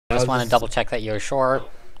just want to double check that you're sure.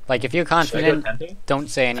 Like, if you're confident, Tenta? don't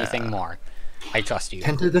say anything more. I trust you.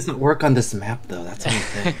 Tenta doesn't work on this map though. That's the only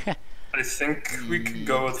thing. I think we could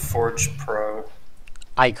go with Forge Pro.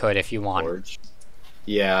 I could if you want. Forge.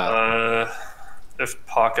 Yeah. If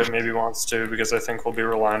Pocket maybe wants to, because I think we'll be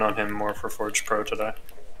relying on him more for Forge Pro today.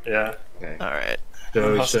 Yeah. Okay. Alright.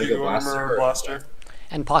 So Husky should I go Gorm blaster? or Blaster?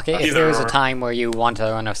 And Pocket, if Either there is a or. time where you want to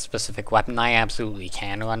run a specific weapon, I absolutely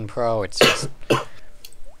can run pro. It's just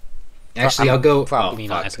Actually, I'll go. probably oh,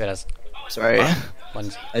 not fuck. as good as Sorry.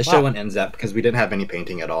 ones. I should have went NZAP because we didn't have any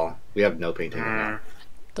painting at all. We have no painting.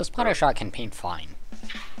 The splatter shot can paint fine.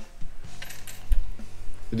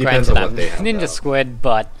 It depends Granted, on what I'm they have. Ninja though. Squid,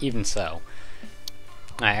 but even so.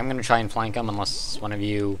 Alright, I'm gonna try and flank them unless one of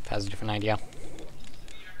you has a different idea.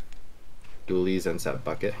 Dualies and Set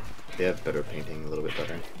Bucket. They have better painting, a little bit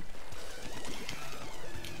better.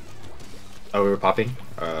 Oh, we were popping?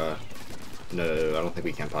 No, I don't think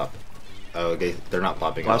we can pop. Oh, okay, they're not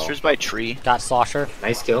popping Blaster's by tree. Got Slosher. at all.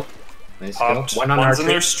 Nice kill. Nice Popped. kill. One on our One's in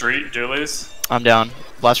tree. their street, Doolies. I'm down.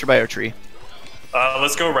 Blaster by our tree.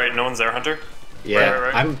 Let's go right, no one's there, Hunter. Yeah,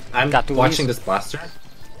 Right. I'm Got Dualies. watching this blaster.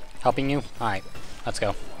 Helping you? Alright, let's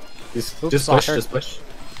go. Just, Oops, just push, Slosher. just push.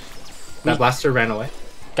 That blaster ran away.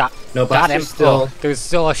 Got, No, got him. Blaster's still. Oh, there's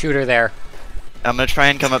still a shooter there. I'm gonna try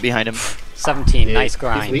and come up behind him. 17, Yeah, nice he's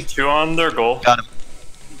grind. weak. 2 on their goal. Got him.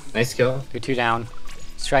 Nice kill. You're 2 down.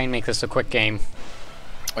 Let's try and make this a quick game.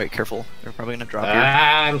 Wait, careful. They're probably gonna drop here.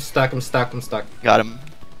 Ah, I'm stuck. I'm stuck. I'm stuck. Got him.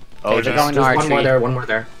 Oh, Okay, they're jeez. going to There's our one more tree. there. One more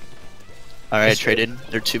there. Alright, Nice traded.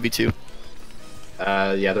 They're 2v2.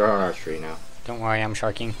 Yeah, they're on our tree now. Don't worry, I'm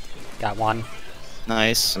sharking. Got one.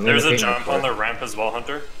 Nice. I'm gonna There's a paint jump for on it. the ramp as well,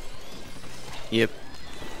 Hunter. Yep.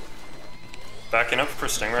 Backing up for I'm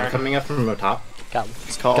Stingray. coming up from the top. Got,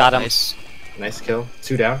 It's called. got him. Nice. Nice kill.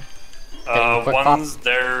 2 down. quick pop. One's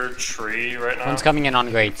their tree right now. One's coming in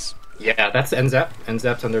on grates. Yeah, that's NZAP.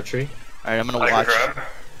 NZAP's on their tree. Alright, I'm gonna I can watch. grab.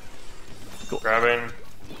 Cool. Grabbing.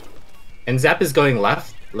 NZAP is going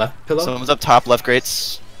left. Left pillow. Someone's up top, left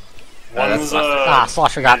grates. One's Ah,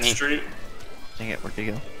 Slosher got mid me. street. Dang it, where'd he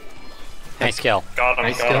go? Nice kill. Got him,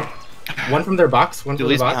 Nice got kill. him. One from their box. One from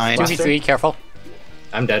Dooley's the box. behind. Blaster. 2v3, careful.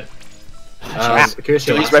 I'm dead. Crap. He's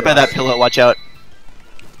right by that pillow, watch out.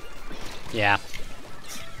 Yeah.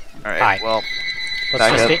 Alright, Alright. well, Let's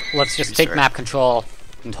Back just, up. let's just take Restart. map control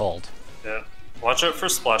and hold. Yeah. Watch out for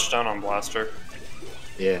splashdown on Blaster.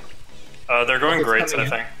 Yeah. They're going It's great, I coming in.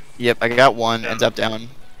 think. yep, I got one, Yeah. ends up down.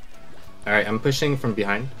 Alright, I'm pushing from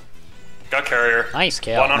behind. Got carrier. Nice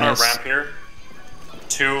kill. One on Nice. our ramp here.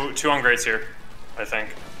 Two on grates here, I think.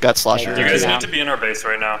 Got Slosher. You guys down. need to be in our base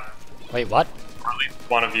right now. Wait, what? Or at least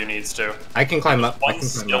one of you needs to. I can climb up. I can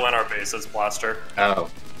One's climb still up. in our base, it's Blaster. Oh.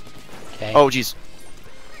 Okay. Oh, jeez.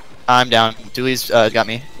 I'm down. Dooley's got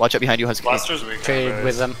me. Watch out behind you, Husky. Blaster's weak. Traded anyways.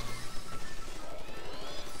 with them.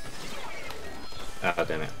 Oh,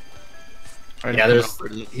 damn it. Alright, Yeah, I'm there's.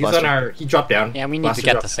 coming over to He's Blaster. on our. He dropped down. Yeah, we need Blaster to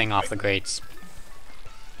get dropped this thing off the grates.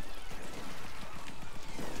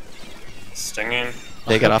 Stinging.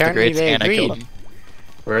 They got off the Apparently grates they and I killed agreed. them.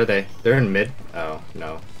 Where are they? They're in mid. Oh,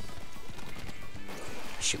 no.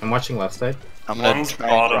 Shoot. I'm watching left side. I'm gonna One's try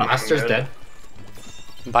and bottom. drop- Blaster's mid. dead.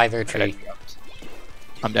 By their tree.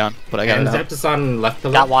 I'm down, but I got And it out. Zept is on left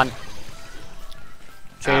pillow. Got one.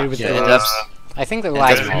 Traded with shit. the And others. Zeps- I think they're and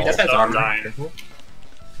lagging. Zeps- Zept has armor. Dying. Careful.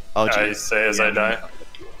 Oh, I jeez. say as I die.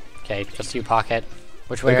 Okay, just you pocket.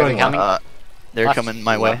 Which way They're are they going coming? They're Left. coming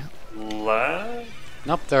my way. Left?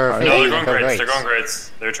 Nope, they're Alright. No, fading they're to going go greats. They're grates. going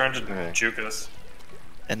greats. They're trying to Okay. juke us.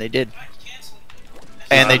 And they did.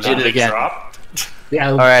 And they did it again. Drop?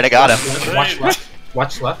 Yeah. Alright, I got him. Watch left.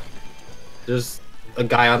 Watch left. There's a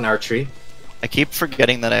guy on our tree. I keep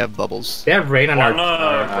forgetting that I have bubbles. They have rain on One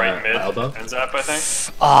our right mid. elbow. Ends up, I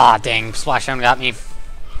think. Ah, dang. Splashdown got me.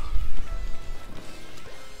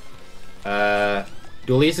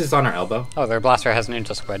 Doolies is on our elbow. Oh, their blaster has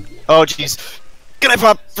Ninja Squid. Oh, jeez. Can I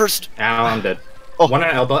pop first? Ow, I'm dead. Oh. One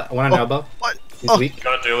on elbow. One on Oh. elbow. What? He's Oh. weak.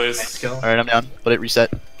 Got Doolies. Nice kill. Alright, I'm down. But it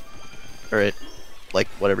reset. Alright. Like,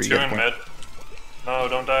 whatever you Two get. in mid. No,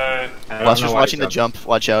 don't die. I don't Blaster's know why watching he the jump.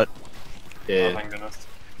 Watch out. Oh, Yeah. thank goodness.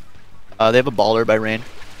 They have a baller by Rain.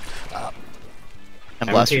 And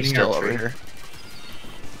I'm Blaster's rotating our still over tree. here.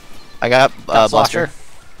 I got Got Blaster. Slosher.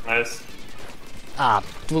 Nice. Ah,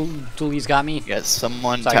 Dooley's got me. Yes,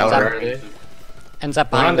 someone Sorry, tower. Where are they? Ends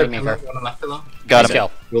up One on behind the Rainmaker. one on left pillow. Got Nice him.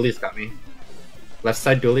 kill. Doolies got me. Left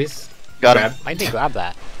side Doolies. Got Grab. him. Why'd they grab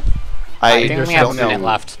that? I I think we have a don't minute know.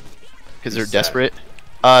 left. Because they're Sad. desperate.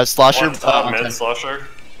 Slosher. One top on mid, 10. Slosher.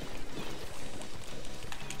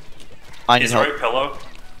 I need He's help. right pillow.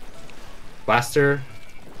 Blaster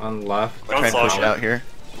on left. Try and push it Slosher. out here.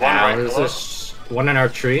 One Ow, right there's pillow. a One in our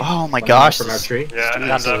tree. Oh my One gosh. from our tree. Yeah, and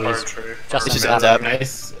That's Zap our Louise. tree. Just It's just Zap. Zap.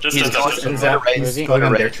 Nice. Just He's ends going up to just the right. Where is he? He's going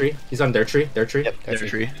on Right. their tree. He's on their tree. Their tree. Yep, Their their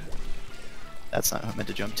tree. tree. That's not who I meant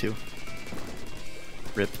to jump to.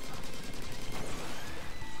 Rip.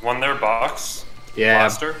 One there, box. Yeah.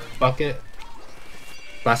 Blaster. Bucket.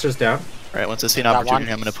 Blaster's down. Alright, once I see an Got opportunity,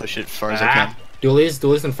 one. I'm gonna push it as far as I can. Dooley's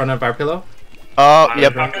in front of our pillow. Oh, Fire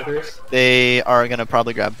yep. bucket. They are gonna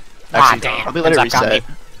probably grab. Ah, Actually, damn. probably let it Ends up got reset.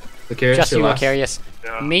 me. Lucarius, Just you, you're last. Lucarius.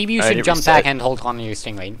 Yeah. Maybe you Alright, should it jump reset. back and hold on to your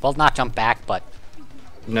stingray. Well, not jump back, but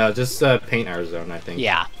No, just paint our zone, I think.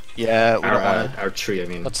 yeah. Yeah, we Our, don't wanna. our tree, I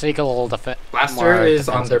mean. Let's take a little Blaster more is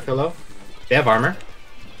on defensive. their pillow. They have armor.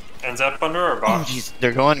 And Zap under our Oh, box. jeez,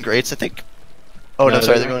 they're going greats, I think. Oh no, No,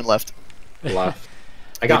 sorry, they're they're going left. Left.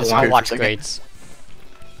 I got just one. I'll watch second. grades.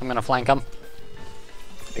 I'm gonna flank them.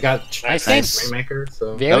 I got Nice Nice. Rainmaker,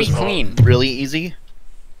 so. Very That was clean. Really easy.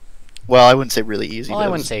 Well, I wouldn't say really easy. Well, but I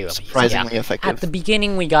it wouldn't was say really easy, surprisingly yeah. effective. At the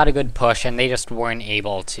beginning, we got a good push, and they just weren't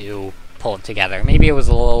able to pull it together. Maybe it was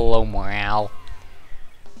a little low morale.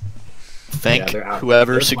 Thank Yeah, they're out.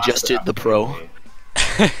 whoever Their suggested blaster the pro. outplayed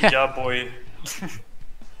me. Yeah, boy.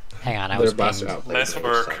 Hang on, I Their was blaster pinged. outplayed Nice me,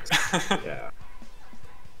 which work. sucks. Yeah.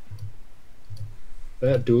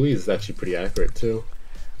 That Dooley is actually pretty accurate too.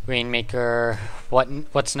 Rainmaker.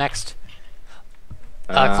 What's next?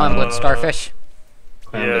 Clownwood Starfish.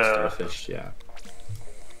 Clownwood Yeah. Starfish, yeah.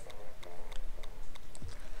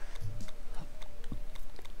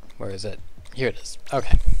 Where is it? Here it is.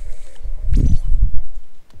 Okay.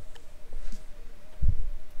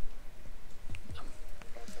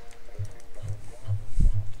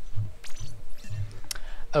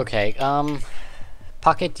 Okay,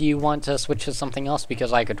 Pocket, do you want to switch to something else?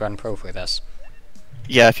 Because I could run pro for this.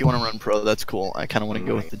 Yeah, if you want to run pro, that's cool. I kind of want to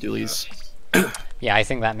go with the dualies. Yeah, I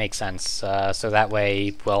think that makes sense. So that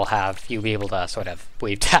way we'll have you be able to sort of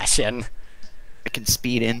wave dash in. I can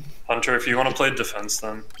speed in. Hunter, if you want to play defense,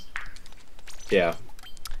 then. Yeah.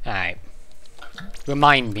 Alright.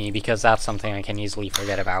 Remind me, because that's something I can easily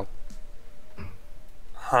forget about.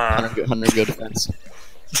 Huh. 100 go defense.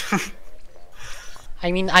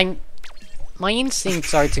 I mean, my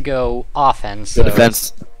instincts are to go offense, Go so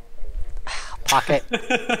defense. Pocket.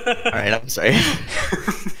 Alright, I'm sorry.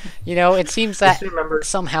 You know, it seems that Just remember-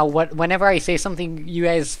 somehow whenever I say something, you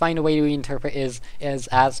guys find a way to interpret is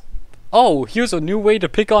as, oh, here's a new way to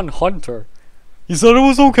pick on Hunter. He said it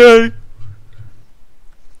was okay.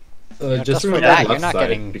 Just for remember that, left you're not side,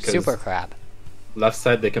 getting because super crap. Left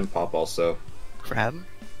side they can pop also. Crab?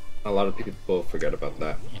 A lot of people forget about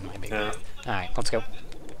that. In my big Yeah. Alright, let's go.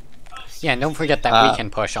 Yeah, and don't forget that we Uh, can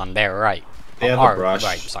push on their right. They have Our a brush.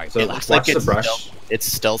 right, sorry. So It left. looks like watch the it's brush. It's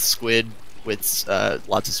stealth squid with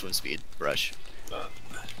lots of swim speed. Brush.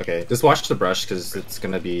 Okay, just watch the brush because it's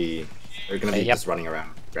gonna be they're gonna be Yep. just running around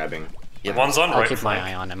grabbing. Yep. One's on I'll right keep my flank.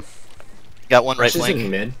 eye on him. Got one right Brush is flank in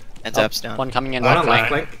mid. and Oh, zaps down. one coming in One left on left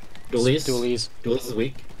flank. flank. Dooley's. Doolies. Dooley's is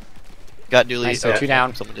weak. Got dually. Nice, so two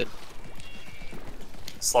down. Someone did.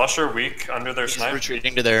 Slosher weak under their He's snipe.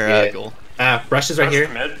 retreating to their Yeah. goal. Brush is right Brush here.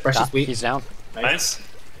 mid. Brush Ah, is weak. he's down. Nice.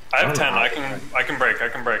 I have 10. I can break. I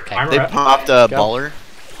can break. Okay. Armor They up. popped a Go. baller.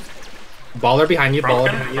 Baller behind you. Baller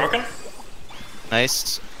Broken. behind you. Broken.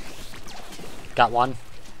 Nice. Got one.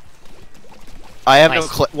 I have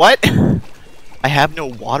Nice. no what? I have no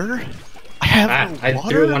water. I have no I water.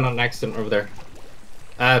 threw one on accident over there.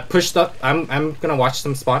 Pushed up. I'm gonna watch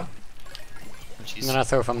them spawn. I'm Jeez. gonna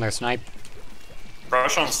throw from their snipe.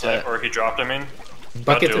 Brush on snipe, or he dropped. I mean,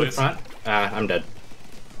 Bucket to the Dooley's. front. I'm dead.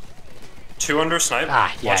 2 under snipe.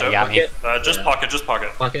 Ah, yeah, Watch you out. got me. Just Yeah. pocket. Just pocket.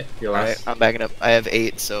 Bucket. Your Alright, last. I'm backing up. I have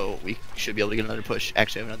 8, so we should be able to get another push.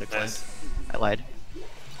 Actually, I have another plan. Nice. I lied.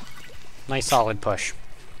 Nice solid push.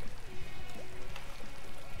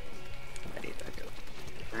 I need backup.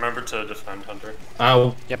 Remember to defend Hunter.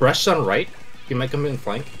 Yep. Brush on right. He might come in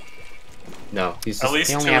flank. No, he's At just. least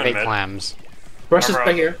They 2 only have in 8 mid. clams. Brush is Armor right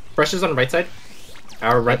up. here. Brush is on right side.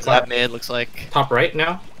 Our right Red lap side. mid looks like. Top right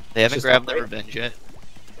now. They haven't Just grabbed top the right. revenge yet.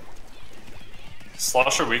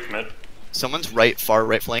 Slosher weak mid. Someone's right, far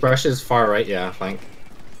right flank. Brush is far right. Yeah, flank.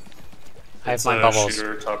 I have It's my a bubbles.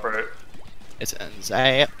 shooter top right. It's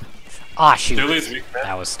zap. Ah, shoot. Dooley's weak mid.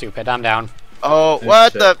 That was stupid. I'm down. Oh, Good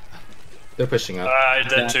what shit. the? They're pushing up. I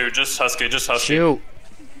did too. Just Husky. Just Husky. Shoot.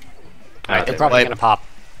 Alright, They're they probably wipe. gonna pop.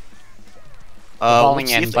 Let's falling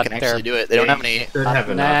see in, if they but can actually they're- do it. They don't have any. Should have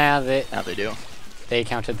enough. Nah, Now they do. they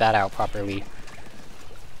counted that out properly.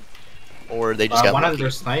 Or they just got One on lucky.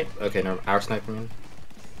 their snipe. Okay, no, our snipe. I mean.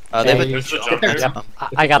 They have Hey, a There's the jump. jump. Get there. Yep.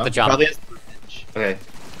 I got the jump. Probably has the revenge. Okay,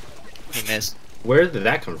 He missed. where did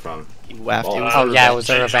that come from? He waffed. Oh, It was Oh a yeah, it was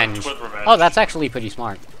a They revenge. jumped with revenge. Oh, that's actually pretty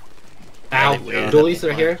smart. Yeah, Ow! they waited. Dooley's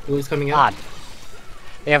are here. Dooley's coming in. God.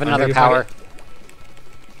 They have another your power. pocket.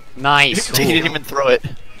 Nice. He didn't Ooh. even throw it.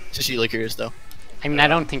 Just really curious though. I mean, I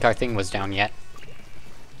don't think our thing was down yet.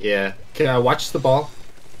 Yeah. Can I watch the ball?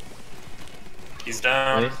 He's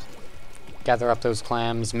down. Nice. Gather up those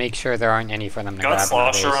clams. Make sure there aren't any for them to Got grab.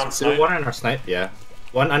 Slosher nowadays. on Is there snipe. one on our snipe? Yeah.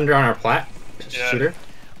 One under on our plat. Yeah. Shooter.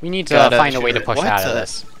 We need to Gotta find a way shoot to it. push What out of the-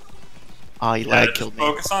 this. Oh, he Yeah, lag just killed me.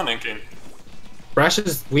 focus on inking. Brash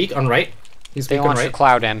is weak on right. He's They weak on launched a right.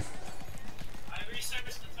 cloud in.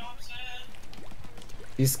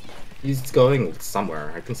 He's going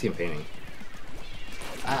somewhere. I can see him painting.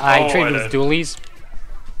 I Oh, traded I with did. dualies.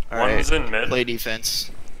 One's in mid. Play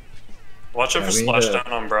defense. Watch out Yeah, for we need splashdown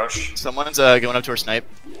to- on brush. Someone's going up to our snipe.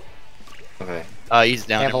 Okay. He's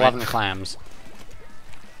down. They have never mind. 11 clams.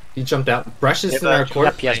 He jumped out. Brush is If, in our court.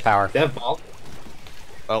 Yep, he has power. They have ball.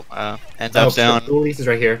 Oh, hands up's down. Dualies is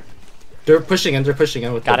right here. They're pushing in. They're pushing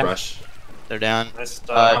in with Got the him. brush. They're down. Nice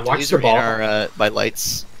watch These the are in ball. our by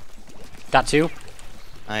lights. Got 2.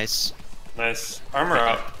 Nice. Nice. Armor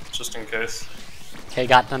up, just in case. Okay,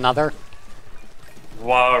 got another.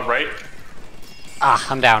 Wow, right? Ah,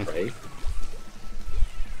 I'm down. Right.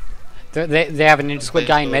 They have an ninja squid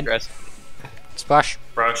guy in Play mid. aggressive. Splash.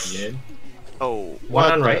 Brush. Mid. Oh, One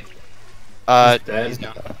what on the- right. He's dead. He's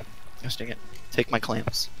down. Gosh dang it. Take my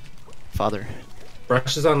clams. Father.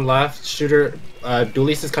 Brush is on left. Shooter.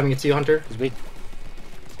 Dualies is coming to you, Hunter. He's weak.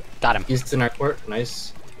 Got him. He's in our court.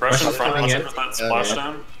 Nice. Brush in Brush front, coming watch in. out for that Yeah.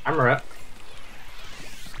 splashdown. Armor up.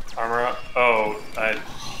 Armor up. Oh, that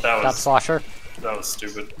Got was Slosher.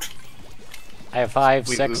 stupid. I have 5,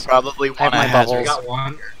 We 6. probably I have want to my hazard. We bubbles. got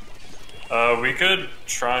one. We could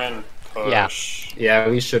try and Yeah. push. Yeah,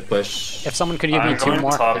 we should push. If someone could give me I'm 2 going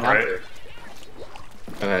more. top you know? right.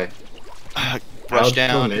 Okay. Brush I'll go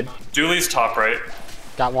down. mid. Dooley's top right.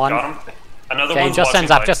 Got 1. Got him. Another Okay, one's just watching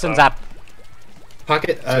ends up, light, just ends though. up.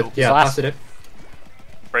 Pocket. So, Yeah, last- positive.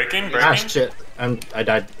 Breaking, Ah, breaking, shit. I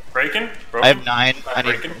died. breaking. I have 9. I I'm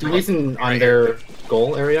need. breaking. Dualies on their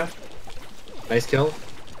goal area. Nice kill.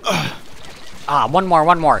 Ah, one more.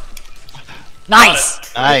 Nice! Got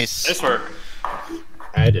it. Nice. Nice work.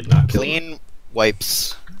 I did not kill him. Clean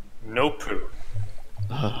wipes. No poo.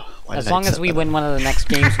 Why As did I long as set we that win one of the next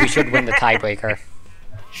games, we should win the tiebreaker.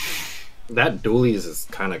 That Dualies is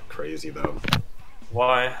kind of crazy though,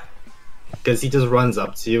 Why? because he just runs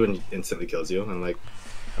up to you and instantly kills you. I'm like,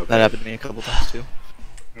 okay. That happened to me a couple times too.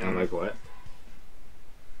 And I'm like, what?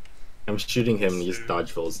 I'm shooting him and he just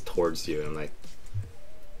dodge rolls towards you, and I'm like,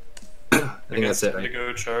 I think that's it, To right?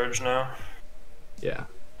 go charge now. Yeah.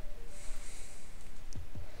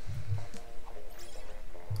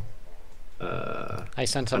 I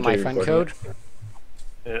sent him Hunter, my you friend recording code.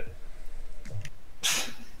 Yeah.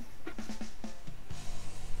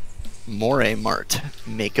 Moray Mart.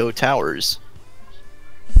 Mako Towers.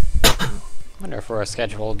 Wonder if we're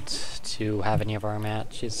scheduled to have any of our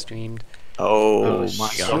matches streamed. Oh, Oh, my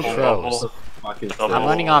shit. god. Who Double froze? bubble. Fuck is Double- that? I'm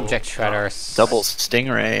running Object Shredder. Double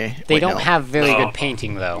Stingray. They Wait, don't no. have very No. good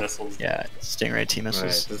painting though. Missiles. Yeah, Stingray team Alright,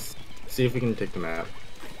 missiles. let's see if we can take the map.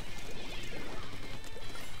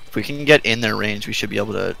 If we can get in their range, we should be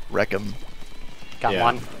able to wreck them. Got Yeah.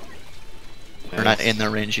 one. Or not in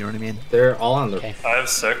their range, you know what I mean? They're all on the Okay. I have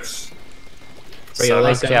 6. Right, yellow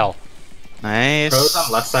Nice down. kill. Nice. Pros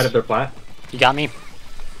on left side of their plat. You got me.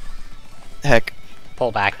 Heck.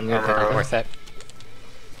 Pull back. I'm gonna Not take- worth it.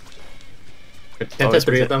 Ten to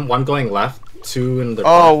 3 of them. One going left. 2 in the.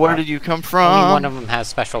 Oh, where did you come from? Only one of them has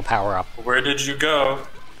special power up. Where did you go?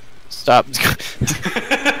 Stop.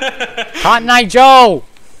 Cotton Eye Joe!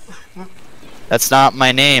 That's not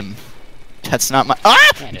my name. That's not my. Ah!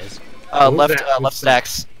 Yeah, it is. Who's Left, that? left Who's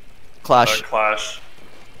stacks. Clash. Clash.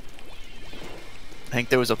 I think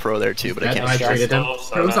there was a pro there too, but I I can't. sure. traded him.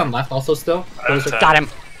 Still Pros seven. on left also still. I Pros have are 10. Got him.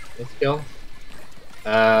 nice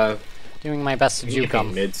kill. Doing my best to We need juke to be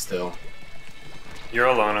him. mid still. You're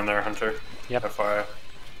alone in there, Hunter. Yep. FYI.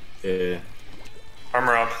 Yeah.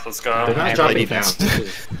 Armor up. Let's go. They're I not have dropping down. defense. Which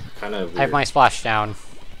is kind of weird. I have my splash down.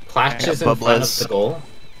 Clash I is got in front bubbles. of the goal.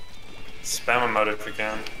 Spam him out if you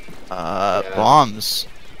can. Yeah. Bombs.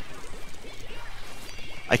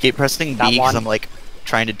 I keep pressing Got B because one. I'm like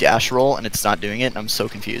trying to dash roll and it's not doing it and I'm so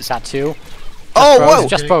confused. Got 2. Oh, Pros, whoa!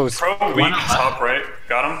 just pros. Pro weak, top right.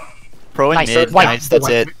 Got him. Pro and Nice. mid, White. nice, that's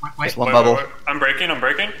it. Wait, Just one Wait, bubble. wait, wait. I'm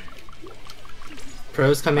breaking.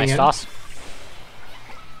 Pros coming Nice in. toss.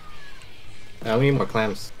 We need more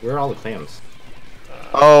clams. Where are all the clams?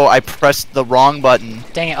 Oh, I pressed the wrong button.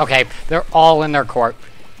 Dang it. Okay, they're all in their court.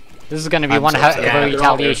 This is going to be I'm one so hell of sorry. a Yeah, they're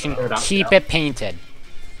all retaliation. there. They're not Keep down. it painted.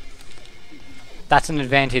 That's an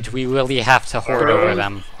advantage we really have to hoard over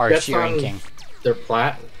them. Our That's cheering king. Their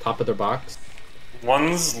plat, top of their box.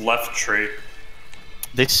 One's left tree.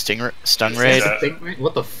 They stung Yeah. raid.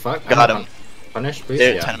 What the fuck? Got him. Punish, please.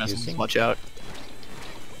 They're Yeah. 10 missiles. Watch out.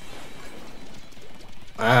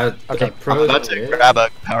 Okay, the pro I'm about to grab a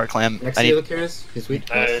power clam. next I to you, need, Lucas. He's weak.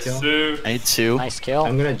 Nice. Nice kill. Sue. I need 2. nice kill.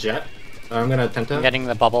 I'm gonna jet. I'm gonna tenta. I'm getting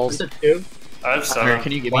the bubbles. Tenta 2. I have Hunter, 7.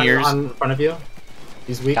 can you give me One yours? on front of you.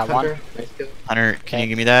 He's weak, Got one. Hunter. Nice kill. Hunter, can Okay. you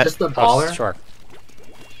give me that? Just the Oh, baller. sure.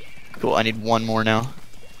 Cool, I need 1 more now.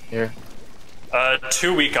 Here.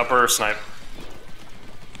 2 weak upper snipe.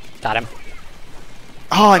 Got him.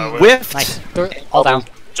 Oh, I'm wait. whiffed! Nice. All down.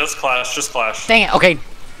 Just clash, just clash. Dang it. Okay.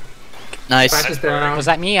 Nice. Practice down. Was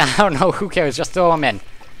that me? I don't know. Who cares? Just throw him in.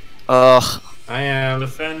 Ugh, I am.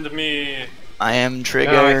 Defend me. I am No, I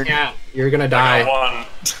triggered. can't. You're gonna I die. got 1.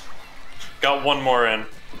 Got 1 more in.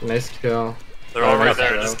 Nice kill. They're Oh, all right nice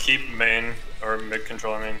there. kill. Just keep main or mid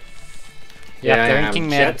control. I mean, Yeah, I they're am. inking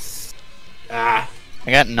mid. Jets. Ah.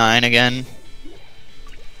 I got 9 again.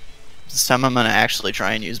 This time I'm gonna actually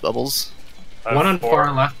try and use bubbles. I have One on 4.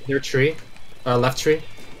 far left, their tree. Left tree.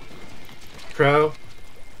 Pro.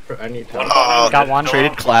 I need One help. behind got mid one. pillow.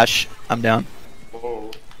 Traded clash. I'm down.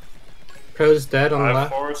 Whoa. Pro's dead on I the have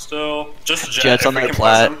left. 4 still. Just jet. Jets if on we their can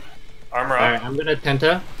plat. press him. Armor up. Alright, I'm gonna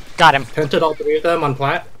tenta. Got him. Tented all 3 of them on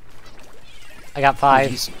plat. I got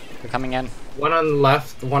 5. Jeez. They're coming in. One on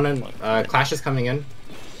left, one on Clash is coming in.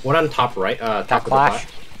 One on top right, top Got of the Clash.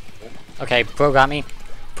 plat. Okay, Pro got me.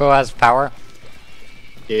 Pro has power.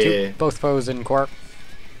 Yeah. Both pros in corp.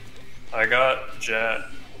 I got jet.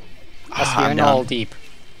 Husky, I'm in down. all deep.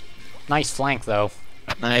 Nice flank though.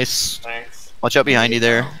 Nice. Thanks. Watch out behind you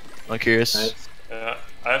there. I'm curious. Nice. Yeah,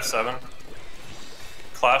 I have 7.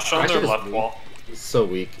 Clash on Clash their is left weak. wall. He's so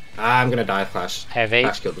weak. I'm gonna die, Clash. I have 8.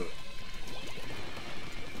 Clash killed him.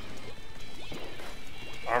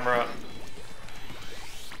 Armor up.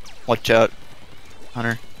 Watch out,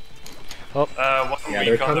 Hunter. One Yeah,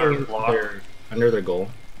 they're weak on coming their in block. under their goal.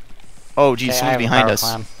 Oh, geez, Okay, I someone's have a behind power us.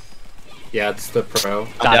 clam. Yeah, it's the pro.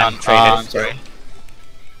 I'm Got down. him, traded. I'm sorry.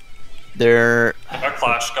 They're Got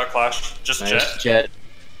clash, got clash. Just Nice. jet. jet.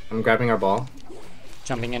 I'm grabbing our ball.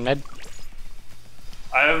 Jumping in mid.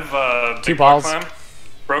 I have 2 big balls. climb.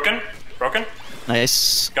 Broken. Broken.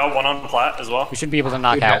 Nice. Got 1 on plat as well. We should be able to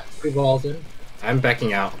knock We out. got 2 balls in. I'm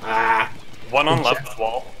backing out. 1 on Good left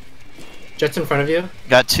wall. Jet's in front of you.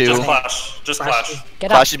 Got 2. Just clash. Just Clash clash.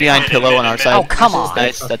 Get up. Clash is behind Mid, pillow mid, on our mid. side. Oh, come Clash is on. dead.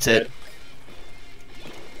 Nice, that's it.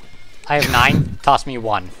 I have 9. Toss me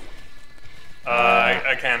 1.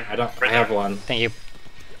 I can. I don't. Right I have there. one. Thank you.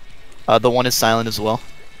 The one is silent as well.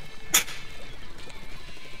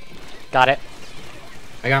 Got it.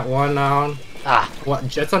 I got one on. Ah, What?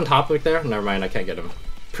 Jet's on top right there. Never mind. I can't get him.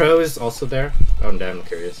 Pro is also there. Oh, damn. I'm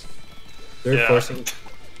curious. They're Yeah. forcing.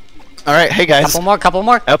 All right, hey guys. couple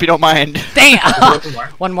more. I hope you don't mind. Dang it! One more.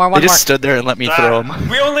 one more, They one more. just stood there and let me throw them.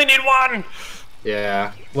 We only need 1.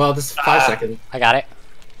 Yeah. Well, this is 5 seconds. I got it.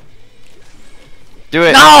 Do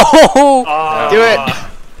it. No! Do it.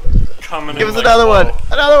 Coming Give in us like another one.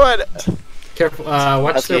 whoa. Another one. Careful.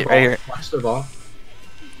 Watch That's their it, ball. right here. Watch their ball.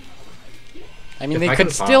 I mean, If they I could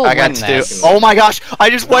can still I got win 2. this. Oh my gosh! I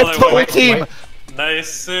just wiped Wait, the whole wait, team. wait. Nice,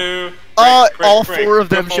 Sue. All Break, 4 of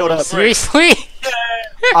them break, showed up. break. Seriously?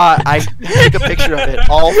 I took a picture of it.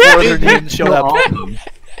 All 4 of their names showed up.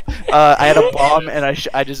 I had a bomb and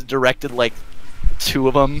I just directed like 2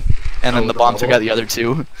 of them, and then the bomb took out the other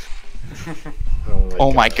 2.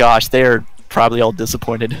 Oh my gosh, they are probably all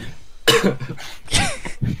disappointed.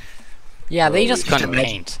 Yeah, they Holy just couldn't shit.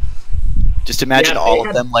 paint. Just imagine Yeah, they all of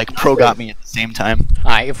had them like pro got me at the same time.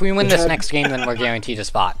 Alright, if we win this had- next game, then we're guaranteed a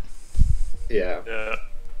spot. Yeah. Yeah.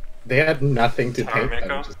 They had nothing to Tower paint them,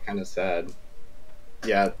 Mako? which is kind of sad.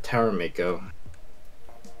 Yeah, Tower Mako.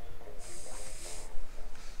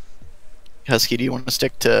 Husky, do you want to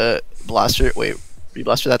stick to Blaster? Wait, were you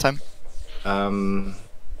Blaster that time?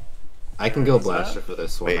 I can go Blaster for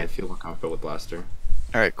this one. Wait. I feel more comfortable with Blaster.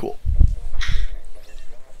 Alright, cool.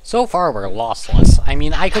 So far, we're lossless. I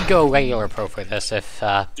mean, I could go regular pro for this if,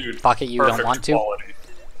 Dude, Bucket, you don't perfect want to. quality.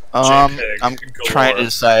 I'm JPEG trying to galore.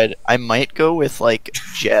 decide. I might go with like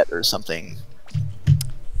Jet or something.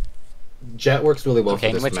 Jet works really well Okay, for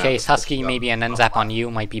in this which map. case, Husky, maybe an Enzap on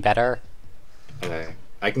you might be better. Okay.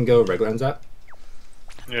 I can go regular Enzap.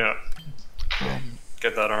 Yeah.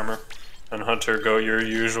 Get that armor. And Hunter, go your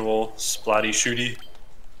usual splatty shooty.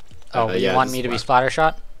 Oh, you yeah, want this me to be is splatter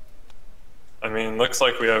shot? I mean, looks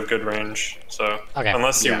like we have good range, so Okay.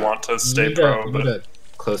 unless you Yeah. want to You stay need pro, you but need a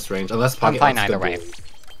close range, unless I'm Pocket fine wants to either way. go-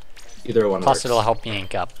 Either one Plus, works. it'll help me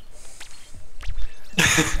ink up.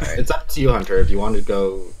 Alright, it's up to you, Hunter. If you want to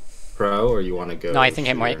go pro or you want to go. No, I think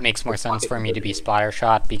it shooter. makes more sense Pocket for can me go to be shooter. splatter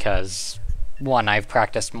shot because, one, I've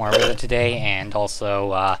practiced more with it today, and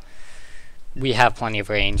also, we have plenty of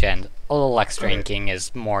range, and a little extra inking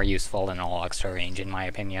is more useful than all extra range, in my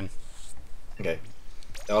opinion. Okay.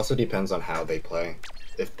 It also depends on how they play.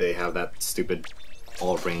 If they have that stupid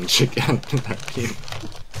all range again in their team.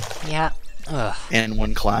 Yeah. Ugh. And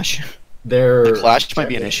one clash. Their Clash might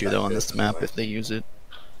be an issue though on this map if they use it.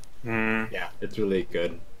 Yeah, it's really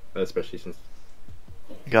good, especially since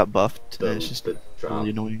It got buffed. the, And it's just the drop.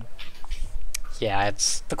 really annoying. Yeah,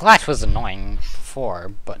 the clash was annoying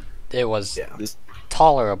before, but it was Yeah.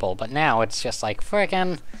 tolerable. But now it's just like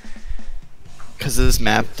frickin'. Because this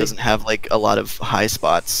map doesn't have like a lot of high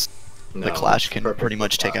spots. No, The Clash it's can perfect pretty for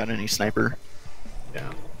much take that. out any sniper.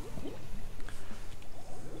 Yeah.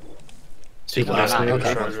 Two No, blasters, no,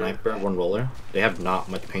 okay. one sniper, one roller. They have not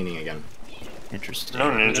much painting again. Interesting. No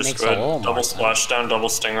It ninja makes a little squid. more Double sense. splashdown, double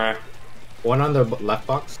stingray. One on the left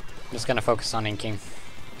box. I'm just gonna focus on inking.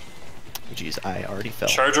 Jeez, I already fell.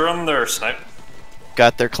 Charger on their snipe.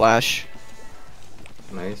 Got their Clash.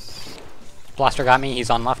 Nice. Blaster got me. He's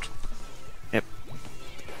on left. Yep.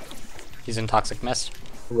 He's in toxic mist.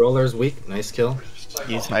 Roller's weak. Nice kill.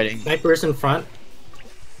 He's hiding. Sniper's in front.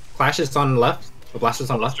 Clash is on left. The blaster's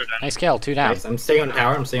on left. Blaster down. Nice kill. 2 down. Nice. I'm staying on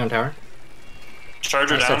tower. I'm staying on tower.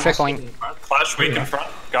 Charger Nice, down. they're trickling. Clash weak in front.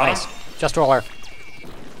 Got Nice. him. Just roller.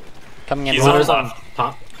 Coming in. He's on Roller's left. on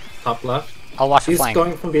top. Top left. I'll watch the He's flank.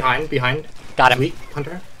 going from behind. Behind. Got him. Weak.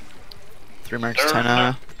 Hunter. 3 marks, They're,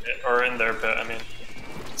 10. or in their pit, I mean.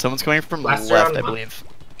 Someone's coming from the Blaster left, on I left. believe.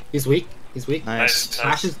 He's weak. He's weak. Nice.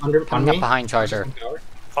 Clash is under on Coming up me. behind Charger. Tower.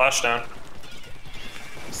 Clash down.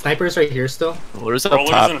 Sniper's right here still. Roller's up Roller's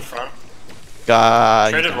top. in front.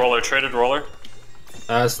 Got. Traded roller.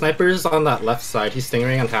 Sniper's on that left side. He's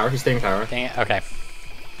stingray on tower. He's staying tower. Dang it. Okay.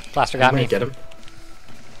 Blaster I'm got gonna me. get him.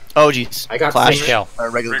 Oh jeez. I got Clash. Stinger. Kill.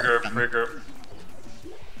 Regular. Regroup.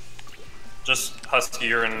 Just Husky,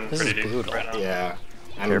 you're in This pretty is deep brutal. right now. Yeah.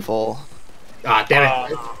 I'm, Careful. Ah, damn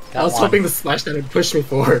it. I was one. hoping the splash down would push me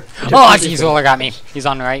forward. Oh, jeez, roller got me. He's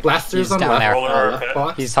on the right. Blaster's He's on down left. there. Roller. Left Okay.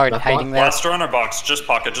 box. He's hard Left hiding box. there. Blaster on our box. Just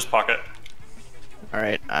pocket.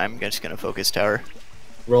 Alright, I'm just gonna focus tower.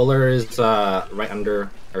 Roller is right under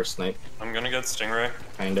our snipe, I'm gonna get Stingray.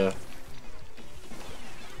 kinda.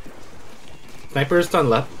 Sniper's on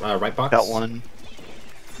left, right box. Got one.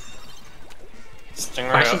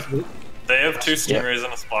 Stingray Flash up. is weak. They have 2 Stingrays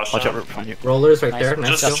and a splash Watch out down. behind you. Roller's right Nice. there. Nice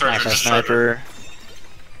Just kill. Charger. Sniper.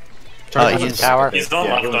 Charger's he's on tower. He's on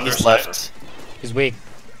Yeah, left under He's snipe. left. He's weak.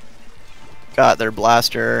 Got their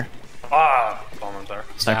blaster. Ah, bomb there.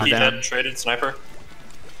 Sniper He down. dead. Traded sniper.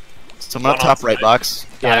 Someone up One on top right snipe. box.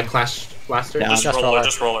 Yeah, Clash Blaster. Down. Just Just roller. roller.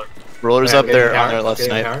 Just roller. Roller's Okay, up I'm getting there on tower, their left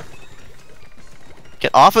getting snipe. tower.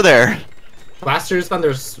 Get off of there! Blaster's on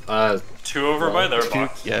their 2 over by their Two,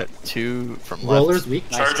 box. yeah, 2 from left. Roller's weak.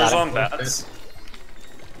 Nice, Chargers got him. on bats.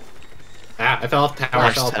 Ah, I fell off tower. I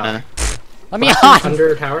Marks fell off tower. 10. Let me Blaster's on!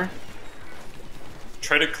 under tower.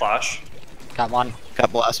 Traded Clash. Got one.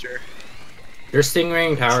 Got blaster. They're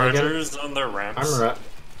stingraying tower again. Chargers on their ramps. Armor up.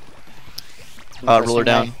 Roller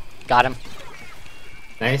down. Got him.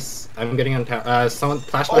 Nice. I'm getting on tower. Someone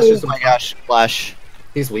Flash Blaster's. Oh my gosh, flash.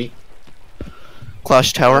 He's weak.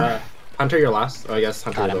 Clash tower. Hunter, you're last. Oh, I guess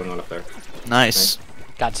Hunter Got was the him. only one up there. Nice.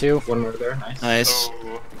 Got 2. One more there. Nice. Nice.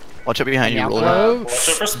 Oh, Watch out behind you, Yeah. roller. Oh. watch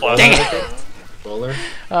out for splash. Dang it. Roller.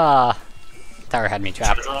 Ah. Tower had me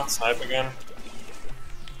trapped. Charger on snipe again.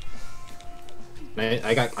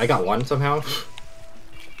 I got one somehow.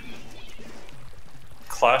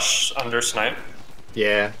 Clash under snipe.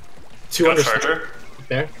 Yeah. Two Got under Charger.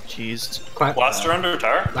 there. Jeez. Blaster under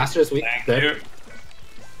tower. Blaster is weak. Thank Dead. you.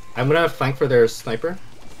 I'm gonna flank for their sniper.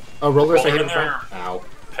 Oh, Roller's right Roller here in in front. Ow.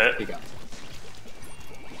 He Pit. got.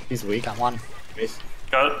 He's weak. Got one. Nice.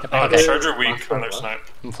 Got Okay. Charger weak Blaster on their left. snipe.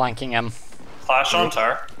 I'm flanking him. Clash on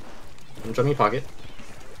tower. I'm jumping pocket.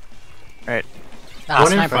 Alright. Ah,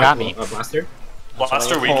 One in sniper front. got me. Blaster.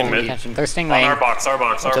 Blaster weak in Holy mid. Attention. They're On stingray. our box. Our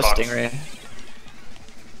box. Watch Our out box. Stingray.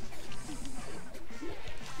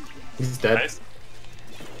 He's dead. Nice.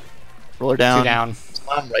 Roller 2 down. down.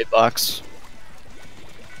 On right box.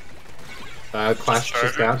 Clash Just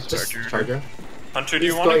just down. Charger? Just Charger. Charger. Hunter, do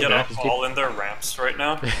He's you want to going get back. up all in their ramps right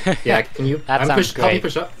now? Yeah, can you? That sounds Help me great.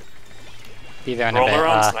 push up. Be there in a bit. Roller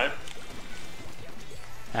on snipe.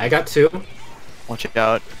 I got 2. Watch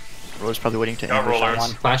out. Roller's probably waiting to Got ambush rollers. on one.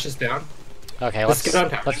 Flash is down. Okay, Let's let's get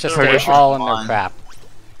on top. let's just Charger stay should all in come their on. crap.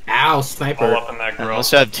 Ow, All sniper. up in that And grill.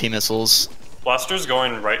 most have T-missiles. Blaster's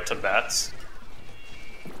going right to bats.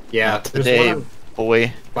 Yeah, Not there's today, one.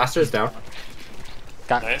 boy. Blaster's down.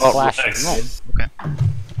 Got Nice. flash. Nice. Nice.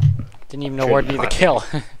 Didn't even award me the kill.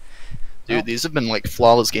 Dude, these have been like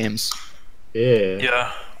flawless games. Yeah.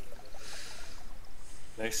 Yeah.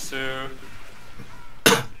 Next to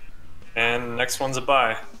And next one's a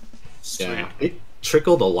buy. Sweet. Yeah. It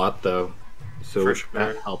trickled a lot though, so For sure.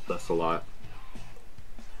 that helped us a lot.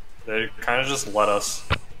 They kind of just let us.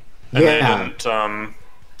 And Yeah. they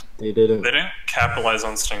They didn't. didn't capitalize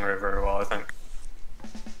on Stingray very well, I think.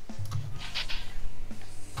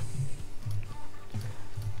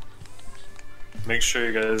 Make sure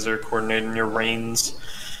you guys are coordinating your reins.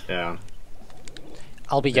 Yeah.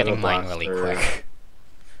 I'll be They have getting a mine really blaster. quick.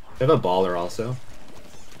 They have a baller also.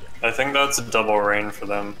 I think that's a double rain for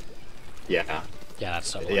them. Yeah. Yeah, that's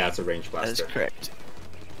so. Yeah, it's a range That is blaster. correct.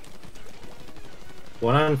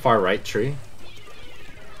 One on far right tree.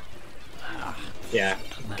 Yeah.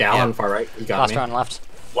 Gal Yeah. on far right. You got Blaster me. on left.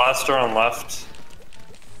 Blaster on left.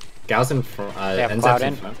 Gal's in front. They have Enzap's Cloud in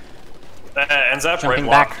in. front. Ends up right Jumping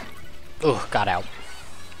block. back. Ooh, got out.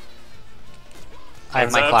 I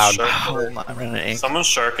have my Ends up cloud. shark- I'm running ink. Someone's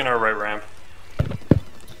sharking our right ramp.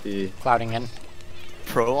 The- Clouding in.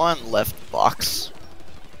 Pro on left box.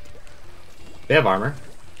 They have armor.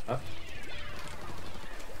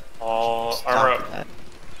 All Stop armor up. that.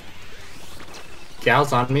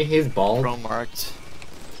 Gal's on me. He's bald. Pro marked.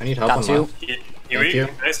 I need help Got on two. left. You Thank eat? you.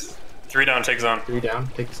 Nice. 3 down, take zone. 3 down.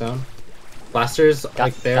 Take zone. Blasters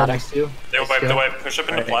like there got him. next to you. They Let's wipe, go. they wipe. Push up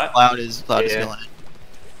into Alright. flat. Cloud is Yeah. killing it.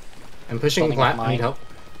 I'm pushing Building plat. up I mine. need help.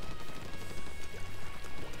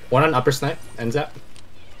 One on upper snipe. Ends up.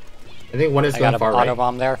 I think one is I going got a far auto right.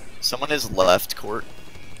 bomb there. Someone is left court.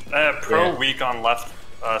 Pro Yeah. weak on left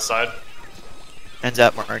side. Ends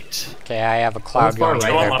at marked. Okay, I have a cloud far going to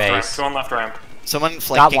right. 2 on their left ramp. base. 2 on left ramp. Someone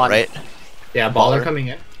flanking one. right. Yeah, baller Baller. coming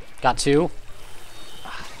in. Got two.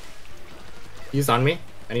 He's on me.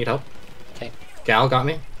 I need help. Okay, Gal got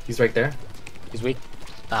me. He's right there. he's weak.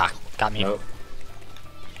 Ah, got me. Nope.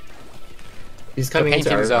 He's coming into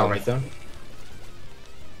painting our zone. right zone.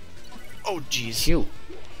 Oh jeez. Shoot.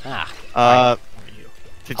 Ah, Uh, I'll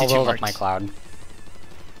 52 roll up marked. my cloud.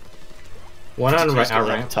 One on 52 right, still our on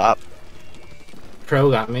ramp. top. Pro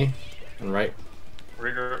got me. On right.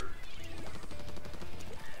 Rigor.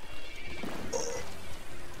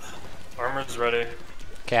 Armor's ready.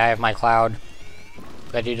 Okay, I have my cloud.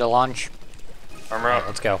 Ready to launch. Armor Alright, up.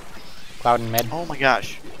 let's go. Cloud in mid. Oh my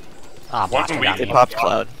gosh. Ah, One blaster weak. got They me. popped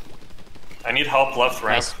cloud. I need help left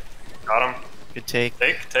ramp. Nice. Got him. Good take.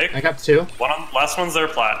 Take. I got 2. One on, last one's their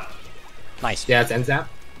plat. Nice. Yeah, it's Enzap.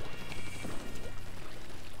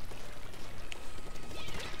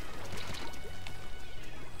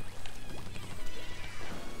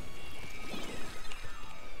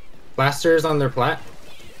 Blasters on their plat.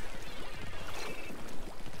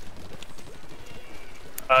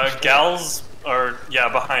 Gals are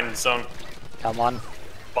behind zone. Got one.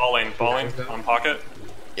 Balling zone. on pocket.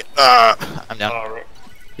 I'm down.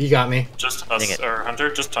 He got me. Just Dang us it. or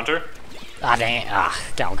Hunter. Just Hunter. Ah, dang it. Ah,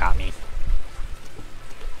 Gal got me.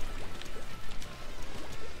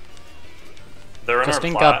 They're in Just our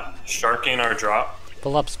ink plat, up. sharking our drop.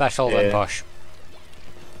 Pull up special, then Yeah. push.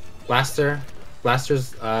 Blaster.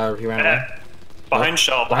 Blasters, he ran away. Behind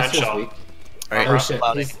shell. Behind Blaster's shell. weak. Alright, Oh shit.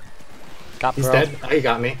 clouding. Got He's bro. dead. Oh, he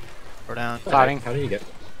got me. We're down. Clouding. How did you get?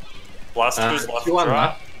 Blasters left 2 on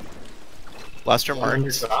drop. left. Blaster One on your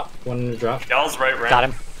marked. drop. One on the drop. Gals right ramp. Got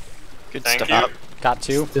him. Good Thank stop. you. Got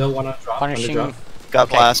two. Still one on drop. On the Punishing. drop. Got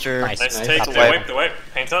Okay, blaster. nice. Nice Nice. take. Got They the wipe. They wipe.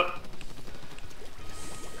 Paint up.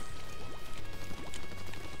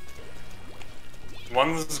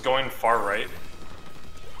 One's going far right.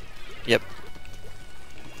 Yep.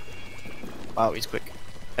 Wow, he's quick.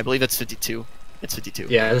 I believe it's 52. It's 52.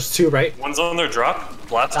 Yeah, there's 2 right. One's on their drop.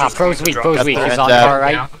 Blasters Ah, pro's coming weak, to pro's drop. weak. Got He's the on red far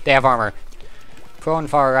right. down. They have armor. Pro on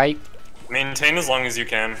far right. Maintain as long as you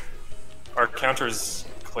can. Our counter's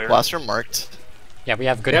clear. Blaster marked. Yeah, we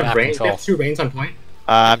have good They have map range. They control. have 2 rains on point.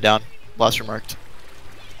 I'm down. Blaster marked.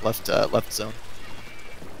 Left zone.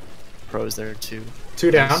 Pro's there too. 2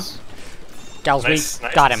 down. Nice. Gal's Nice, weak.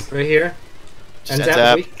 nice. Got him. Right here. Just Enzap ends is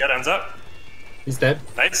up. weak. Get ends up. He's dead.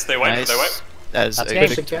 Nice. They wipe. Nice. They wipe. That is That's a game.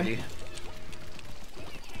 victory.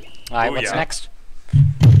 Alright, Ooh, what's yeah. next?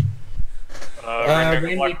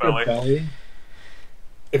 Rainmaker Black Belly. Belly.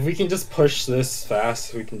 If we can just push this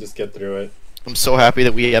fast, we can just get through it. I'm so happy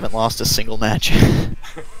that we haven't lost a single match.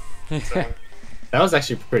 That was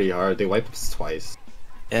actually pretty hard. They wiped us twice.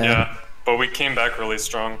 Yeah, but we came back really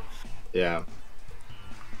strong. Yeah.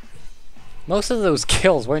 Most of those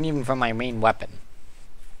kills weren't even from my main weapon.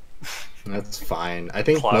 That's fine. I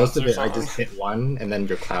think Clouds most of or it, I something? just hit one, and then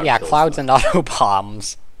your cloud. Yeah, kills clouds them. and auto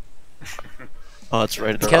bombs. Oh, that's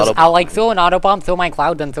right. their Because auto- I'll like throw an auto bomb, throw my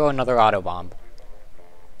cloud, then throw another auto bomb.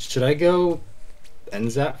 Should I go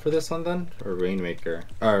Enzap for this one then, or Rainmaker,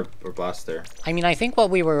 or Blaster? I mean, I think what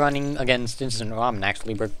we were running against Instant Ramen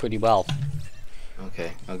actually worked pretty well.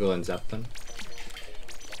 Okay, I'll go and zap them.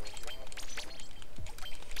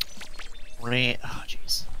 Rain. Oh,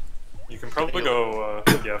 jeez. You can probably go,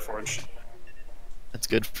 yeah, Forge. That's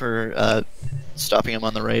good for stopping him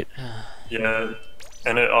on the right. Yeah,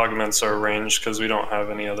 and it augments our range because we don't have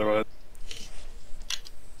any otherwise.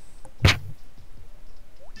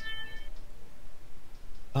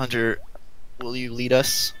 Hunter, will you lead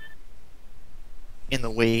us in the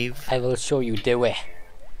wave? I will show you the way.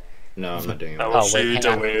 No, I'm not doing it. I will Oh, show wait, you hang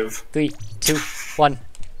the on. wave. 3, 2, 1.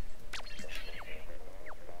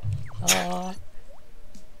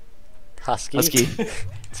 Husky. Husky.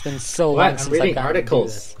 It's been so long What? I'm since reading I've gotten to do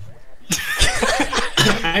articles.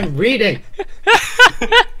 this. I'm reading.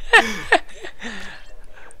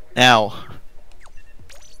 Now.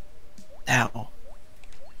 Now.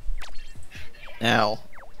 Now.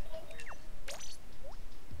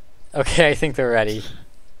 Okay, I think they're ready.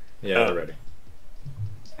 Yeah, we're ready.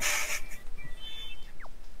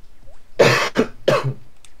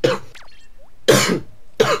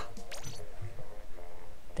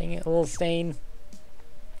 Dang it, little stain.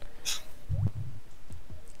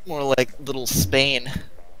 More like little Spain.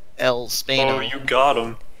 El Spain. Oh, you got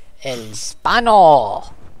him. El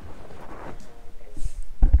Spano.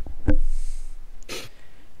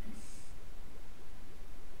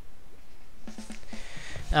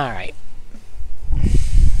 Alright.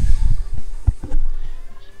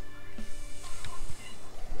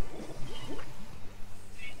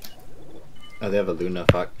 Oh, they have a Luna.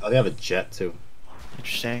 Fuck. Oh, they have a jet too.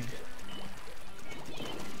 Interesting.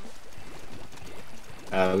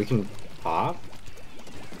 We can pop.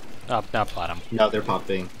 Oh, not bottom. No, they're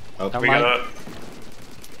popping. Oh, Never We mind.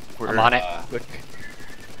 got I'm on it. Quick.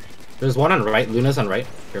 there's one on right. Luna's on right.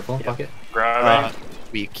 Careful, bucket. grabbing.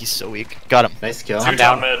 Weak. He's so weak. Got him. Nice kill. Two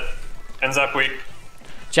down. top mid. Ends up weak.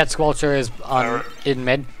 Jet Squelcher is on Alright. in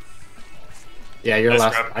mid. Yeah, you're Nice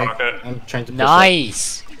last. grab, pocket. I'm trying to push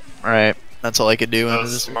Nice. Alright. That's all I could do That under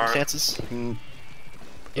was the smart. circumstances.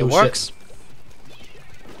 It Oh, shit. works.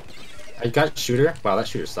 I got shooter. Wow, that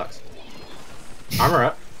shooter sucks. Armor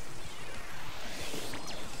up.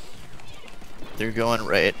 They're going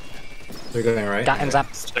right. They're going right. Got ends up.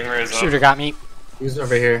 Stingray's Shooter up. got me. Who's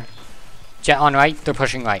over here? Jet on right. They're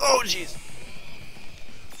pushing right. Oh jeez.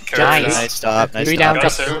 Carry Nice. this. Nice stop. Nice Three stop. down. Got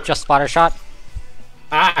Just two. just spotter shot.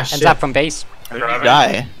 Ah, Ends shit. up from base. How did you Grabbing.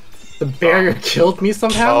 die? The barrier killed me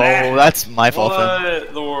somehow. Oh, that's my fault then.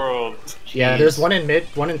 What the world? Yeah, there's one in mid,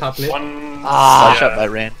 one in top mid. One. Ah. Slash up by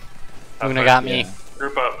Rain. Luna got me. Yeah.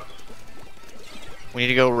 Group up. We need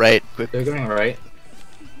to go right. Quick. They're going right.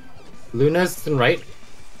 Luna's in right.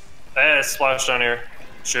 Hey, splash down here.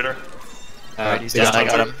 Shooter. Alright, he's they- down. I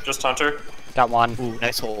got him. Just Hunter. Got one. Ooh,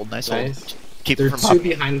 nice hold. Nice Nice. hold. Keep There it are from two popping.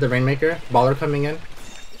 behind the Rainmaker. Baller coming in.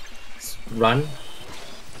 Run.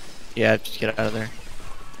 Yeah, just get out of there.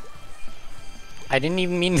 I didn't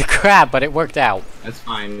even mean to grab, but it worked out. That's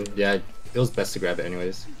fine. Yeah, it was best to grab it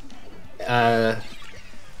anyways.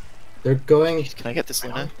 They're going. Can I get this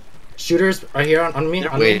Luna? Shooters right here on me.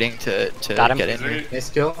 They're on waiting to Got him. get in here. Easy. Me. Nice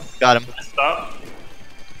kill. Got him. Stop.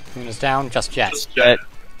 Luna's down. Just Jet. Just Jet.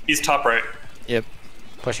 He's top right. Yep.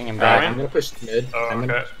 Pushing him Alright. back. I'm gonna push mid. Oh, I'm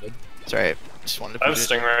gonna okay. push mid. It's alright. Just wanted to I have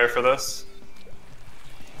push it. Stingray for this.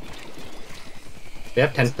 They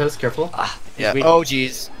have Tentos. Careful. Yeah. We- Oh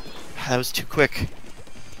jeez. That was too quick.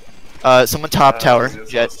 Someone top tower. this is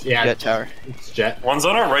Jet. us. Yeah. Jet tower. It's Jet. One's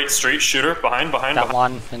on our right street. Shooter behind. Got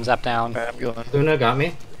one. Ends up down. Alright, I'm going. Luna got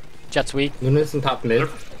me. Jet's weak. Luna's in top mid.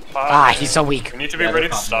 Ah, he's so weak. We need to be Yeah, ready they're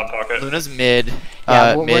to stop pocket. Luna's mid.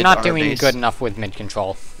 Yeah, we're mid not our doing base. good enough with mid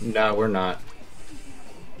control. No, we're not.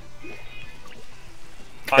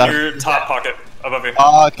 On Got your top pocket above you. Can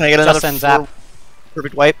I get another Just ends up.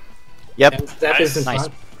 perfect wipe? Yep. And Zap is in Nice.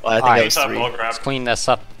 front. Well, I think Alright. that was top three. ball grab. Let's clean this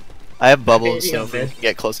up. I have bubbles, Maybe so a if we bit. can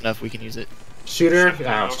get close enough, we can use it. Shooter.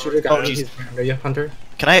 Shooter Shooter got over. me. Oh, He's behind you, Hunter.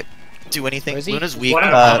 Can I do anything? Where is he? Luna's weak. One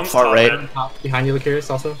on Far top right. mid. Top behind you, Lucarius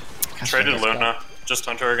also. Gosh, Traded dang it. Luna. Just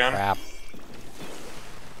Hunter again. Crap.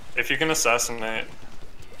 If you can assassinate.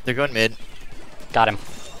 They're going mid. Got him.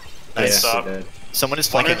 Nice. Stop. they're dead. Someone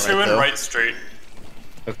is One or flanking two right in though. right street.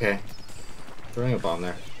 Okay. Throwing a bomb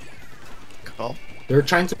there. Cool. They're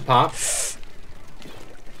trying to pop.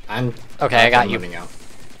 I'm Okay, I got I'm you. running out.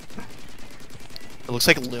 It looks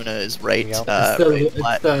like Luna is right. There you go. It's the, Right it's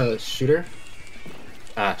flat. the shooter.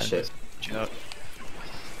 Ah, shit. You know,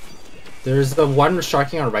 There's the one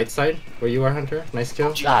sharking on right side where you are, Hunter. Nice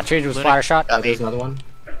kill. Ah, traded with Luna- splatter shot. got me. There's another one.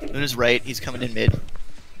 Luna's right. He's coming in mid.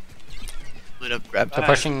 Luna grab. They're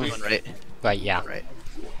pushing Going right. right, yeah. Right.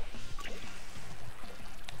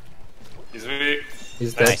 He's weak.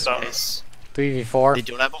 He's Nice dead. stop. Nice. 3v4. They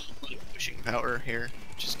don't have a whole lot of pushing power here,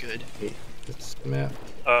 which is good. This map.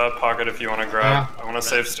 Pocket if you want to grab. I want to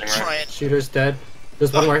save Stingray. Try it. Shooter's dead.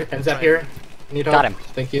 There's one more. Ends up here. Need help? Got him.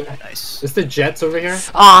 Thank you. Nice. Is the jets over here?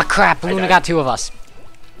 Ah, crap! Luna died. got 2 of us.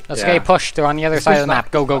 Let's Yeah. get push. They're on the other Let's side push of the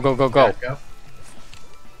map. Go, go, go, go, go. Go.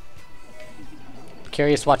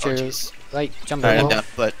 Curious, watch Oh, your jeez. right. Jump Alright, in. I'm down,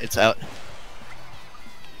 but it's out.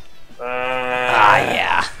 Ah,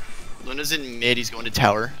 yeah. Luna's in mid, he's going to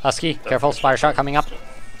tower. Husky, careful. Fire shot coming up.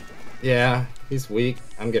 Yeah, he's weak.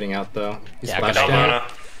 I'm getting out though. He's Yeah, splashed good Got idea. down.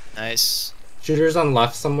 Luna. Nice. Shooter's on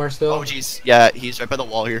left somewhere still. Oh jeez. Yeah, he's right by the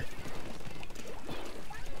wall here.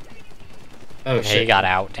 Oh Okay, he shit. got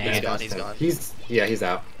out. Dang He's it. gone, he's gone. He's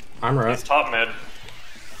out. Armor up. He's top mid.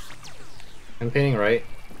 I'm painting right.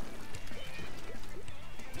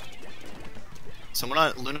 Someone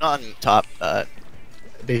on Luna on top.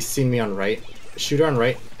 They see me on right. Shooter on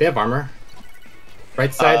right. They have armor.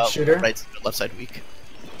 Right side, shooter. Right, left side weak.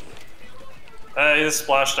 He's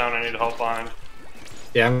splashed down. I need help behind.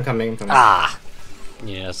 Yeah, I'm coming. I'm coming. Ah.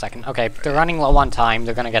 Need a second. Okay, they're running low on time.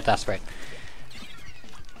 They're gonna get desperate.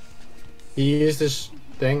 He used his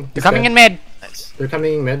thing. They're coming in mid. Nice. They're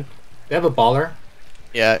coming in mid. They have a baller.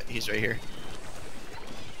 Yeah, he's right here.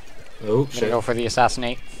 Oh Gonna shit. go for the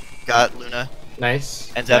assassinate. Got Luna.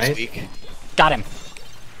 Nice. And Zap's nice. weak. Got him.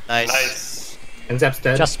 Nice. Nice. And Zap's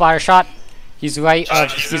dead. Just fire shot. He's right.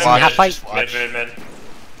 He's He's in in half mid. fight. Mid, mid, mid.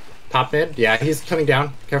 Top mid. Yeah, he's coming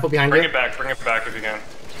down. Careful behind Bring you. it back. Bring it back if you can.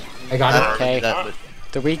 I got it. Okay. That, but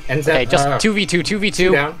The weak. And Okay, Zap, just 2v2. Two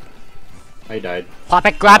 2v2. down. I died. Pop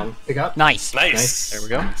it. Grab. Pick up. Nice. Nice. There we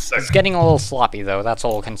go. Sick. It's getting a little sloppy though. That's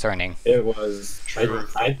all concerning. It was. True.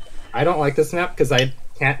 I don't like this map because I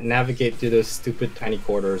can't navigate through those stupid tiny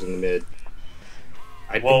corridors in the mid.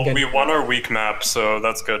 I Well, think we won our weak map, so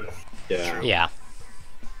that's good. Yeah. Yeah.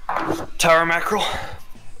 Tower mackerel.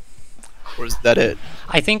 or is that it?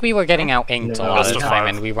 I think we were getting out inked a No, lot of best the of time, five.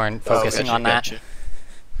 and we weren't Oh, focusing Gotcha, on that. gotcha.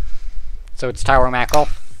 So it's tower mackerel.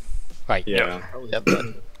 Right. Yeah. Oh, we have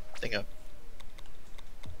that thing up.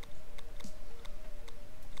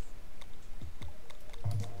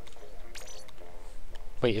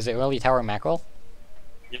 Wait, is it really tower mackerel?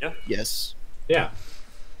 Yeah. Yes. Yeah.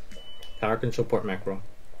 Tower control port macro.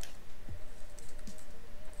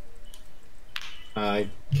 I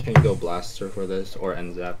can go blaster for this or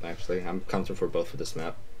NZAP actually. I'm comfortable for both for this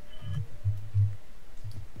map.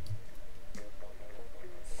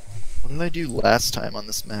 What did I do last time on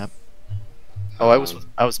this map? Oh,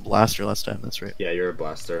 I was blaster last time. That's right. Yeah, you're a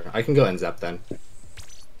blaster. I can go NZAP then.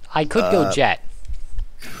 I could go jet.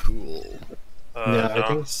 Cool. Yeah, I No,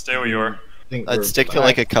 think- stay where you are. I think I'd we're stick to black,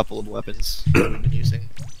 like a couple of weapons I've been using.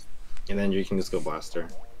 and then you can just go blaster.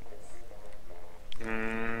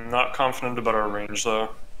 Not confident about our range though.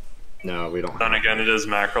 No, we don't. Then have- again, it is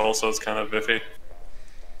mackerel, so it's kind of iffy.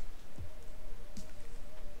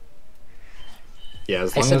 Yeah,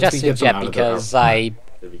 as I long as we suggested get them jet out of because their- I'm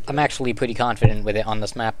it'll be good. actually pretty confident with it on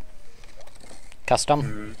this map.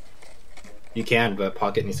 Custom. You can, but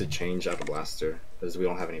pocket needs to change out of blaster because we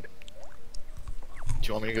don't have any. Do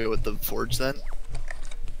you want me to go with the forge then?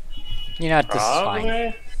 You know what? This is fine.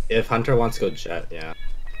 Probably. If Hunter wants to go jet, yeah.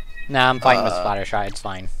 Nah, I'm fine with splatter shot. It's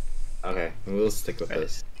fine. Okay, we'll stick with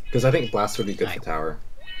this because I think blaster would be good for Right. tower.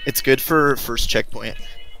 It's good for first checkpoint.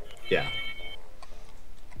 Yeah.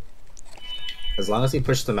 As long as he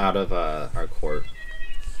pushed them out of our court.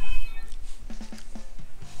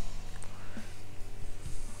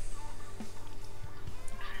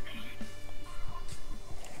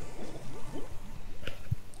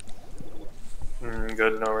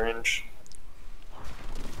 Good, no range.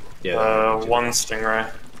 Yeah. One stingray.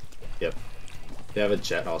 They have a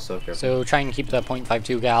jet also. Careful. So try and keep the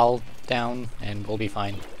 .52 gal down, and we'll be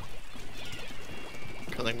fine.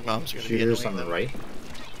 Killing mobs are gonna be Shooters annoying on the them. right.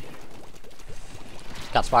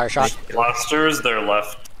 Got fire shot. Blasters, their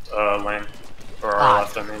left lane. Or our Ah,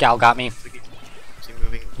 left, I mean. gal got me. Is he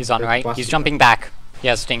moving? He's on Good right. blaster. He's jumping back. He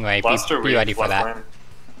has stingray. Blaster, Be weak, ready for left that. lane.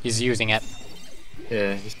 He's using it.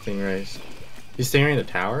 Yeah, he's stingrays. He's stingray in the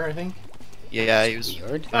tower, I think. Yeah, he was.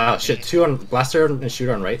 Weird. Oh shit! Two on blaster and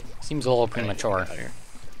shooter on right. Seems a little premature.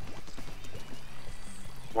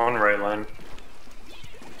 One right lane.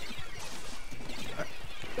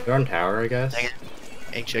 They're on tower, I guess. Dang it.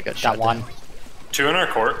 Ancient got shot Got one. down. Two in our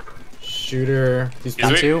court. Shooter. He's He's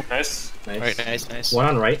Got weak. two. Nice. nice. Alright, nice, nice. One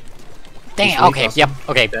on right. Dang He's it. weak Okay. also. Yep.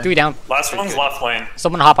 Okay. Okay. 3 down. Last one's left lane.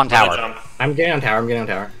 Someone hop on Really tower. jump. I'm getting on tower. I'm getting on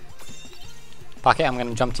tower. Pocket. I'm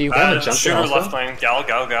gonna jump to you. gonna jump Shooter in also? left lane. Gal,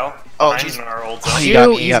 gal, gal. Oh, Behind jeez. in our old Oh, zone. you you got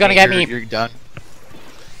me, he's you got gonna get You're- me. You're done.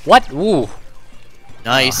 What? Ooh.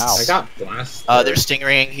 Nice. Oh, how? I got blast. There's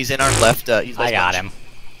Stingraying. He's in our left. He's I left got launch. him.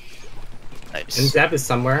 And Nice. Zap is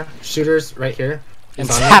somewhere. Shooters right here. And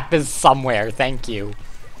He's on Zap is somewhere, thank you.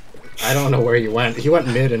 I don't know where he went. He went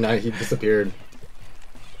mid and he disappeared.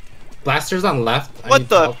 Blaster's on left. I What need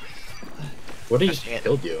the- help. What did Gosh, he man.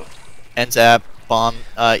 killed you? And Zap, bomb.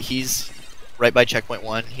 He's right by checkpoint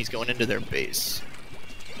 1. He's going into their base.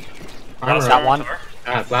 Armor Got up. one.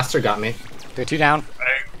 Blaster got me. They're 2 down.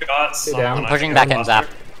 I got someone. down. I Pushing think back I in, Zap.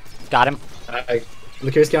 lost Got him.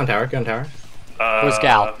 Lucas, get on tower. Get on tower. her. Who's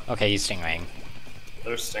Gal? Okay, he's stinging.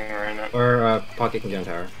 They're stinging right now. Or Pocket can get on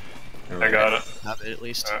tower. I got it. Have it at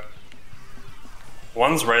least. Alright.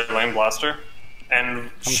 One's right lane blaster. And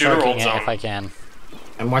I'm shooter charging ult it zone. if I can.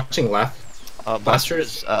 I'm watching left. Blaster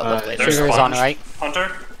is left lane. There's Shooter is on Sponge. right.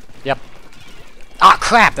 Hunter. Yep. Ah,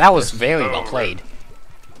 crap! That was very Oh, well played.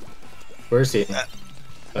 Where is he?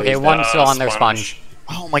 Okay, he's one's dead. still on their sponge.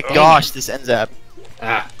 Oh my Oh. gosh, this ends up.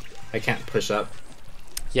 I can't push up.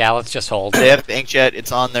 Yeah, let's just hold. They have Inkjet.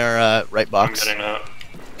 It's on their right I'm box. getting out.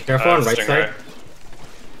 Careful on right Stingray. side.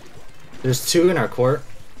 There's 2 in our court.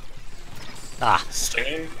 Ah,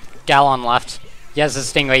 Stinging? Gal on left. He has a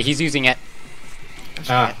stingray. He's using it.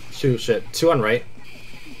 Shoot, shit. 2 on right.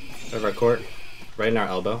 Of our court. Right in our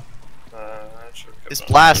elbow. I should get This that.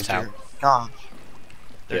 Blaster. Gosh.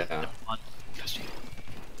 Yeah. Fun.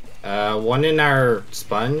 1 in our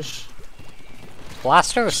sponge.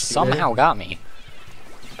 Blaster somehow got me.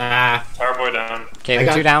 Ah, Tower boy down. Okay, I they're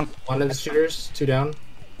got- 2 down. 1 of the shooters. 2 down.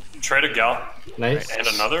 Trade a gal. Nice. And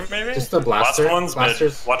another, maybe? Just the blaster. Last one's mid.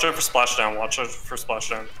 Blasters. Watch out for splashdown. Watch out for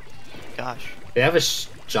splashdown. Gosh. They have a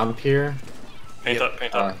jump here. Paint up,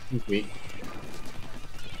 paint up. He's weak.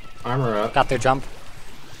 Armor up. Got their jump.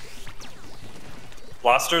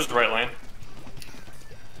 Blaster's right lane.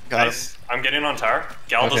 Got him. Nice. I'm getting on tower.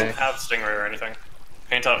 Gal Okay. doesn't have stingray or anything.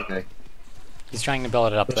 Paint up. Okay. He's trying to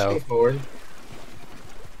build it up Pushing though. forward.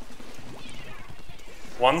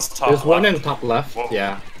 One's top There's one left. in top left. Whoa.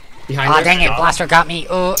 Yeah. Behind Ah, us. dang it! Blaster got me.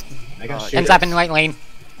 Oh, I got Oh, shooters. ends up in right lane.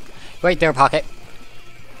 Right there, Pocket.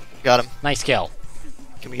 Got him. Nice kill.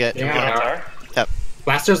 Can we get? Yeah. Get on tower. Yep.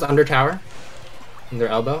 Blaster's under tower. In their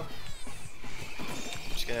elbow.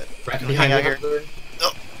 Just get. Right Hang behind out you. here.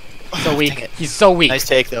 So Dang weak. it. He's so weak. Nice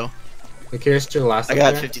take though. Look, here's to the last I one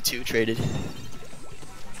got there. 52 traded.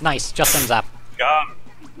 Nice. Just ends up. God.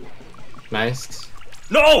 Nice.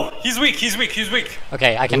 No! He's weak, he's weak, he's weak.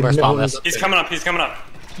 Okay, I can No, burst bomb no, this. no. He's coming up, he's coming up.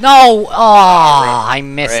 No! Oh, I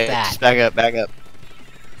missed Alright, that. just back up, back up.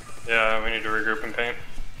 Yeah, we need to regroup and paint.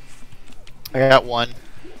 I got 1.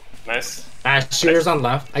 Nice. Shooters on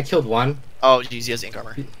left. I killed 1. Oh jeez, he has ink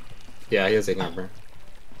armor. Yeah, he has a number.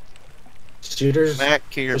 Shooters Back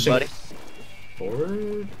here, pushing buddy.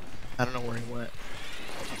 forward. I don't know where he went.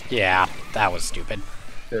 Yeah, that was stupid.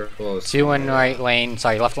 They're close. 2 in right lane.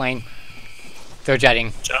 Sorry, left lane. They're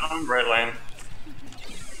jetting. Jet on right lane.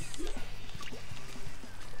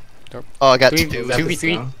 Oh, I got Three- 2.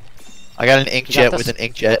 2v3. I got an inkjet this? with an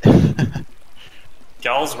inkjet.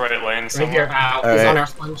 Gal's right lane Right here. somewhere. He's Alright. on our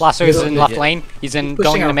sponge. Blaster is He's in on- left yeah. lane. He's in pushing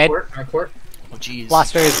going in our the mid. Court, our court. Oh jeez.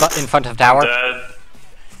 Blaster is in front of tower. Dead.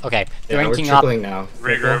 Okay, they're Yeah, we're inking up. trickling now.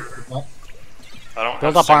 Regroup. I don't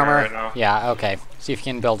Build have up stinger armor. right now. Yeah, okay. See if you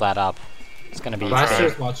can build that up. It's gonna be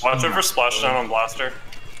Blaster's big. watching. Watch out for splashdown on blaster.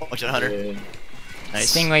 Watch it, Hunter. Yeah.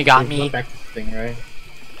 Nice. Stingray got Go me. back to Stingray.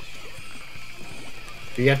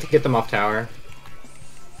 You have to get them off tower.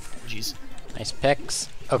 Jeez. Nice picks.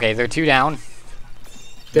 Okay, they're 2 down.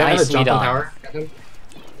 They have a Nicely jump on done. tower. Get him.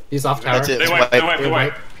 He's off tower. That's it. They It's wipe, they wipe. wipe, they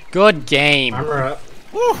wipe. Good game. Armor up.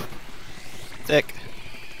 Woo! Thick.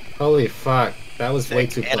 Holy fuck. That was way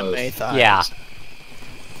too Thick anime close. thighs. Yeah.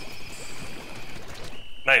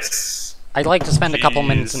 Nice. I'd like to spend a couple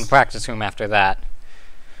minutes in the Jeez. practice room after that.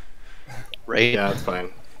 Right? Yeah, that's fine.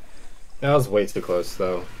 That was way too close,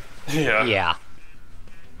 though. Yeah. Yeah.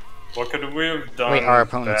 What could we have done? Wait, our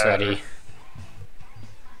opponent's better? ready.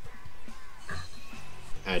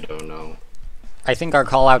 I don't know. I think our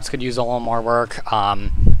callouts could use a little more work. Our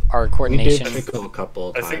We did coordination. trickle a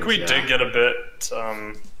couple I times. think we yeah. did get a bit,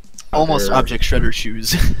 Almost Under- object shredder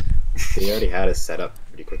shoes. He already had us set up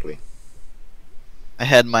pretty quickly. I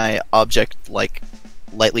had my object like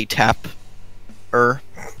lightly tap not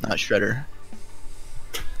shredder.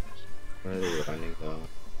 Where are they running, though?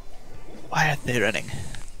 Why are they running?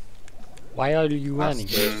 Why are you running?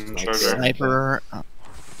 Blasters, Charger. Sniper. Oh.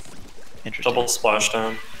 Interesting. double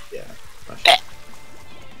splashdown. Yeah.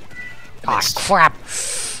 Ah, crap!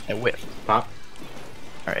 I whip. Pop.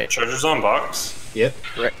 Alright. Chargers on box. Yep.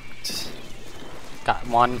 Correct. Got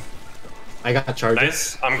 1. I got charges.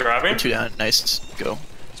 Nice. I'm grabbing. 2 down. Nice. Go.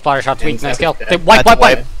 Splatter shot's weak. Nice kill. Dead. They- Wipe, That's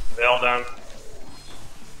wipe, a wipe! They all down.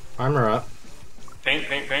 Armor up. Paint,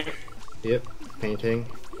 paint, paint. Yep. Painting.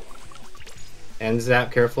 And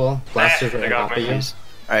Zap, careful. Blasters They right got on top of me. you.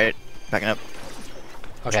 Alright, backing up.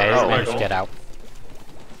 Okay, Oh, I managed to cool. get out.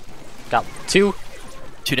 Got 2.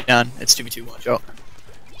 2 down. It's 2v2. Watch out.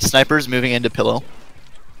 Sniper's moving into pillow.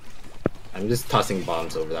 I'm just tossing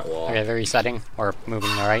bombs over that wall. Okay, they're resetting or moving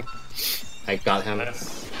to the right. I got him.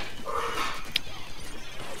 Nice.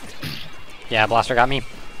 Yeah, blaster got me.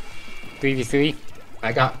 3v3.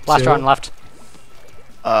 I got Blaster 2. on left.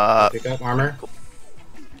 Pick up armor.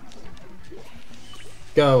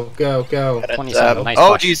 Go, go, go. 27, nice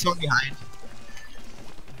oh, push. geez, someone behind.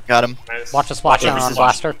 Got him. Nice. Watch the splash down on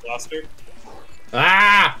blaster. Blaster.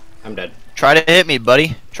 Ah! I'm dead. Try to hit me,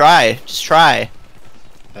 buddy. Try. Just try.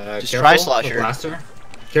 Just try Careful, Slosher. Blaster.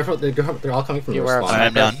 Careful, they're all coming from your Beware of spawn. Alright,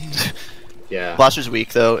 I'm down. Yeah. Blaster's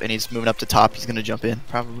weak, though, and he's moving up to top. He's gonna jump in,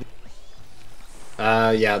 probably.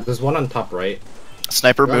 Yeah, there's one on top right.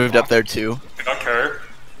 Sniper You're on moved top. up there, too. I got carrot.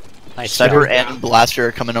 Nice Sniper kill. and Blaster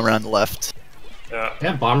are coming around the left. Yeah.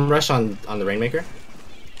 Yeah, bomb rush on the Rainmaker.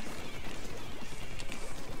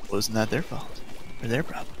 Wasn't that their fault? Or their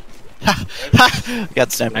problem? Ha! Got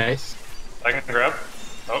the sniper. Nice. I can grab.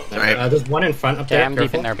 Oh, Alright. There's one in front up Okay, there. I'm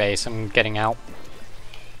deep in their base. I'm getting out.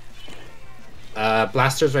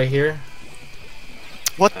 Blasters right here.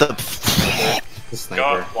 What the? The sniper.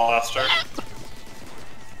 got blaster.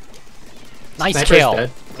 Nice Sniper's kill.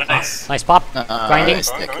 dead. Nice. Nice pop. Grinding. nice.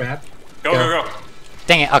 Stick. Grab. Go, go, go.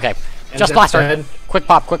 Dang it. Okay. And Just that's blaster. dead. Quick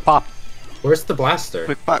pop. Quick pop. Where's the blaster?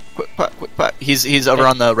 Quick pop, quick pop, quick pop. He's over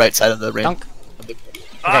on the right side of the ring. Dunk.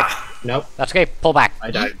 Ah! Nope, That's okay. Pull back. I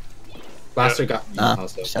died. Blaster got me Nah,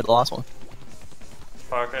 also. just had the last one.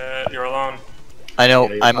 Fuck it, you're alone. I know,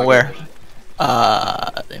 Yeah, you're I'm fine. aware.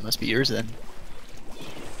 They must be yours then.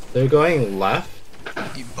 They're going left.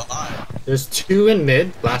 You bought. There's 2 in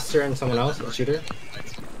mid. Blaster and someone else. A shooter.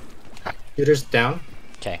 Shooter's down.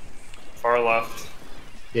 Okay. Far left.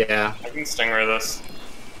 Yeah. I can stingray this.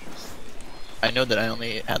 I know that I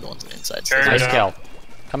only had the ones on the inside. So Carry Nice down. kill.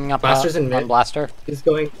 Coming up Blaster's in on mid. blaster. He's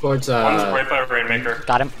going towards One's right by Rainmaker.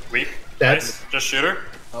 Got him. Weak. Dead. Nice. Just shoot her.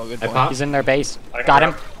 oh, good I point. popped. He's in their base. I can Got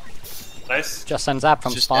him. grab. Nice. Just sends that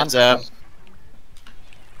from Just spawn. ends up.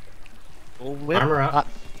 Full whip. Armor up. Uh,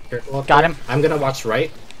 Careful up got there. him. I'm gonna watch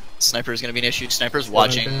right. Sniper's gonna be an issue. Sniper's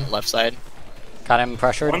watching Okay. left side. Got him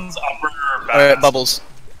pressured. One's upper Alright, back. bubbles.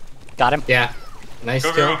 Got him. Yeah. Nice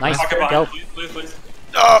Go, kill. go, go. Nice. Pocket Go. behind. Please, please, please.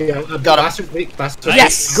 Oh, Yeah, got him. Blaster's weak. Blaster's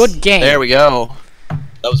Yes. weak. Good game. There we go.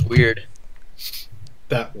 That was weird.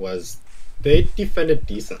 That was. They defended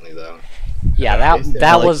decently though. Yeah, They that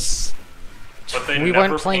said, like- was. But they We never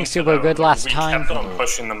weren't playing painted super out. good last we time. kept on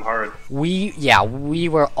pushing them hard. We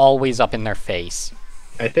were always up in their face.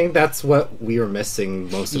 I think that's what we were missing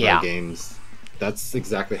most of Yeah. our games. That's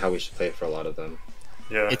exactly how we should play for a lot of them.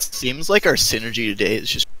 Yeah. It seems like our synergy today is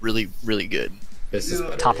just really, really good. This is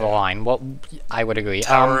better. Top of the line. What I would agree.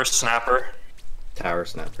 Tower snapper. Tower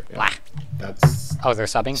sniper. Yeah. Blah. That's Oh, they're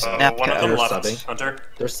subbing. Snap One of cut. them They're left. subbing. Hunter.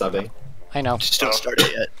 they're subbing. I know, Just don't start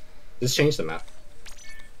it yet. Just change the map.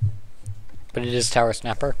 but it is Tower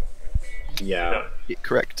Snapper. Yeah. Yeah. Yeah,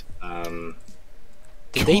 correct.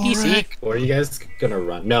 Did they DC? Or are you guys gonna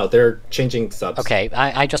run? No, they're changing subs. Okay,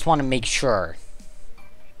 I just want to make sure.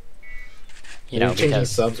 You They're know, changing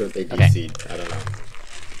because subs or they Okay. DC'd. I don't know.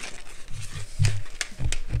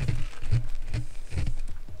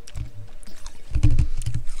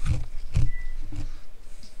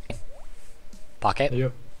 pocket,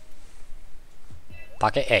 Yep.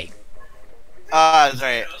 pocket A. That's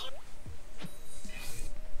right.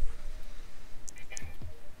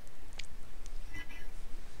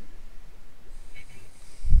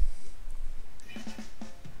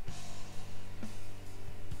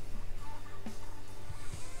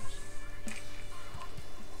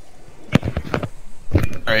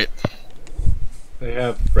 Alright. They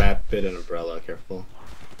have rapid and umbrella. Careful.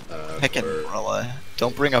 Pick an or- umbrella.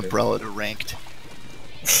 Don't bring umbrella to ranked.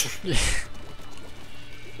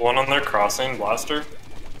 One on their crossing. Blaster.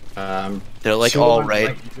 They're like 2 all on- right.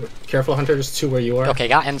 like, careful, Hunter. There's 2 where you are. Okay,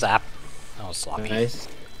 got Enzap. That was sloppy. Nice.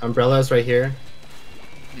 Umbrella's right here.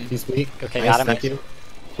 He's weak. Okay, nice, got him. Thank you.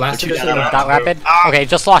 Blaster They're just two down. Got rapid. Okay,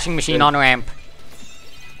 just sloshing machine on ramp.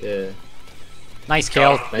 Yeah. Nice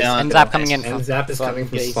kill. Nice Down. kill. Enzap coming in And from Zap is coming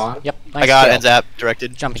from base. spawn. Yep. Nice I got kill. Enzap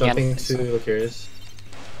directed. Jumping Jumping in. to Lucarius.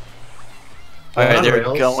 Alright, on they're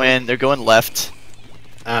rails. going left.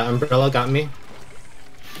 Umbrella got me.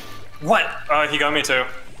 What? He got me too.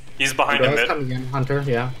 He's behind him Umbrella's mid. coming in. Hunter,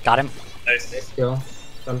 yeah. Got him. Nice. Nice kill.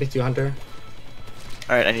 Jumping to Hunter.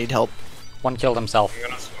 Alright, I need help. One killed himself. I'm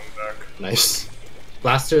gonna swim back. Nice.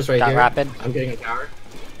 Blaster's right Got here. rapid. I'm getting a tower.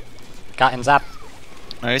 Got Enzap.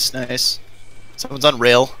 Nice, nice. Someone's on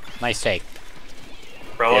rail. Nice take.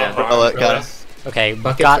 Umbrella. Yeah, behind umbrella, umbrella. got him. Okay,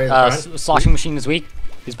 Bucket's got right in front. sloshing machine is weak.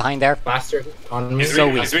 He's behind there. Blaster on me. He's So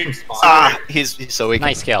weak. weak. He's weak. Ah, he's so weak.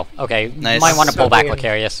 Nice kill. Okay, Nice. might want to pull back Something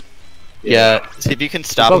in- Lecarius. Yeah, see if you can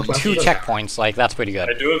stop Both him. two checkpoints, like that's pretty good.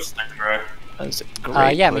 I do have Stingray. That's a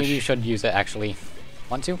great Yeah, push. maybe you should use it actually.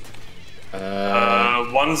 Want to?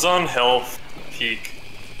 One's on health peak.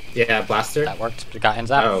 Yeah, blaster. That worked. We got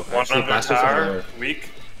ends up. Oh, One actually, under blaster's on tower. lower. Weak.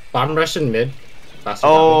 Bottom rush and mid. Blaster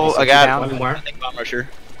Oh, got I me. got down. One more. I think bomb rusher.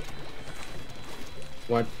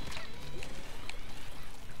 What?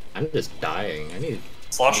 I'm just dying. I need.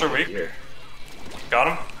 Slosher weak. Here. Got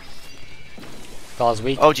him. Gall's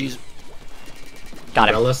weak. Oh jeez, Got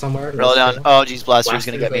him. Umbrella somewhere. roll down. Oh jeez, blaster's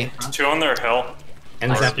gonna get Blaster's me. right front. Two on their hill.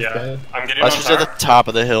 And Zap is Yeah. dead. I'm getting on Blaster's at the tower. top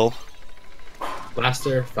of the hill.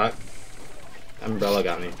 Blaster, fuck. Umbrella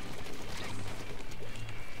got me.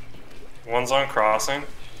 One's on crossing.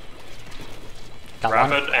 Got one.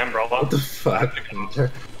 Rapid umbrella. What the fuck?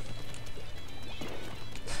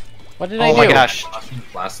 What did I Oh do? my gosh,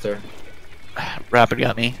 Blaster. rapid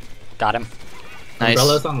got me. Got him. Nice.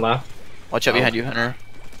 Umbrella's on left. Watch out behind you, Hunter.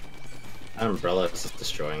 Umbrella is just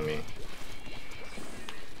destroying me.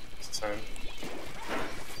 Same.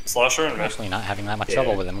 Slosher and I'm mid. actually not having that much Yeah.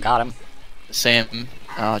 trouble with him. Got him. Same.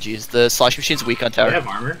 Oh jeez, the slosh machine's weak on They tower. have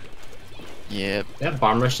armor. Yeah. They have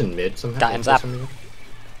bomb rush in mid somehow. Got ends up.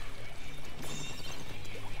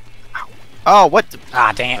 Oh what? The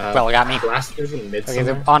Ah, dang it. Well, got me. Blasters in mid Okay,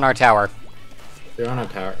 somewhere. they're on our tower. They're on a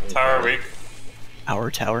tower. Tower weak. Our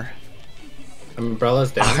tower.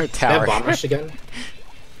 Umbrella's down. Our They tower. have bomb rush again.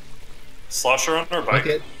 Slosher on our bike.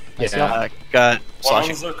 Bucket. Nice Yeah. Got sloshing.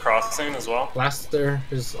 One's a crossing as well. Blaster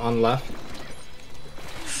is on left.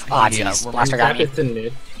 Ah, Yeah, jeez. Blaster got Zap me. is in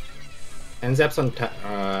mid. And Zap's on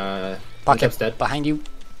Bucket Zap's dead. behind you.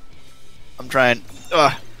 I'm trying.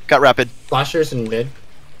 Got rapid. Flasher's in mid.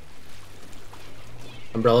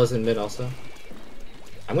 Umbrella's in mid also.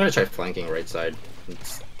 I'm gonna try flanking right side.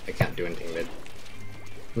 I can't do anything mid.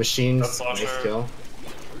 Machines, That's nice Slasher. kill.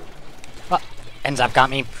 Ends up got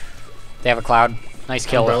me. They have a cloud. Nice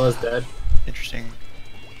kill. Umbrella's dead. Interesting.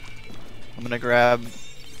 I'm gonna grab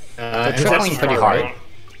They're Enzap's trickling on pretty the hard. right.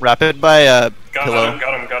 rapid by Got pillow. him,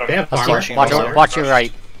 got him, got They him. have Watch, armor. Slashing watch, also. watch your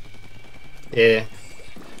right. Yeah,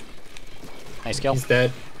 Nice kill. he's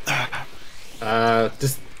dead.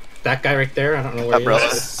 Just that guy right there. I don't know where Umbrella. he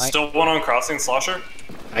There's is. still one on crossing Slosher.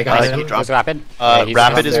 I got he him. dropped. Where's Rapid? He's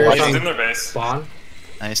Rapid is There. He's watching. in their base. Spawn.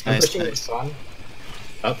 Nice, I'm nice, pushing the nice. spawn.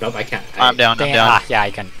 Oh, nope, I can't. I'm down. I'm Dang, down. yeah,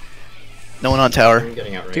 I can. No one on tower. I'm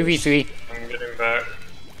getting out. 2v3. I'm getting back.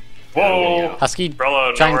 Yeah, I'm getting Whoa! out. Husky,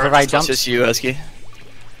 Umbrella, try and nowhere. provide It's jumps. just you, Husky.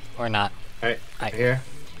 Or not. Alright, Right. here.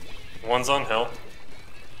 One's on hill.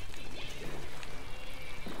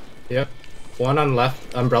 Yep. One on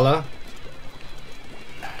left. Umbrella.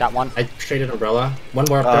 Got one. I traded umbrella. One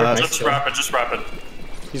more up there. Nice Just kill. rapid, just rapid.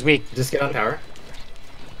 He's weak. Just get on tower.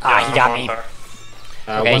 Ah, Yeah, he got I'm on me. tower.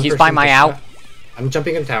 Okay, one he's by person my just out. left. I'm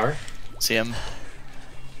jumping in tower. See him.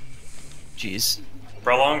 Jeez.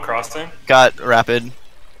 Umbrella on crossing. Got rapid.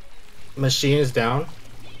 Machine is down.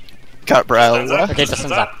 Got Brile. Okay, just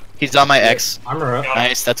ends up. He's on my X. Armor up.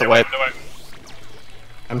 Nice, that's a They wipe. they wipe.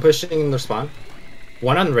 I'm pushing the spawn.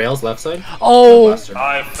 One on rails left side. Oh! Blaster.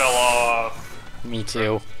 I fell off. Me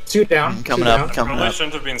too. Two down. Coming two up, down. coming Probably up.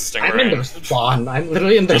 shouldn't have been I'm in their Stingray. spawn. I'm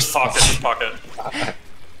literally in their Just spawn. pocket, just pocket.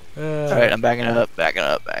 Alright, I'm backing up, backing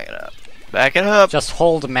up, backing up. Backing up! Just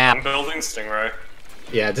hold I'm map. building Stingray.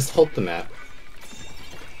 Yeah, just hold the map.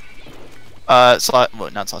 Well,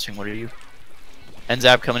 not sloshing, what are you?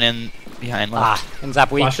 Enzap coming in behind left. Ah, ends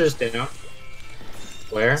up weak. Flasher's down.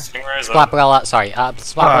 Where? Stingray's Spot up. Barella, sorry. Spot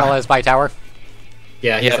Ah. Barella is by tower.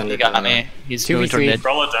 Yeah, he's Yep, under he got tower. me. He's 2v3. moving toward mid.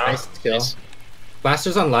 Umbrella down. Nice kill. Nice.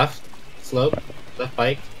 Blaster's on left. Slope. Left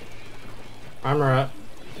bike. Armor up.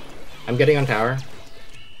 I'm getting on tower.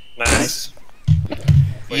 Nice.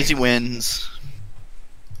 Easy wins.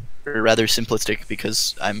 Or rather simplistic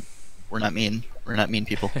because we're not mean. We're not mean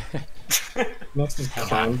people.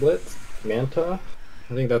 Time Blitz. Manta.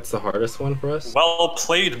 I think that's the hardest one for us. Well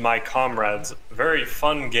played, my comrades. Very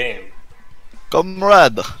fun game.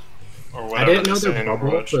 Comrade! Or I whatever didn't know they say their in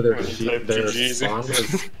bubble Overwatch for their, when you G- type their GGs. spawn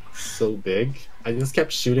was so big. I just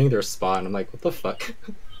kept shooting their spawn. I'm like, what the fuck?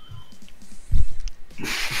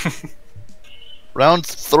 Round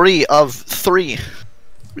 3 of 3.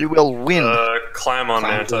 We will win. Climb on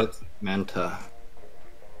Time Manta. Blitz, Manta.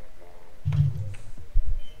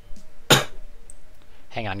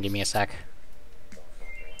 Hang on, give me a sec.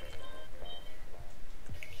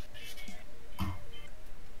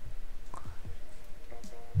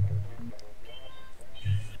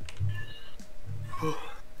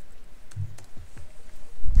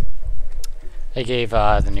 I gave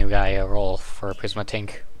the new guy a roll for Prisma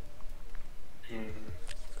Tink.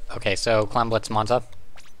 Okay, so Clan Blitz Monza.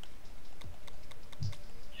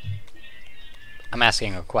 I'm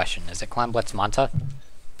asking a question. Is it Clan Blitz Monta?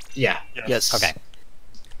 Yeah. Yes. Okay.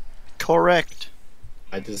 Correct.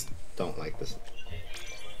 I just don't like this.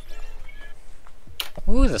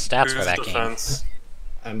 Ooh, the stats for Who's that game. defense?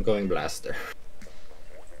 I'm going Blaster.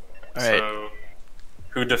 All right. So,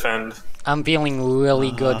 who defend? I'm feeling really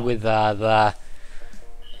good with the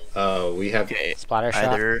Oh, we have Okay. splatter shot.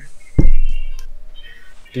 Either.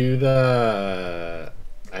 do the.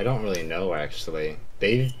 I don't really know actually.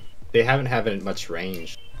 They haven't had much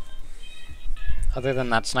range. Other than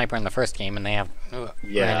that sniper in the first game, and they have ran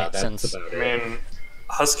Yeah, it that's since. about I it. mean,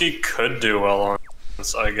 Husky could do well on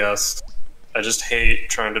this, I guess. I just hate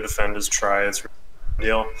trying to defend his try. It's a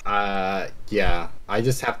deal. Yeah. I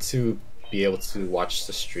just have to be able to watch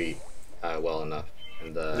the street well enough.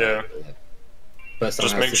 And Yeah. But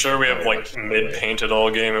someone Just has make to sure we have watch like it. mid painted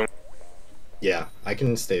all game. And Yeah, I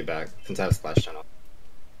can stay back since I have splash channel.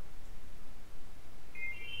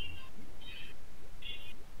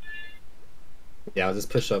 Yeah, I'll just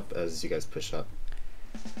push up as you guys push up.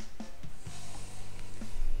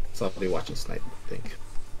 So I'll be watching snipe, I think.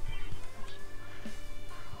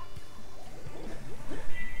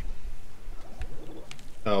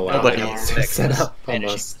 Oh wow, Nobody I got expects set up finishing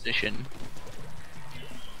almost. position.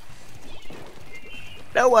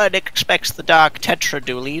 No one expects the Dark Tetra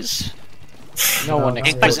dualies. No one not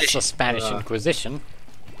expects really. the Spanish Uh, Inquisition.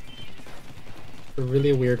 A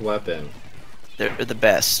really weird weapon. They're the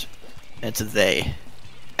best. It's a they.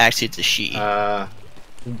 Actually, it's a she. A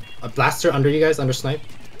blaster under you guys, under snipe.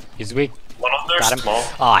 He's weak. one of their Got him. small.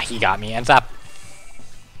 Ah, he got me. Ends up.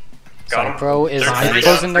 Got Sorry, him. Pro is They're three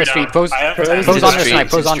Pro's down, in their three street. down. Pro's I have Pro's 10. in Pro's the on their street, snipe.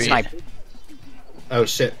 Pro's it's a on street. snipe. Oh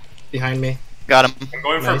shit, behind me. Got him. I'm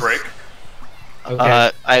going for Nice. break.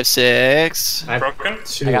 Okay. I have 6. I have Broken.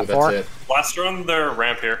 2, I got that's 4. it. Blaster on their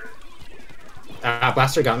ramp here.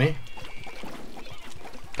 Blaster got me.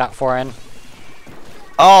 Got 4 in.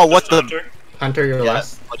 Oh, what Just the? Hunter. Hunter, you're Yeah,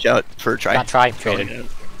 last. watch out for a try. Got try. Traded.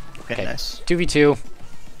 Okay, Okay. nice. 2v2.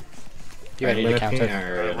 You I'm ready gonna to counter? paint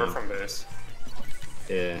our, We're from base.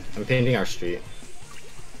 yeah, I'm painting our street.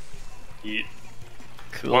 Yeet.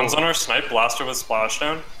 Cool. One's on our snipe. Blaster with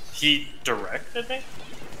splashdown. He directed me.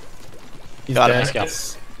 He's Got him. dead. Nice go.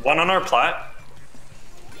 Yes. One on our plat.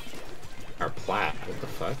 Our plat. What the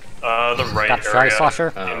fuck? The right Got try area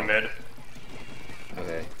slosher. Oh. in mid.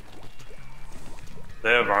 Okay.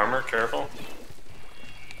 They have armor. Careful.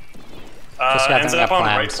 Just got Ends them up up on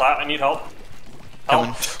right plans. plat. I need help.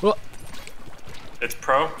 Coming. Help. Oh, It's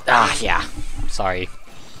pro. ah, yeah. Sorry.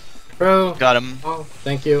 Bro. Got him. Oh,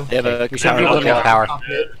 thank you. They have a We should be power able to make lock.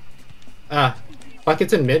 power.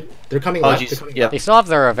 Buckets in mid. They're coming Oh, left. jeez. They're coming Yeah. left. They still have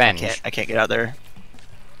their revenge. I can't get out there.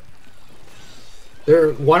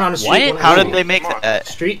 They're one on the street. What? One on How the did they make Come on. that?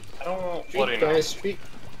 street? I don't Street, bloody know. guys, street.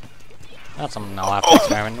 That's something I'll have to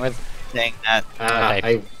experiment with. Dang that. Okay. I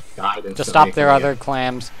died instantly. To stop their from other it.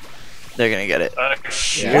 clams. They're gonna get it.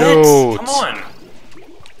 Shoot. What? Come on.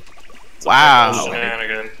 Wow.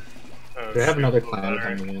 Shenanigan. Oh, They have shoot, another little clan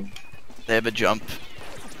better. coming in. They have a jump.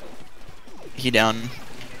 He down.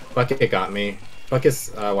 Bucket got me.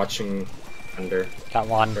 Bucket's watching under. Got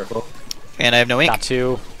 1. Careful. And I have no ink. Got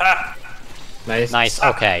 2. Ah! Nice. Nice.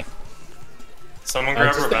 Okay. Someone I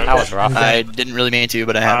grab just- revenge. That was rough. I didn't really mean to,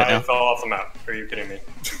 but I have it I now. fell off the map. Are you kidding me?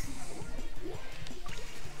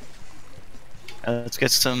 Let's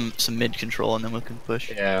get some mid control and then we can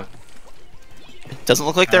push. Yeah. It doesn't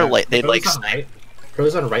look like they're they'd like Pro's on right.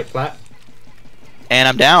 Pro's on right flat. And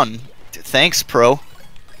I'm down. Thanks, pro.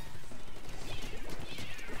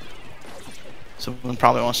 Someone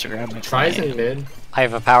probably wants to grab my Tries claim. in mid. I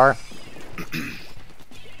have a power.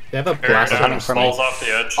 They have a Bear blaster. coming down, from me. falls off the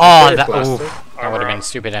edge. Oh, Third that, blaster. oof, that would have been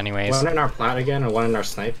stupid anyways. One in our plat again, and one in our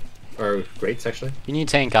snipe. Or grates, actually. You need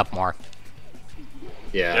to tank up more.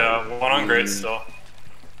 Yeah. Yeah, one on grade still.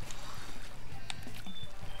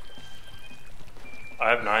 I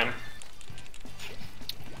have 9.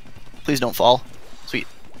 Please don't fall. Sweet.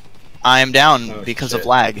 I am down Oh, because of shit.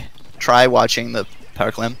 lag. Try watching the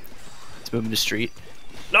power clam. It's moving to street.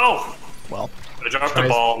 No! Well, I dropped Tries the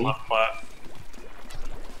ball B. left flat.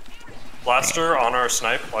 Blaster on our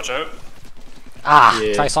snipe. Watch out. Ah,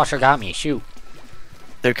 Yeah. Tri-Slosher got me. Shoot.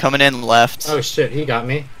 they're coming in left. Oh shit, he got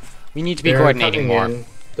me. We need to be They're coordinating coming more. in.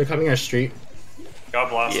 They're coming our street. Got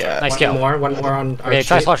blaster. Yeah. Nice one kill. One more on our Okay, street.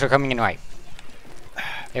 Tri-Slosher coming in right.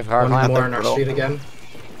 They have a power One climb. more on our Bro. street again.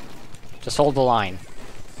 Just hold the line.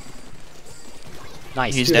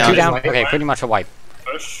 Nice. He's Two down. down. Wipe. Okay, pretty much a wipe.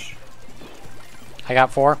 Push. I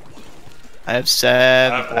got 4. I have I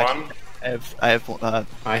 7. have 1. I have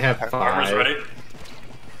I have Armor's 5. ready.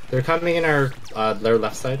 They're coming in our their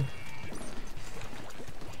left side.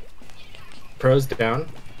 Pro's down.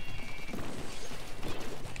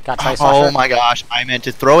 Got Trice oh Slasher. my gosh, I meant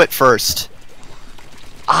to throw it first.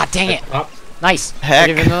 Ah, dang it. Up. Nice. Heck.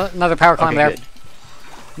 Give him another power climb there. good.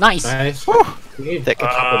 Nice. Nice. Whew. We need Thick. a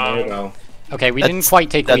couple more though. Okay, we That's- didn't quite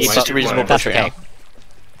take that's lead. just a reasonable That's push, okay. yeah.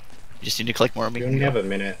 You just need to click more. We only have a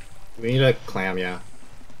minute. We need a clam, yeah.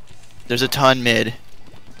 There's a ton mid.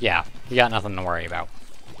 Yeah, we got nothing to worry about.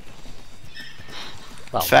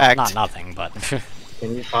 Well, Fact. not nothing, but...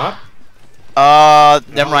 Can you pop?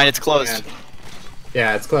 Never mind, it's closed.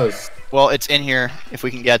 Yeah, it's closed. Well, it's in here if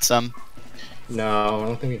we can get some. No, I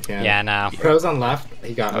don't think we can. yeah, no. Pro's on left.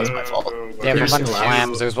 He got me. That was my fault. They have a There's bunch of two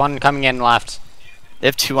slams. There's one coming in left. They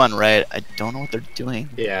have 2 on right. I don't know what they're doing.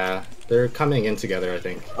 Yeah, they're coming in together, I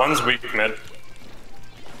think. One's weak mid.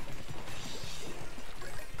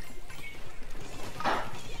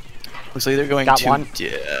 Looks like they're going Got to one.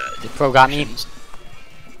 different Pro got me. directions.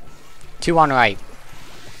 2 on right.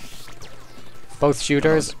 Both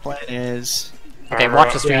shooters. The plan is Okay, Armor watch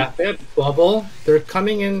up. the street. Yeah, they have bubble. They're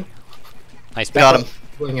coming in. Nice. got him.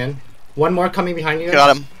 Going in. One more coming behind you.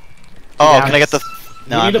 Got him. Oh, Yeah. can I get the?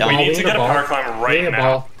 No, We I'm need a down. We ball. need to need get a a ball. power climb We right need a now.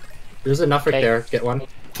 ball. There's enough right Okay. there. Get one.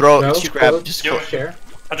 Throw. No, Just grab. Pro, Just Yo. go. share.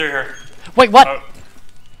 Hunter here. Wait, what? Oh.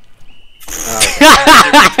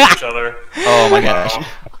 Oh, Each other. Oh my gosh.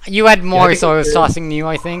 You had more, think so I was it's- tossing you,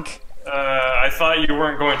 I think. I thought you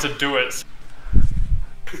weren't going to do it.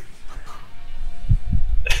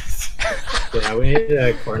 yeah, we need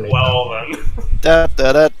to coordinate. Well then. Da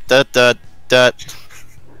da da da da da.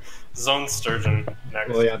 Zone Sturgeon next.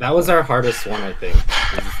 Well, yeah, that was our hardest one, I think.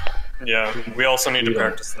 Yeah, we also need to We don't-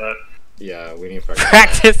 practice that. Yeah, we need to practice.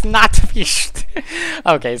 Practice not to be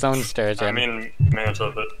okay, zone sturgeon. I mean,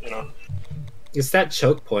 Manta, but you know. It's that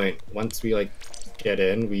choke point. Once we like get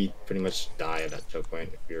in, we pretty much die at that choke point.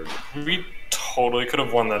 If you're, We totally could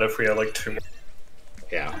have won that if we had like 2 more.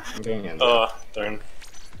 yeah, I'm going in. Darn.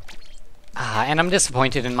 And I'm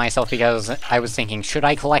disappointed in myself because I was thinking, should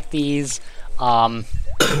I collect these?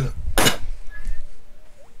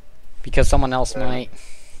 Because someone else might.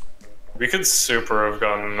 We could super have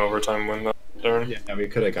gotten an overtime win though. Darn. Yeah, we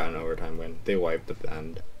could have gotten an overtime win. They wiped at the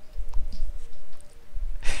end.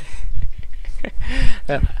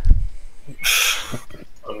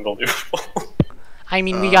 Unbelievable. I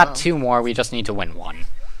mean, we got 2 more. We just need to win 1.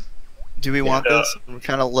 Do we want Yeah. this? We're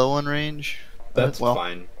kind of low on range. That's well,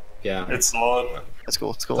 fine. Yeah. It's solid. That's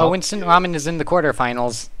cool. It's cool. Oh, Instant Ramen is in the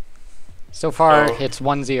quarterfinals. So far, Oh. it's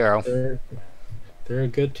 1-0. They're a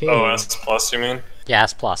good team. Oh, S plus, you mean?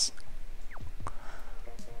 Yes, plus.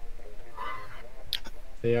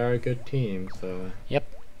 They are a good team. So Yep.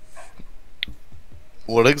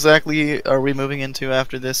 What exactly are we moving into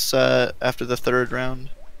after this? After the 3rd round?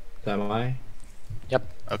 am I?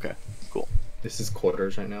 Okay. This is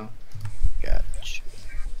quarters right now. Gotcha.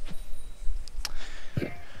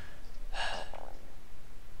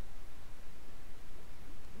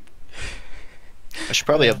 I should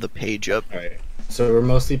probably have the page up. All right. So we're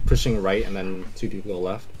mostly pushing right, and then 2 people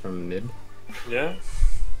left from mid. Yeah.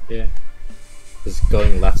 Yeah. Just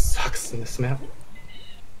going left sucks in this map.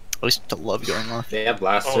 I used to love going left. They have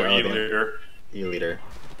blaster. Oh, they have E-leader. E-leader.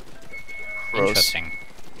 Gross. Interesting.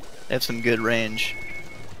 They have some good range.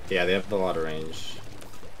 Yeah, they have a lot of range.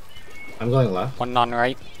 I'm going left. 1 on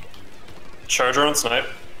right. Charger on snipe.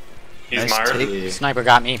 He's Nice mired. take. They Sniper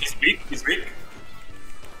got me. He's weak. He's weak.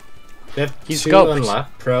 have He's 2 scoped. on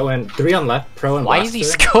left, pro and 3 on left, pro and Why blaster. is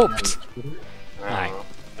he scoped? Alright.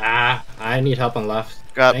 Ah, I need help on left.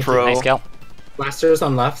 Got Thank you. pro. Nice kill. Blaster's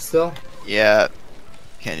on left still. Yeah.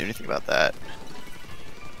 Can't do anything about that.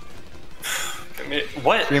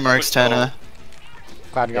 What? 3 marks, Tana.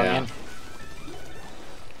 Cloud going Yeah.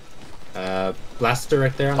 in. Blaster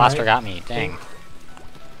right there on Blaster right. got me. Dang.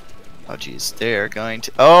 Oh jeez, they're going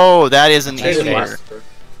to. Oh, that is an Nice E-leader. Blaster.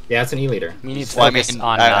 Yeah, it's an E-leader. We need to Well, I focus mean,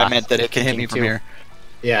 on. I meant that it can hit me from two. here.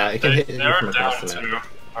 Yeah, it can hit you They're from across down the map. 2.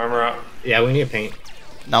 Armor up. Yeah, we need a paint.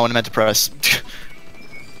 Not what I meant to press.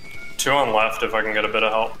 2 on left if I can get a bit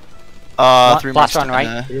of help. 3 marks. Blaster on right.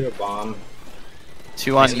 Tana. Threw a bomb.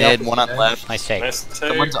 2 on Nice mid, kill. 1 on left. Nice take. Nice take.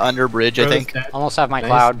 Someone's under bridge, I Pro's think. dead. Almost have my Nice.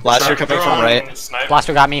 cloud. Blaster coming Charger from on right. Snipe.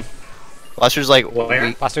 Blaster got me. Blaster's like Where?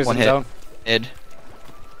 weak. Blaster's 1 in hit. zone. Mid.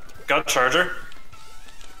 Got Charger.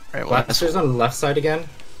 Right, one. Blaster's on the left side again.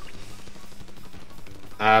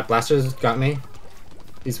 Blaster's got me.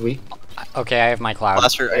 He's weak. Okay, I have my cloud.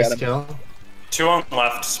 Blaster, I Nice got him. kill. 2 on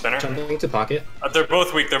left. Spinner. Jumping to pocket. They're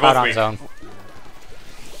both weak. They're Cloud both on weak. zone.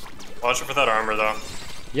 Watch it for that armor though.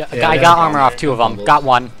 Yeah, Yeah, I they got have armor bomb. off 2 of them. Bumbles. Got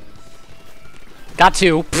 1. Got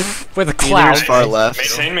two. With a cloud. Either's far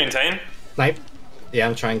left. Maintain. Snipe. Yeah,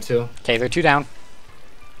 I'm trying to. Okay, they're 2 down.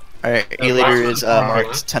 Alright, E-Leader is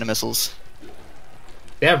marked 10 missiles.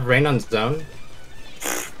 They have rain on zone.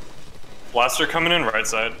 Blaster coming in right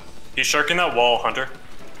side. He's sharking that wall, Hunter.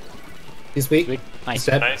 He's weak. Sweet. Nice. He's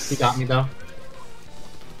dead. Nice. He got me though.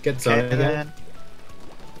 Get zone Okay, again.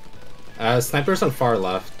 then. Sniper's on far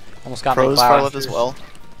left. Almost got my Pro's far cloud. left as well.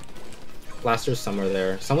 Blaster's somewhere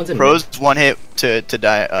there. Someone's in Pro's one hit to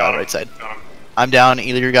die Got him. right side. Got him. I'm down.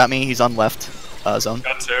 E-Leader got me. He's on left zone.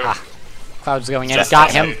 Got 2. Ah, Cloud's going in. Just Got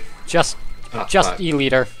outside. him. Just Oh, just fuck.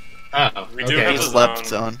 E-Leader. Oh, We do okay. have He's the left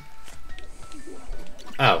zone. zone.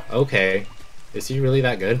 Oh, okay. Is he really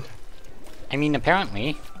that good? I mean,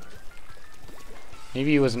 apparently.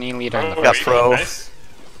 Maybe he was an E-Leader in the Oh, Got first Pro. nice.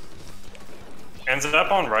 Ends it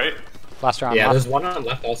up on right. Blaster on Yeah, left. there's one on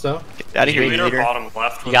left also. Get out of here, Leader E-Leader. bottom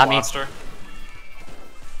left with got me. Blaster.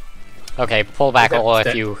 Okay, pull back Okay, all if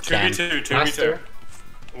step you can. 2v2, 2v2. Blaster.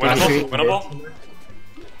 Winnable, Blaster. winnable.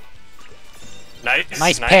 Nice,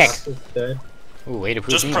 Nice pick. Blaster's dead. Ooh, way to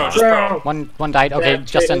prove Just me pro, wrong. just pro. One died. Okay, Yeah,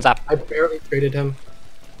 just traded. ends up. I barely traded him.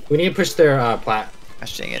 We need to push their plat.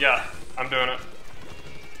 Gosh dang it. Yeah, I'm doing it.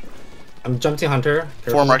 I'm jumping Hunter.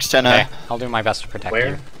 4 marks 10. Okay, I'll do my best to protect Where?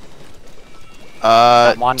 you.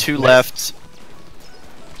 One. 2 Nice. left.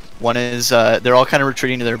 One is they're all kind of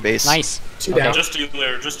retreating to their base. Nice. Two Okay. down. Just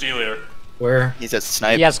E-Leader, just E-Leader. Where? He's at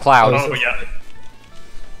snipe. He has cloud. Oh, yeah.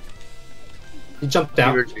 He jumped He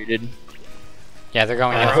out. retreated. Yeah, they're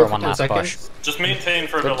going in Pro for for one 10 last push. seconds. Just maintain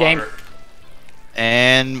for a Good bit game. longer.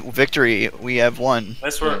 And victory. We have won.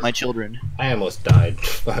 Nice work. My children. I almost died.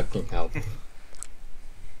 Fucking hell.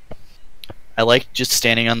 I like just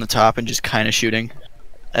standing on the top and just kind of shooting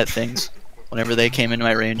at things whenever they came into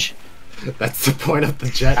my range. That's the point of the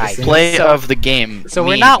jet. Alright, isn't it? Play So- of the game. So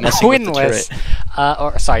we're me not messing with the winless. turret.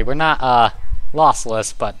 Or sorry, we're not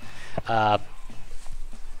lossless, but good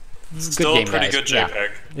Still game, a pretty guys. good Yeah.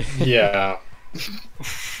 JPEG. Yeah.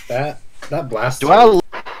 that blast. Do I?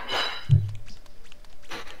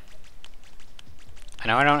 I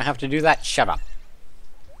know I don't have to do that. Shut up.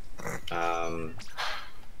 Um.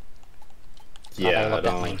 Thought I Yeah, I looked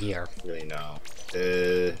at my don't gear. really know.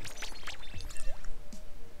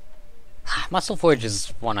 Muscle Forge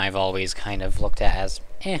is one I've always kind of looked at as,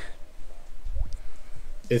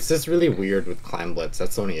 It's just really weird with Climb Blitz.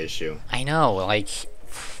 That's the only issue. I know, like,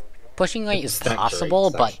 pushing light is Stack possible,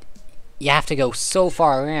 rate, but stack. you have to go so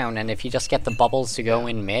far around, and if you just get the bubbles to go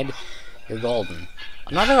in mid, you're golden.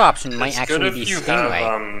 Another option might It's actually good be if you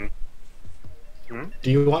Stingray. have,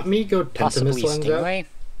 Do you want me to go Possibly Tentamissile and Zap?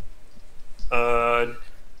 Stingray?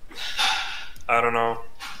 I don't know.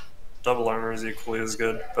 Double armor is equally as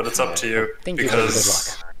good, but it's up to you. I think you're good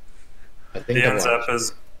because luck. I think the the NZAP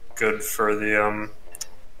is good for the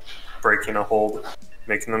breaking a hold,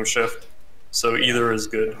 making them shift. So either is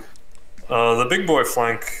good. The big boy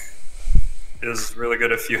flank is really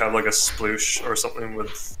good if you have like a sploosh or something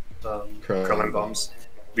with curling bombs,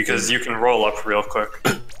 because you can roll up real quick.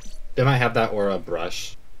 They might have that or a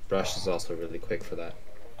brush. Brush is also really quick for that.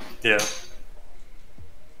 Yeah.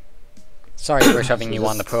 Sorry for shoving you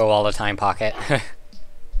on the pro all the time, Pocket.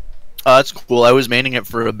 That's cool. I was maining it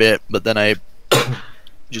for a bit, but then I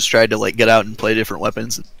just tried to like get out and play different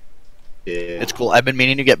weapons. Yeah. It's cool. I've been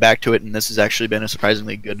meaning to get back to it, and this has actually been a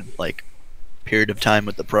surprisingly good like period of time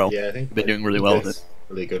with the pro. Yeah, I think I've been doing you really well with guys it.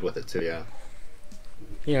 Really good with it too. Yeah.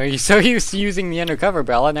 You know, you're so used to using the undercover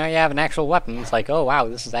Bella, now you have an actual weapon. It's like, oh wow,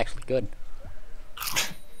 this is actually good.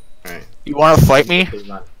 All right. You want to fight me? There's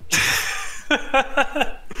not-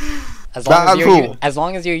 As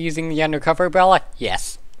long as you're using the undercover Bella,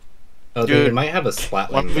 yes. Oh, Dude, they might have a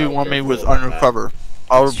splat. One lane, v though. one me Careful with about that. undercover.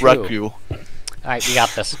 I'll It's wreck true. you Alright, we got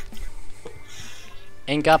this.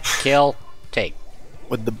 Ink up, kill, take.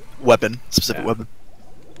 with the weapon, specific Yeah. weapon.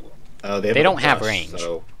 Oh, They a don't have brush, range.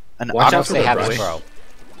 So And Watch out Unless for they the have brush. his bro.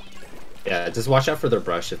 yeah, just watch out for their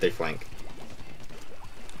brush if they flank.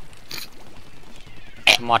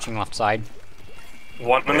 I'm watching left side.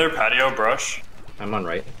 One in their patio brush. I'm on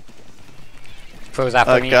right. Pro's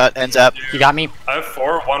after me. got ends up. You got me? I have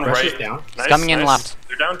 4, one Brush is right. down. Nice, coming in nice. left.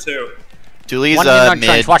 They're down 2. Dooley's One in our mid.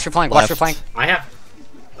 trench. Watch your flank, watch your flank. left. I have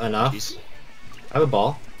enough. Jeez. I have a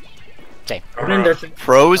ball. Okay, Put in there.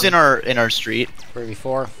 Pro's in our street.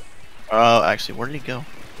 3v4. Oh, actually, where did he go?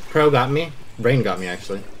 Pro got me. Rain got me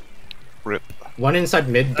actually. Rip. One inside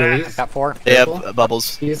mid. Doolies. Got 4. They have Careful.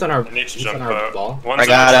 Bubbles. He's on our. I need to He's jump on our out. ball. One's I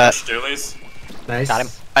got in a- Doolies. Nice. Got him.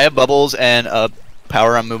 I have Bubbles and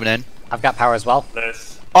power. I'm moving in. I've got power as well.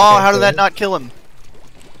 Nice. Oh, Okay, how did that good. not kill him?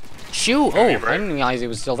 Shoo! Oh, Very I right. didn't realize he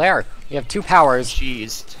was still there. We have 2 powers.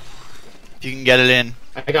 Jeez. If you can get it in.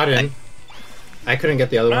 I got it in. I couldn't get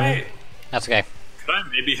the other Could one. I, That's okay. could I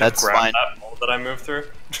maybe have That's grabbed fine. that ball that I moved through?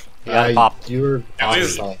 You gotta pop. You were At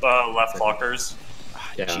least awesome. left blockers.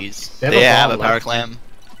 Yeah. Jeez. They have They a have a bomb power left. clam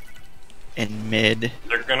in mid.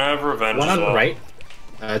 They're gonna have revenge One as on the well.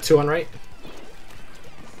 right. 2 on right.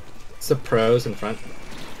 It's the pros in front.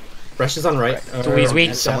 Brush is on right. Louise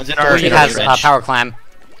weak. Someone's in Louise in has range. power clam.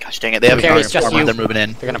 Gosh dang it, they have Okay, a it's just power you. They're moving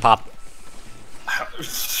in. They're gonna pop.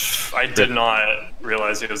 I did not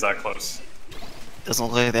realize he was that close. Doesn't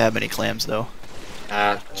look like they have many clams though.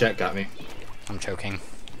 Jet got me. I'm choking.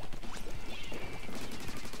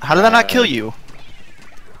 How did that not kill you?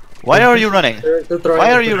 Why are you running? They're throwing Why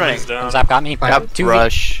the are you bridge. running? He's down. Zap got me. Fine. Two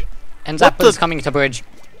Brush. And What Zap the- was coming to bridge.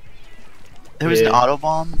 There was an Yeah. auto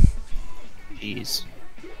bomb. Jeez.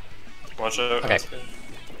 Watch out. Okay. That's good.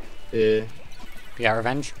 Yeah. You got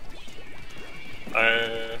revenge?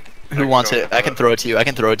 I Who can wants go it? with I can that. throw it to you. I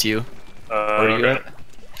can throw it to you. Where are you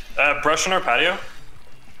okay. Brush on our patio.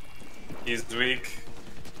 He's weak.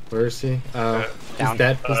 Where is he? Okay. Down. He's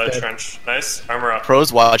dead. He's dead. Trench. Nice. Armor up.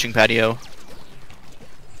 Pros watching patio.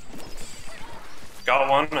 Got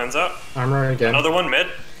one. Ends up. Armor again. Another one mid.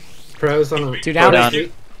 Pros on Two down. down.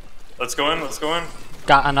 Street. Let's go in. Let's go in.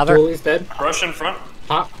 Got another. Julie's dead. Brush in front.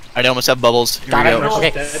 Pop. I almost have bubbles. Here Got we it. go. Okay.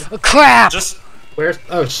 Dead. Oh, crap! Just Where's?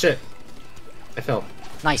 Oh shit! I fell.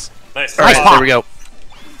 Nice. nice. Nice Alright, pop. there we go.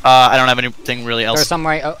 I don't have anything really There's else. some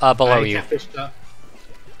right below I you. catfished up.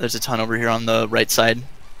 There's a ton over here on the right side.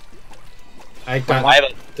 I got I have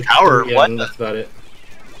the tower, three what in, the- That's about it.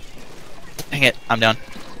 Dang it, I'm down.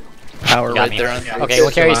 Power Got right me. there. On Yeah. Okay,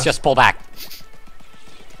 It's Lucarius, last. just pull back.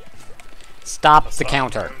 Stop the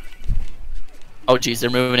counter. Oh jeez, they're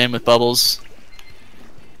moving in with bubbles.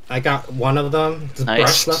 I got one of them. Just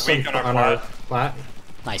Nice. brush left Weak on our on our flat.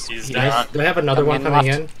 Nice. He's You down. guys- Nice. Do I have another one Coming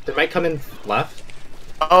in coming left. in? They might come in left.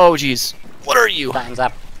 Oh jeez. What are you? That ends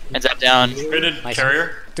up. Ends up down. Traded Nice.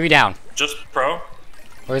 carrier. 3 down. Just pro.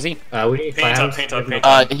 Where is he? We need Paint up, clams. paint up, paint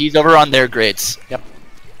up. He's over on their grates. Yep.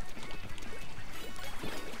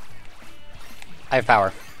 I have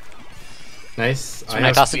power. Nice. Can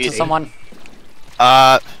I toss it to speed. someone?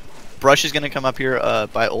 Brush is gonna come up here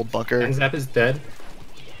by old bunker. And Zap is dead.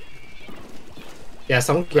 Yeah,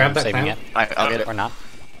 someone grab I'm that saving clam. it. I'll get it. Or not.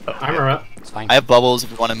 Armor up. It's fine. I have bubbles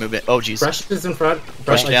if you want to move it. Oh jeez. Brush is in front.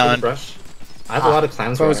 Brush like, down. Brush. I have a lot of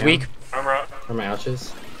clams. where Throws I am, weak. Armor up. For my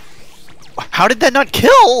ouches. How did that not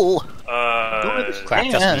kill? Crap,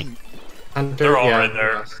 just Man. me. Hunter. They're all yeah, right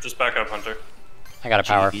there. lost. Just back up, Hunter. I got a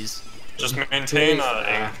power. Jeez. Just maintain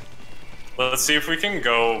Ah. ink. Let's see if we can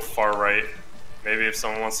go far right. Maybe if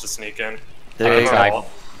someone wants to sneak in. There you try. go.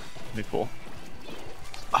 Be cool.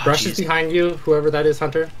 Oh, Brush is jeez. behind you. Whoever that is,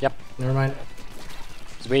 Hunter. Yep. Never mind.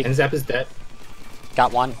 It's weak. And Zap is dead.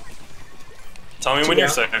 Got one. Tell me Two when you're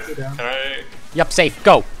down, safe. two down. Can I? Yep, safe.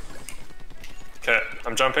 Go. Okay,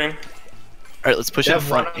 I'm jumping. All right, let's push They in have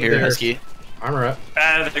front one here, there. Husky. Armor up.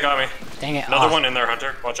 And they got me. Dang it. Another Ah. one in there,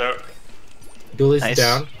 Hunter. Watch out. Dooley's Nice.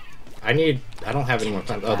 down. I don't have any more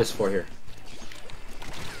clams. Oh, there's 4 here.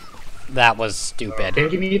 That was stupid. Can you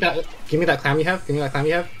give me that? Give me that clam you have. Give me that clam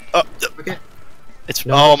you have. Oh, Okay. it's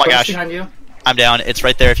No, oh my Brush gosh, Behind you. I'm down. It's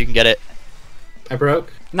right there if you can get it. I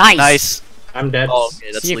broke. Nice. Nice. I'm dead. Oh,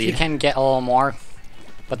 okay, that's See if you lead. can get a little more.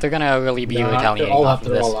 But they're gonna really be No, retaliating they're all off up. of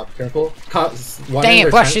They're this. all up. Careful. One Dang in it,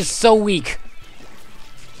 their Brush trench. is so weak.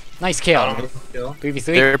 Nice kill. Um, Kill. 3v3.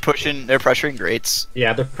 They're pushing. They're pressuring grates.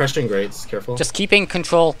 Yeah, they're pressuring grates. Careful. Just keeping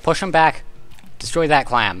control. Push them back. Destroy that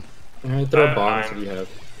clam. I'm gonna throw Uh, bombs I'm- if you have.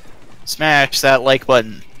 Smash that like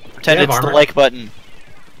button. Pretend They have it's the armor. like button.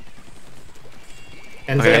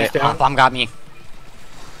 And Okay. Zap's down. Bomb got me.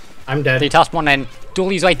 I'm dead. They tossed one in.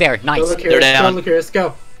 Dooley's right there. Nice. Go, They're down. Go, Lucarius,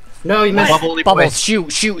 go. No, you missed. Bubble, Bubbles.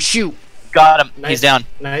 Shoot, shoot, shoot. Got him. Nice. He's down.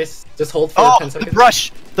 Nice. Just hold for Oh, 10 the seconds.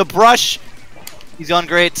 brush. The brush. He's on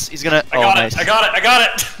grates. He's gonna. I Oh, got nice. it. I got it. I got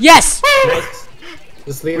it. Yes! Nice.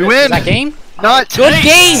 Just leave We it. win. Is that game? Not Good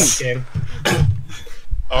game! Nice game.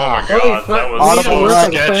 Oh my Holy god, fuck, that we was need to so work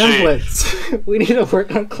on sketchy. clamblets. We need to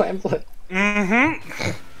work on clamblets. Mm-hmm.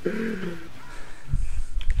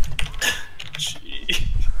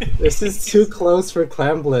 This is too close for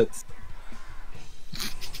clamblets.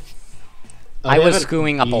 I was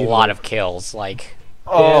screwing up a lot of kills. Like,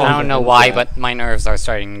 Oh, I don't know why, yeah. but my nerves are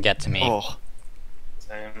starting to get to me. Oh.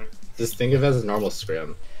 Same. Just think of it as a normal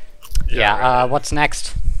scrim. Yeah, right. what's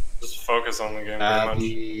next? Just focus on the game pretty much.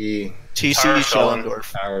 The TC Power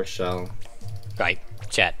Schellendorf. power shell. Right,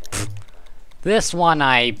 Jet. This one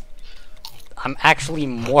I'm actually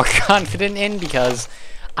more confident in because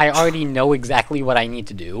I already know exactly what I need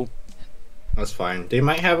to do. That's fine. They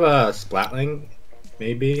might have a splatling,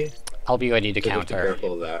 maybe. I'll be ready to So just be counter.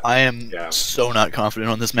 careful of that. I am Yeah. so not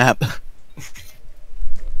confident on this map.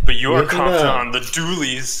 But you are You can, confident on the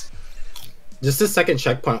dualies. Just a second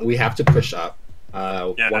checkpoint. We have to push up.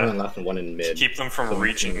 Yeah. One in left and one in mid. Keep them from So we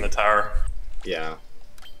reaching can- the tower. Yeah.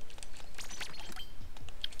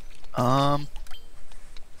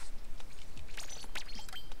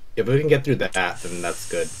 If we can get through that, then that's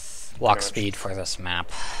good. Walk much. speed for this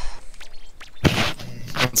map.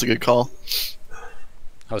 That's a good call.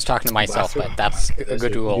 I was talking to myself, Blaster? but that's a That's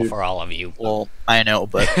good a rule good- for all of you. Well, I know,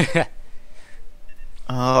 but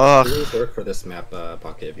Rules work for this map,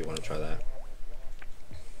 Pocket, if you want to try that.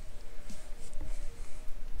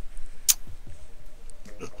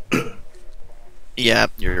 yeah,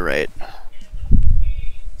 you're right. You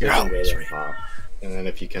You're can out, raid sorry. on top. And then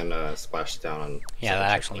if you can splash down on... Yeah,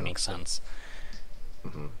 that actually makes sense.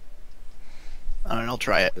 Alright, I'll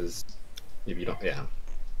try it. Because if you don't... Yeah.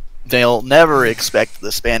 They'll never expect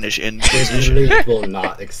the Spanish They Inquisition. literally will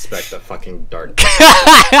not expect a fucking dart.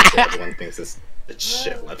 Everyone thinks it's a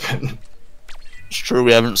shit weapon. It's true,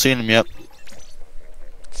 we haven't seen them yet.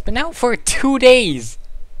 It's been out for 2 days.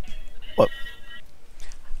 What?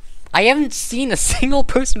 I haven't seen a single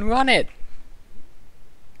person run it.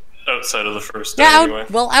 Outside of the first day, Yeah, anyway.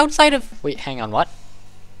 well, outside of... Wait, hang on, what?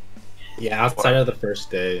 Yeah, outside of the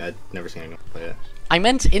first day, I'd never seen anyone play it. I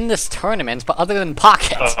meant in this tournament, but other than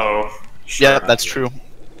Pocket. Oh, sure. Yeah, that's true.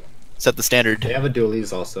 Set the standard. They have a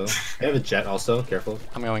dualies also. They have a jet also, careful.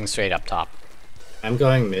 I'm going straight up top. I'm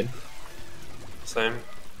going mid. Same.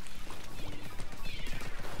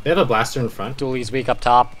 They have a blaster in front. Dualies weak up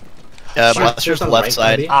top. Blaster's on left right,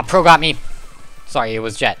 side. maybe? Ah, Pro got me. Sorry, it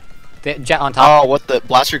was Jet. The Jet on top. Oh, what the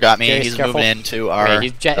Blaster got me. Jerry's He's careful. moving into our. Okay,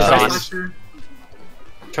 he's Jet is Try on. slasher.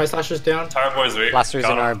 Try slashers down. Tower boys weak. Blaster's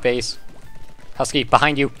Got in him. our base. Husky,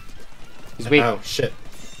 behind you. He's weak. Oh shit.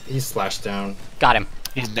 He's slashed down. Got him.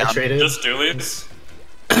 He's I down. traded. Just dualies.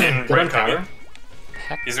 In Get on right tower.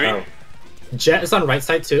 heavy. He's weak. Oh. Jet is on right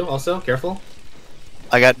side too, also. Careful.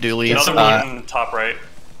 I got dualies. Another one top right.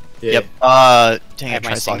 Yeah. Yep. Dang I it, have my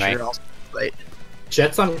try Stingray. Slasher. Right.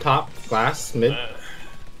 Jet's on top. Glass. Mid.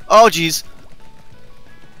 Oh, jeez.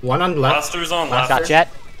 One on left. Blaster's on Blaster. left. Got Jet.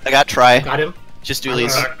 I got try. Got him. Just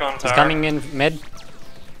dualies. Back on He's tower. coming in mid.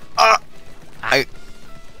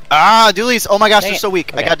 Dualies. Oh my gosh, Dang they're it. so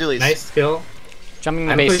weak. I Okay. got dualies. Nice kill. Jumping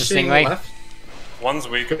the I'm base to pushing Stingray. left. One's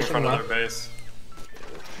weak in Pushing front of left. their base.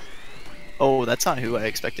 Oh, that's not who I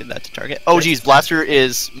expected that to target. Oh, geez, Blaster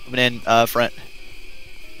is moving in front.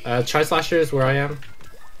 Try slasher is where I am.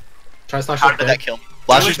 Try slasher. How did that kill me?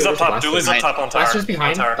 Blaster's Dualies up top. Blaster. Dualies up top on tower. Blaster's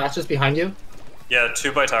behind. On tower. Blaster's behind you. Yeah,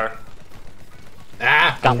 2 by tower.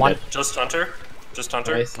 Ah. Got I'm one. dead. Just Hunter. Just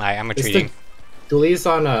Hunter. Nice. Alright, I'm It's retreating. the dualies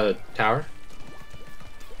on tower.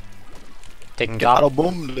 Taking Auto top.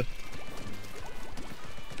 boomed.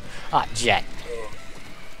 Ah, Jet.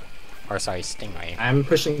 Or sorry, Stingray. I'm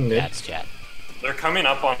pushing mid. That's Jet. They're coming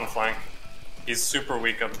up on flank. He's super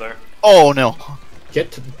weak up there. Oh, no.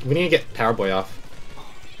 We need to get Tower Boy off.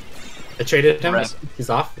 I traded him. Right. He's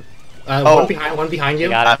off. Oh. One behind you.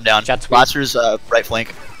 You got I'm down. Jet's weak. Blaster's right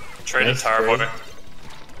flank. Traded Nice tower trade. boy.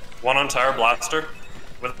 One on tower blaster.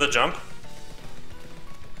 With the jump.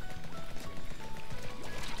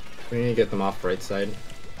 We need to get them off right side.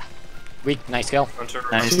 Weak, nice kill. Hunter.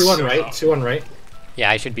 Nice. Two on right. Two on right.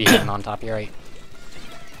 Yeah, I should be hitting on top, you're right.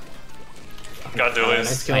 Got Nice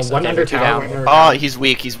dualies. kill. Nice, One okay, under we're two tower. down. One under Oh, tower. he's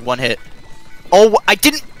weak. He's one hit. Oh, I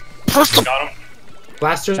didn't. Personal. Got him.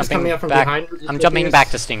 Blaster's Jumping coming up from back. behind. I'm jumping back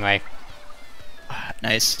to Stingray.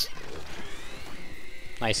 Nice.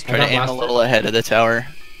 Nice. Try to got aim a Blaster. little ahead of the tower.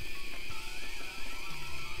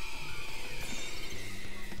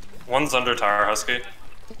 One's under tower, Husky.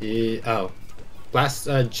 Oh.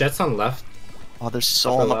 Jet's on left. Oh, there's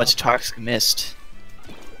so Upper much left. toxic mist.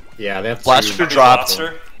 Yeah, they have Blaster two. dropped.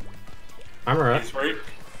 Blaster. Armor up. He's weak.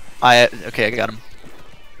 Okay, I got him.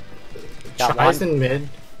 Got Tries one. in mid.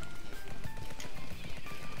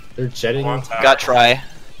 They're jetting. One on tower. Got try.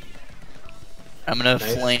 I'm gonna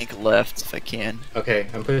Nice. flank left if I can. Okay,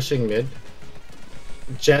 I'm pushing mid.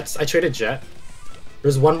 Jets. I traded jet.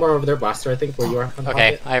 There's one more over there, Blaster. I think where you are. On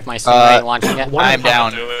Okay, pocket. I have my Stingray launching it. one- I'm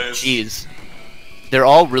down. Dualies. Jeez. They're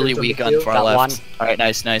all really There's a weak on few. far Got left. one. Alright,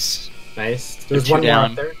 nice. Nice. There's two one more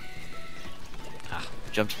down. up there.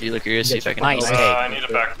 Jump to dealer curious, see if I can. Nice. Oh, I need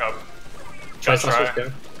to back up. Try Got slashers try.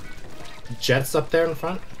 down. Jet's up there in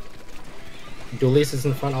front. Dualies is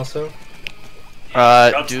in front also.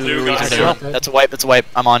 Got Do two, got two. That's a wipe. That's a wipe.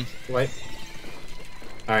 I'm on. White.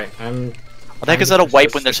 Alright, I'm. What the heck is that a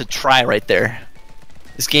wipe when there's a try right there?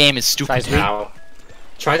 This game is stupid. Tries weak. Ow.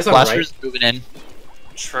 Tries on Blaster's right. moving in.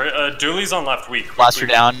 Dualies on left, weak. Blaster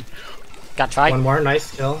down. Got tried. One more,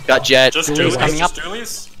 nice kill. Got jet. Just Dualies dualies, coming just up.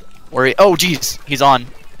 dualies. Worry. Oh, jeez. He's on.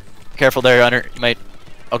 Careful there, Hunter. You might.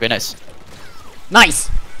 Okay, nice. Nice!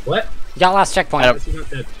 What? You got last checkpoint. I Is he not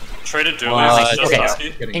dead? Traded dualies. It's just okay. husky.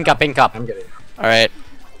 Getting Ink up, ink up. I'm getting. All right.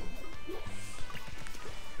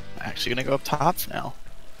 Actually gonna go up top now.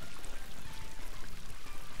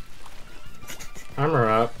 Armor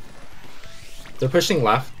up. They're pushing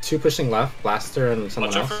left. 2 pushing left. Blaster and someone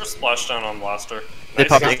Watch out else. for splashdown on Blaster. They Nice.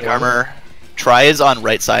 pop got ink one. armor. Try is on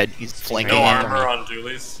right side. He's flanking. No Yeah. armor on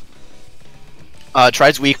dualies.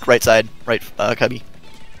 Try's weak. Right side. Right, Cubby.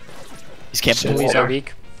 He's camping. Dualies Yeah. are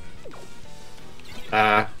weak.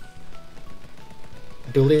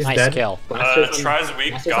 Dooley's Nice dead. kill. Blaster's on- Tries weak.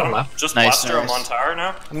 Blaster's Got on him. left. Just Nice, Blaster him nice. on tower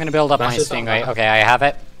now. I'm gonna build up my Blaster's on stingray. left. Okay, I have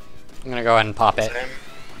it. I'm gonna go ahead and pop it. Same.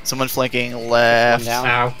 Someone flanking One left. down.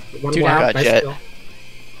 Ow. One Two more. down. Nice Got jet. kill.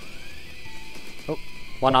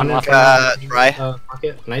 One on left. Try.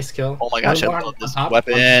 Pocket. Nice kill. Oh my gosh, I One more love this on top,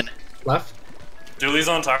 weapon. Left. Dualies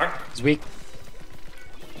on tower. He's weak.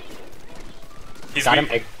 He's Got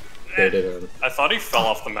weak. Baited him. I thought he fell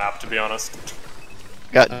off the map, to be honest.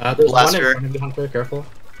 Got There's blaster. one in front of you, Hunter. Careful.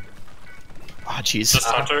 Oh jeez, Just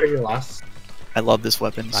Hunter, Hunter. your last. I love this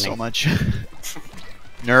weapon so Running. much.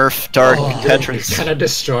 Nerf, dark, You're Tetris. kind of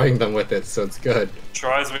destroying them with it, so it's good.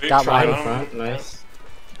 Tries weak. Got Try one. In him. front. Nice.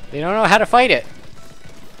 They don't know how to fight it.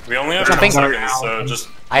 We only have Jumping. 10 seconds, so just.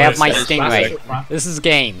 I have my play safe. stingray. Blaster front. This is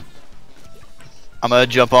game. I'm gonna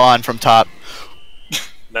jump on from top.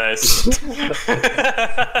 Nice.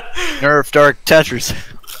 Nerf, dark, Tetris.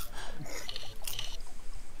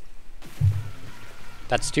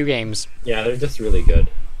 That's 2 games. Yeah, they're just really good.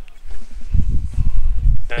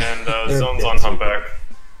 And They're zones big. on humpback.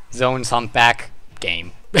 Zones humpback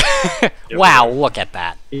game. Wow, look at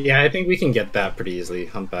that. Yeah, I think we can get that pretty easily.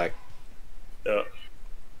 Humpback. Yeah.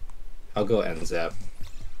 I'll go end zap.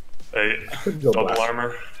 Hey, Could go double blaster.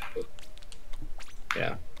 armor.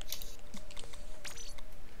 Yeah.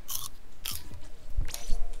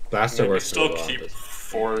 Blaster Maybe works still really well on keep this.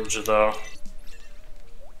 Forge, though.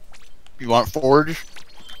 You want forward?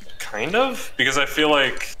 Kind of? Because I feel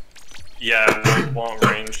like. Yeah, it won't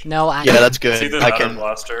range. No, Yeah, that's It's good. either I that or can.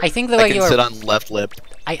 Blaster. I think the I can sit regular. on left lip.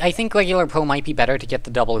 I think regular pro might be better to get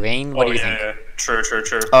the double rain. What Oh, do you yeah, think? yeah. True, true,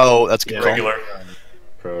 true. Oh, that's good. Yeah, call. Regular.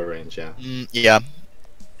 Pro range, yeah. Yeah,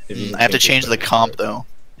 If you I have to think change it's the better. comp though.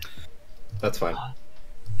 That's fine.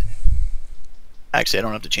 Actually, I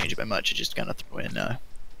don't have to change it by much. I just kind of throw in.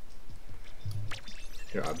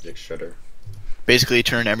 Your object shredder. Basically,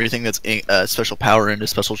 turn everything that's special power into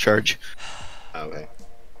special charge. Okay.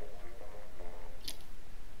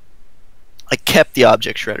 I kept the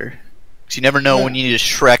object shredder. Cause you never know Yeah. when you need to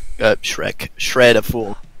shred a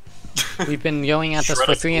fool. We've been going at this Shred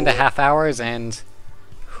for it 3.5 hours, and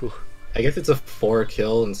whew, I guess it's a 4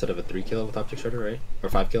 kill instead of a 3 kill with object shredder, right? Or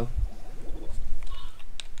 5 kill.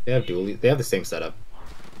 They have dually. They have the same setup.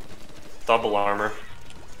 Double armor.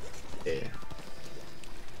 Yeah.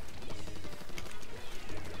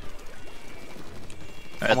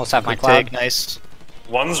 Alright, Almost have my quick cloud. take, nice.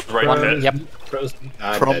 One's right One- hit. yep. Pros.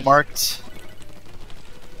 Pro Dead. marked.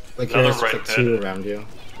 Like Another here's right like hit. 2 around you.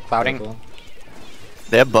 clouding. Careful.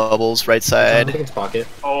 They have bubbles right I side. think it's pocket.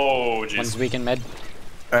 Oh, One's jeez. weak in mid.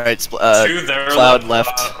 All right, 2 there. cloud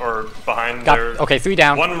left. Or behind Got there. okay. 3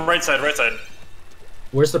 down. One right side, right side.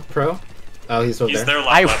 Where's the pro? Oh, he's over He's there. there left.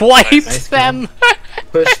 I left. wiped Nice. Nice them.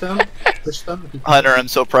 Push them. Push them. Hunter, I'm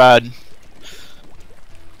so proud.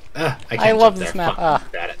 Ah, I, I can't love jump this there. map. Fuck, Ah.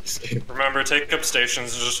 I'm bad at this game. Remember, take up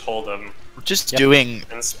stations and just hold them We're just Yep. doing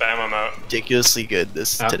and spam them out. ridiculously good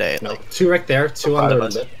this Ah, today. no. Like 2 right there. 2 on proud the of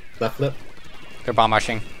us. lip, left lip. They're bomb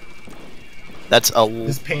rushing. that's a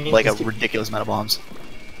This pain like a just keep- ridiculous amount of bombs.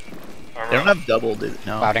 Armor They don't have double, do they?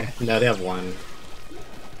 No. Clouding. No, they have 1.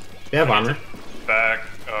 They have armor. back.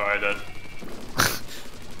 Oh, I did.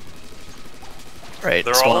 Right,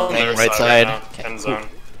 They're all on swinging their right side. side. Right now. End zone.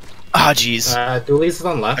 Ah, jeez. Dooley's is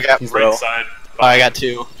on left. I got He's Bro. Right side. Oh, I got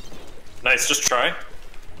 2. Nice. Just try.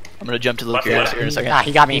 I'm gonna jump to the Left, Lucaris left. here in a second. Ah,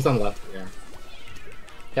 he got me. He's on left. Yeah.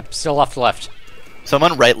 Yep, still left.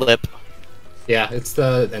 Someone right lip, Yeah, it's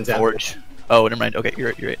the Enzap. Forge. Oh, never mind. Okay, you're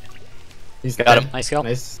right. You're right. He's Got dead. him. Nice kill.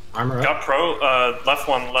 Nice armor up. Got pro. Left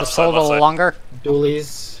one. Left Just side. hold a Left little side. longer.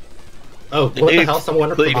 Dooley's. Oh, what the They hell? Someone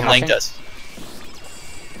from completely behind. flanked us.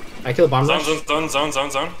 I killed bomb Zone,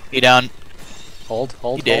 rush. zone. He down. Hold.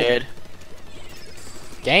 He dead.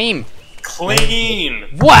 Game. Clean.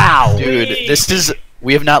 Wow. Dude, this is.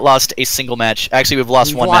 We have not lost a single match. Actually, we've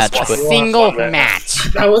lost We've one lost match, a but single One match.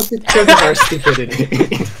 match. That was because of our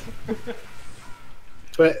stupidity.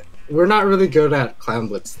 But we're not really good at clown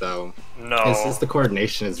blitz though. No. It's just the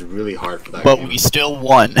coordination is really hard for that. but game. we still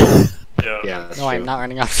won. Yeah. Yeah, that's No, I'm true. not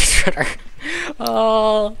running off the Twitter.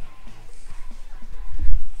 Oh.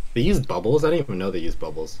 They use bubbles? I didn't even know they use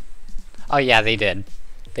bubbles. Oh yeah, they did.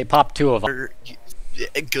 They popped 2 of them.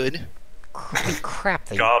 Good. Holy crap,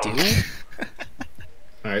 they Got do? 'em.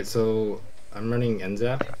 Alright, so I'm running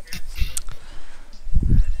NZAP.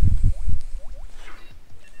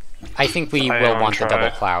 I think we I will don't want the try.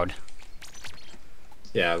 double cloud.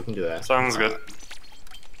 Yeah, we can do that. Sounds good.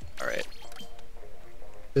 Alright.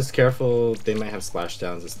 Just careful, they might have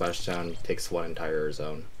splashdowns. The splashdown takes 1 entire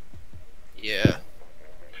zone. Yeah.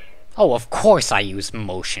 Oh, of course I use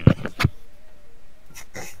motion.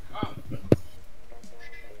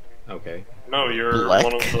 Okay. No, you're Black.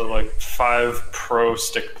 one of the like 5 pro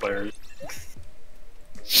stick players.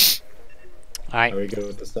 Alright, Are we good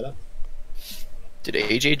with the setup? Did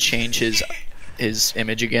AJ change his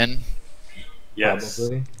image again? Yes.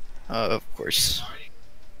 Probably. Of course.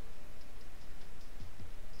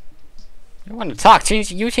 I want to talk.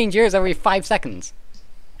 You change yours every 5 seconds.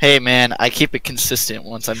 Hey man, I keep it consistent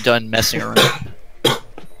once I'm done messing around.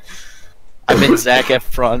 I've been Zac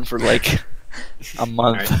Efron for like a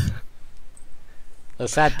month. Alright. The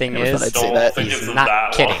sad thing Never thought is, I'd say Don't that. think he's it's not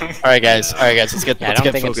that kidding. long. Alright guys, let's get Yeah, I let's don't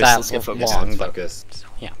get think it's focused. that Let's get focused. long, but Focus.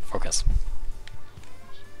 yeah, focus.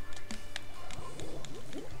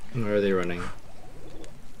 Where are they running?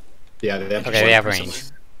 Yeah, they have. Okay, they have range.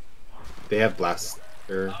 They have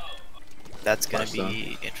blaster. That's gonna Blast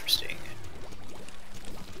be interesting.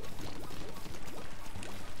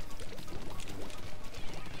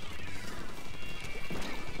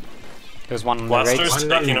 There's one on the Blaster's right.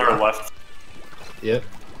 One taking on our the- left. Yep.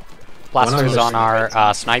 Blaster's one on on the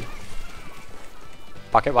our snipe.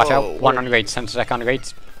 Pocket, watch Oh, out. One where- on the grates. 10 sec on the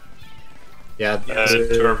grates. Yeah.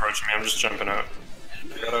 2 are approaching me. I'm just jumping out.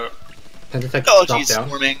 I got out. Tentacec Oh drop jeez, down.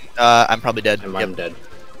 swarming. I'm probably dead. And Yep. I'm dead.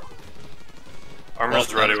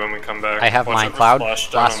 Armor's Well, ready when we come back. I have Watch my out for cloud.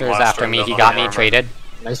 splashdown Blaster's and after me. He got me. armor. Traded.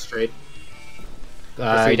 Nice trade.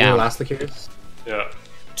 We're 3 You down. last cures? Yeah.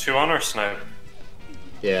 2 on our snipe.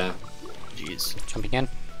 Yeah. Jeez. Jumping in.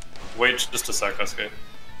 Wait just a sec, SK.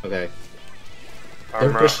 Okay. They're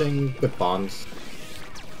Armor up. pushing with bombs.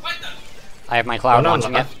 I have my cloud One on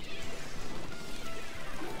launching it. left.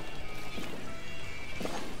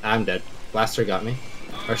 I'm dead. Blaster got me.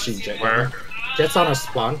 Or she jet got Where? me. Jet's on our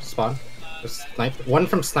spawn. Spawn. Snipe. One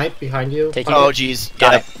from snipe behind you. Taking Oh it. jeez.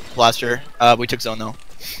 Got Got it. Blaster. We took zone though.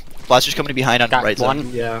 Blaster's coming behind on Got right one.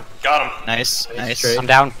 zone. Yeah. Got him. Nice, Nice nice. trade. I'm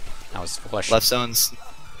down. That was foolish. Left zone's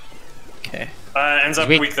okay. Ends up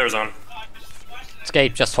Weak. weak their zone.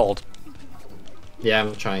 Escape. Just hold. Yeah,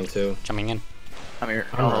 I'm trying to. Jumping in. I'm here.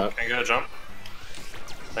 Armor Oh, up. Can I get a jump?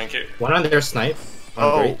 Thank you. One on their snipe. On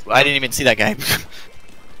oh great. I didn't even see that guy.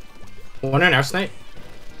 One on our snipe.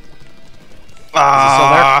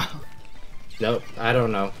 Ah. Nope. I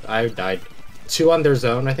don't know. I died. 2 on their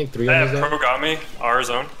zone. I think 3 on their zone. Pro got me. Our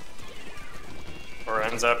zone. Or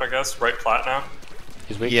ends up, I guess. Right plat now.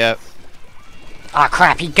 He's weak. Yeah. Ah,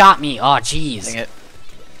 crap. He got me. Oh, jeez. Dang it.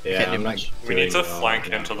 Yeah, Can't do I'm not. much. We need to doing well flank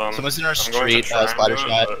right now. into them. Someone's in our I'm going to street, try and splatter do it,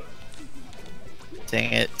 shot. but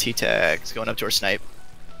Dang it. T-Tag's going up to our snipe.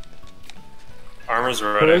 Armor's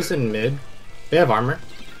ready. Pro's in mid. They have armor.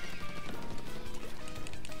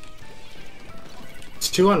 It's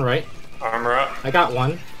 2 on right. Armor up. I got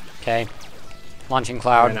 1. Okay. Launching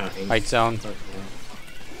cloud. Right now, Right zone.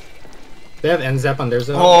 They have NZAP on their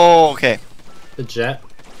zone. Oh, okay. The jet.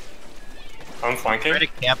 I'm flanking. Try to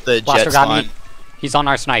camp the Blaster jet got spawn. me. He's on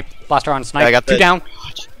our snipe. Blaster on snipe. I got 2 the- down.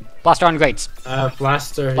 Blaster on grates.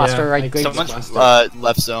 Blaster. Blaster yeah, right I great. think Someone's Blaster.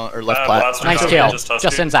 left zone or left Uh, plat. Blaster Nice got me, kill. touched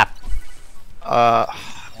Just you. in zap. I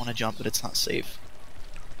want to jump, but it's not safe.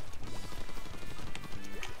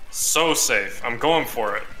 So safe. I'm going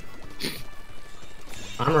for it.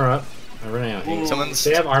 Armor up. I'm running out. Ooh. Someone's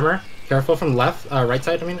They have armor. Careful from left. Right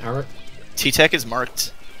side. I mean, armor. T-Tech is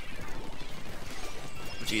marked.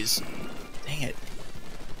 Jeez. Dang it.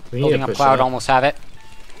 We need Building to up push cloud. it. Almost have it.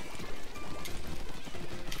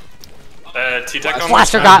 T-Tech on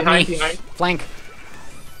Blaster the got behind, me. behind. Flank.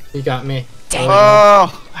 He got me. Dang it.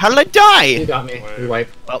 Oh, how did I He die? got me. We wipe.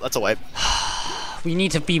 Well, that's a wipe. We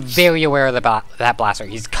need to be very aware of that blaster.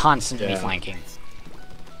 He's constantly Yeah. flanking.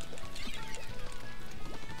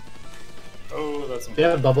 Oh, that's They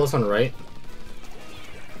have bubbles on right.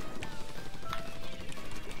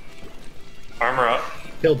 armor up.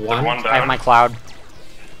 Killed Took one. one I have down. my cloud.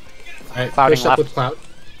 Alright, Clouding push up left. with cloud.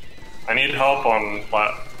 I need help on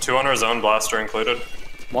plat. 2 on our zone, blaster included.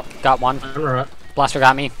 Got one. Armor up. Blaster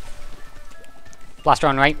got me. Blaster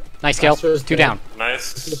on right. Nice kill. Blaster's 2 dead. down.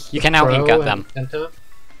 Nice. You can now ink Pro at them. and Penta.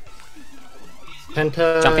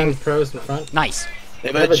 Penta Jumping. and Pro's in front. Nice. They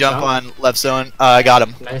have better a jump jump. on left zone. I got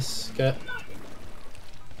him. Nice. Good.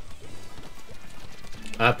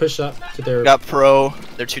 Push up to their. Got pro.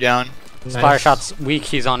 They're 2 down. Nice. Splatter shot's weak.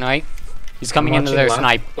 He's on right. He's coming into Watching their left.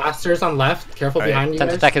 snipe. Blasters on left. Careful Alright. behind you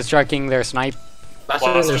guys. Tentatek is striking their snipe. Blasters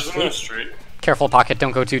in their Blasters in the street. street. Careful pocket.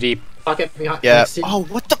 Don't go too deep. Pocket behind. Yeah. next to you. Oh,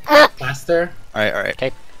 what the? Blaster. Alright, alright.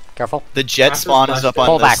 Okay. Careful. The jet Blaster, spawn is up blaster. on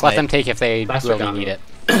Pull the back. Let snipe. them take if they Blaster really got me. need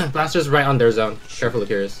it. Blaster's right on their zone. Careful,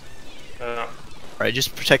 Curious. Alright,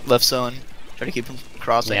 just protect left zone. Try to keep them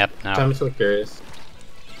crossing. Yep. No. Time to Curious.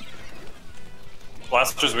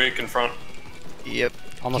 Blasters weak in front. Yep.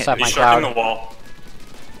 Almost Can't at my He's sharking cloud. the wall.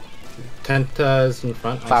 Tenta's in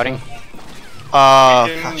front. Clouding. Oh,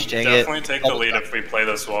 We can gosh dang it. definitely take the lead if we play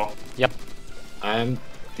this well. Yep. I'm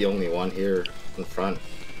the only one here in front.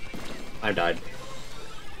 I died.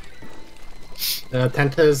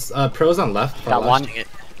 Tenta's pros on left. far Got left. one. Dang it.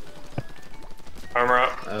 Armor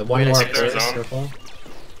up. One Wait a more second, upstairs, there's zone. careful.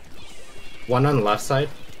 One on the left side.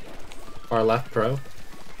 Far left pro.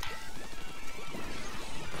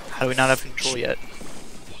 How do we not have control yet?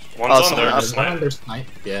 One's Oh, on someone their else. One on snipe. their snipe.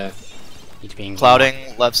 Yeah. He's being Clouding,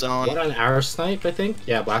 left One zone. on our snipe, I think.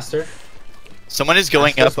 Yeah, blaster. Someone is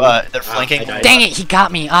going up, Blasters they're one. flanking. I died. Dang it! He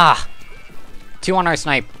got me. Ah. 2 on our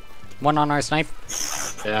snipe. 1 on our snipe.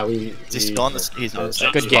 Yeah, we. Is he still on the, he's on the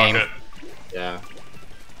snipe. Good game. Pocket. Yeah.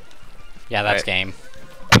 Yeah, that's Right. game.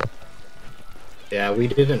 Yeah, we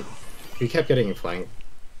didn't. We kept getting flanked.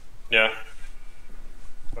 Yeah.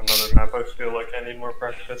 Another map I feel like I need more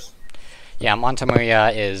practice. Yeah,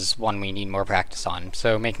 Montemaria is one we need more practice on,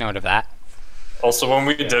 so make note of that. Also, when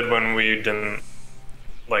we didn't,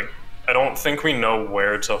 like, I don't think we know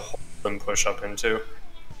where to hold them push up into.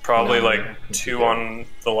 Probably No, like I think 2 we on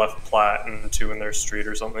the left plat and 2 in their street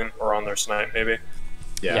or something, or on their snipe maybe.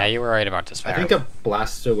 Yeah, you were right about this. I think a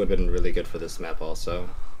blaster would have been really good for this map also.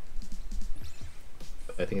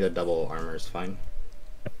 I think the double armor is fine.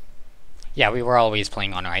 Yeah, we were always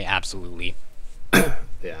playing on right, absolutely.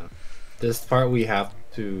 Yeah. This part we have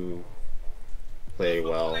to play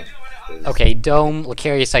well. 'cause- Okay, Dome,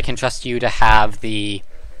 Lucarius, I can trust you to have the...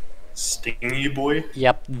 Stingy boy.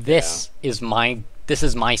 Yep, this is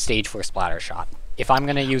my stage for Splatter Shot. If I'm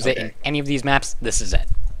gonna use it in Okay. any of these maps, this is it.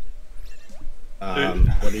 What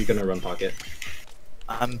are you gonna run, Pocket?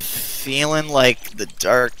 I'm feeling like the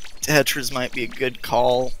Dark Tetras might be a good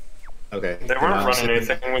call. Okay. They weren't running so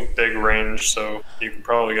anything with big range, so you could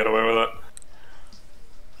probably get away with it.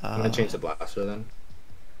 I'm gonna change the blaster then.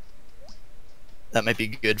 That might be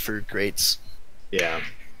good for greats. Yeah.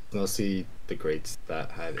 Mostly the greats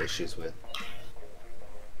that had issues with.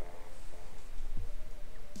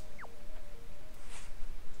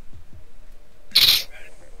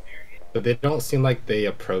 But they don't seem like they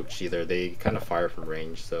approach either. They kind of fire from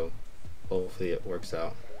range, so hopefully it works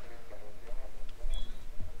out.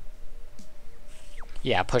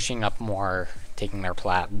 Yeah, pushing up more, taking their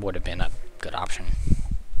plat would have been a good option.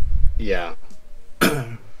 Yeah.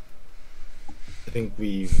 I think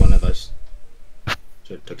one of us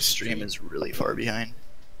should have took Stream is really far behind.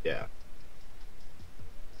 Yeah.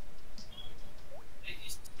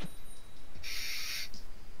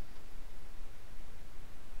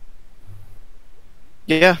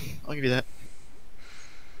 Yeah, I'll give you that.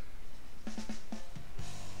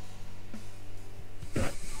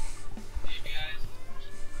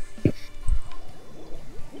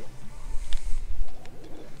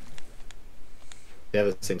 They have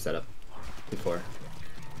the same setup before.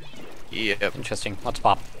 Yep. Interesting. Let's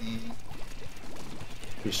pop.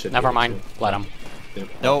 We should. be Never able mind. to. Let him. They're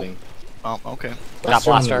Nope. popping. Oh, okay. Got on the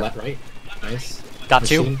blaster. left, right? Nice. Got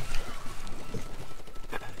 2. Machine.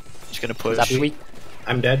 Just gonna push. That's sweet.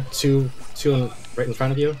 I'm dead. Two right in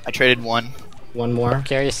front of you. I traded one. One more.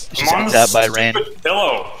 Curious. She's I'm on got the that by Rain. stupid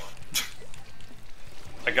pillow.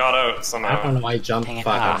 I got out I somehow. don't know why I jumped. Dang it.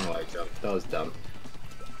 Fuck, I Ah. don't know why I jumped. That was dumb.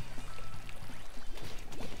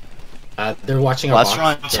 They're watching our Blaster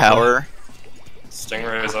box. on tower.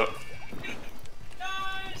 Stingray is up.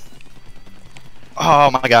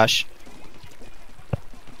 Oh my gosh.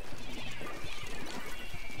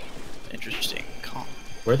 Interesting. Calm.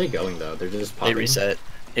 Where are they going though? They're just They popping. reset.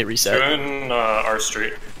 It 2 reset. in our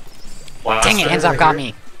street. Dang it, hands up got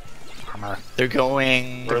me. Armor. They're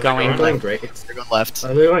going. Where are they going. They're going great. They're going left.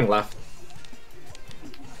 They're going left.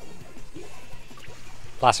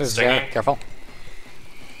 Blasters there. Stinging. Careful.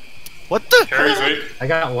 What the? Carries weak. I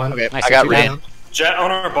got one. Okay, Nice I got to Rain. down. Jet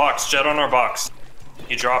on our box. Jet on our box.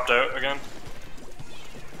 He dropped out again.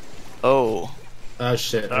 Oh. Oh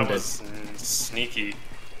shit, I'm That dead. was sneaky.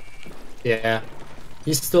 Yeah.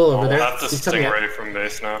 He's still over We'll there. have to He's coming up. Stingray from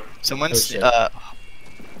base now. Someone's. shit.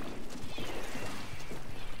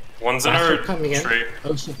 One's in Blaster our coming in. tree.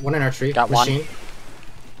 Oh shit, one in our tree. Got one. machine.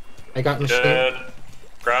 I got machine. Dead.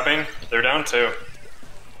 Grabbing. They're down 2.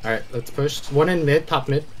 Alright, let's push. One in mid, top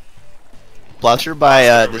mid. Blaster by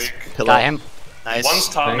this Weak. pillar. Got him. Nice. One's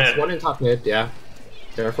top Thanks. mid. One in top mid, yeah.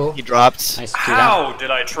 Careful. He dropped. Nice. Two down. How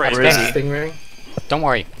did I trade Where is that? he? Stingray. Don't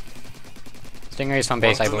worry. Stingray's from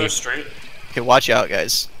base, I One's in their believe. street. Okay, watch out,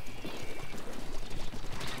 guys.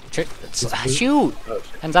 Shoot! Oh,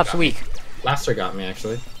 shit. Ends up's weak. Blaster got me,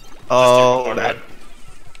 actually. Oh, Just that.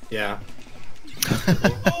 Yeah.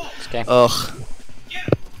 Okay. Ugh.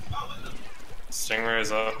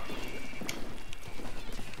 Stingray's up.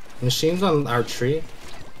 Machines on our tree.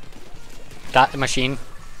 Got the machine.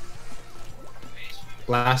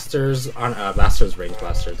 Blasters on blasters, range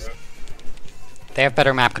blasters. They have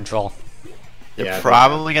better map control. They're Yeah,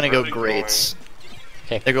 probably gonna go Where are they greats.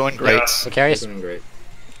 Okay. They're going greats. So They're carries. doing great.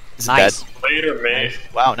 Is it Nice. Later, mate. dead?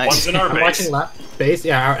 Wow, One's nice. in our I'm base. watching left base.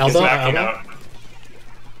 Yeah, our He's elbow. Our backing elbow. out.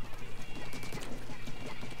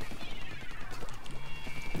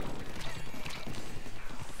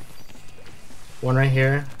 One right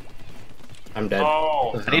here. I'm dead.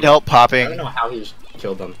 Oh, I need help I popping. don't know how he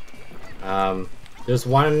killed them. There's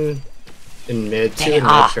one in mid. Dang Two it, in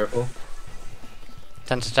mid. ah. Careful.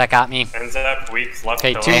 Tensitech got me. ends up weak left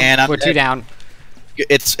Okay, pillar. two. And I'm We're two dead. down.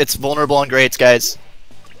 It's vulnerable on greats, guys.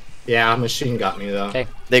 Yeah, machine got me though. Okay.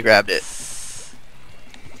 They grabbed it.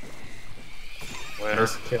 Later.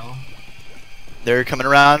 Nice kill. They're coming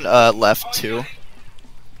around left too.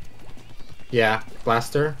 Yeah,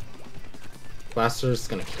 blaster. Blaster's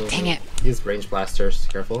gonna kill Dang me. it. Use range blasters.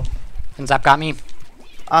 Careful. Ends up got me.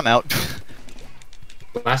 I'm out.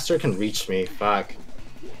 Blaster can reach me. Fuck.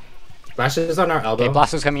 Blaster's on our elbow. Okay,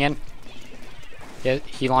 Blaster's coming in. Yeah,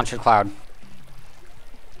 he launched a cloud.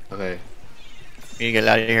 Okay. Can you get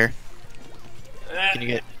out of here? Eh, Can you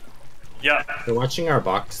get? yeah. They're watching our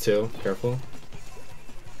box too. Careful.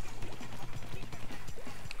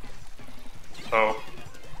 Oh.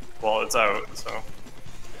 Well, it's out, so.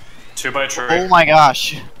 2 by tree. Oh my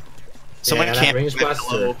gosh! Someone Yeah, that can't. range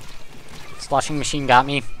blaster. Sloshing machine got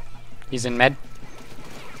me. He's in med.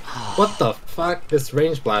 What the fuck? This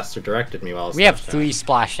range blaster directed me while I was We have touchdown. 3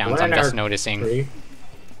 splashdowns, One I'm in just our noticing. tree.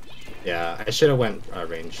 Yeah, I should have went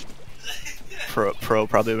range. Pro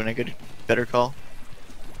probably been a better call.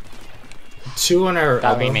 Two on our Got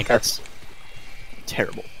elbow. Rainmaker. That's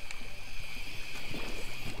terrible.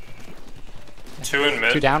 2 in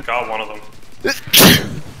mid. Two down. Got one of them.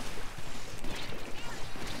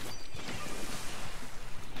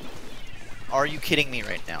 Are you kidding me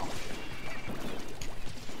right now?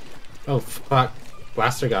 Oh fuck!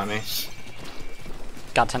 Blaster got me.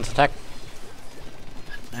 Got Tensitech.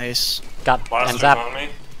 Nice. Got Blaster's Enzap. on me.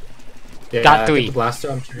 Yeah, Got get three. the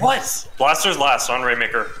blaster on tree. What? Blaster's last on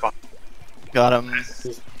Rainmaker. Got him.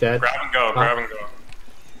 He's dead. Grab and go, grab and go.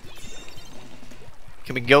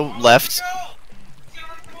 Can we go left?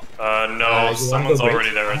 No, you someone's wanna go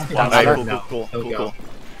already there. It's Down Blaster. Blaster. Alright, cool, No, cool, go. cool.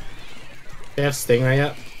 They have Stingray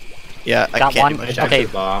yet? Yeah, I Got can't one. do I much. tried Okay.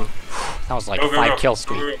 to bomb. That was like Go, a go, 5 go. kill Go,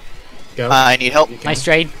 streak. go, go. Go. I need help. Nice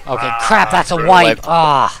trade. Okay, Ah, crap, that's a really wipe. wipe.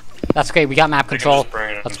 Ah, that's great. We got map They can control. just bring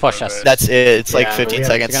it Let's into push the us. base. That's it. It's like Yeah, 15 we have-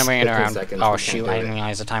 We're seconds. gonna bring it 15 around. seconds, Oh we shoot, can't I do didn't it.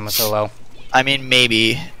 realize the time was so low. I mean,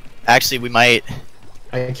 maybe. Actually, we might.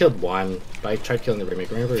 I killed one, but I tried killing the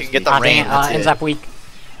Rainmaker. Rainmaker You is can get weak. the Ah, dang rain, it. that's Ends it. up weak.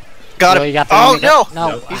 Got Really it. got the Oh rain- no! No.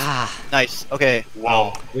 No. Ah, Nice. Okay.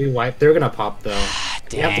 Whoa. We wiped. They're gonna pop though.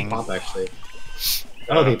 They have to dang. pop actually.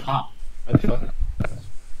 Oh, they pop. What the fuck?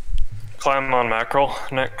 Climb on mackerel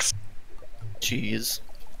next. Jeez.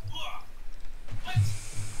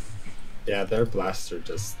 Yeah, their blaster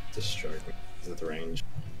just destroyed me with the range.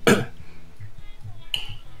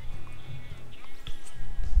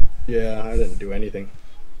 Yeah, I didn't do anything.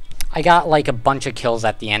 I got like a bunch of kills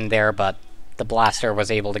at the end there, but the blaster was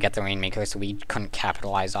able to get the Rainmaker, so we couldn't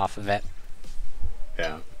capitalize off of it.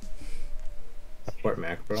 Yeah. Fort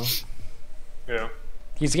Mac, bro. Yeah.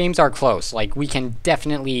 These games are close. Like, we can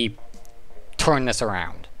definitely turn this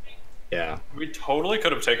around. Yeah. We totally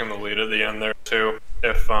could have taken the lead at the end there too,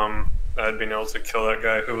 if I had been able to kill that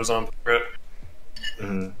guy who was on pirate.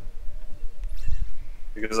 hmm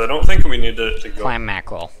Because I don't think we need to go. Clam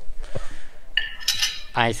mackerel.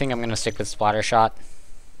 I think I'm gonna stick with splatter shot.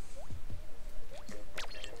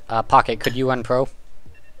 Pocket, could you unpro?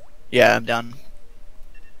 Yeah, I'm done.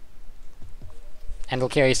 And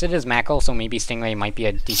Lucarius, it is mackerel, so maybe Stingray might be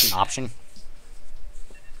a decent option.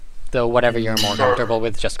 Though whatever you're more Sure. comfortable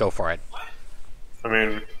with, just go for it. I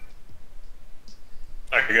mean,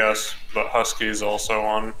 I guess, but Husky's also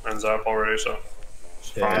on Enzap already, so.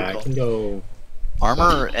 it's Yeah, fine. I can go.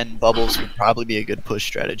 Armor and bubbles would probably be a good push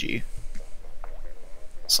strategy.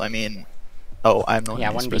 So I mean, oh, I'm the one Yeah,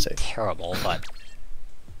 it who's wouldn't be supposed to say. terrible, but...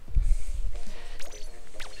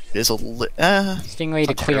 It is a Stingray to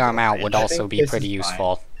not clear him terrible. out would I also think be this pretty is fine.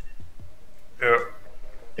 useful. Yeah.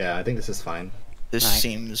 Yeah, I think this is fine. This Right.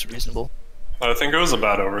 seems reasonable. I think it was a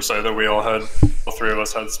bad oversight that all three of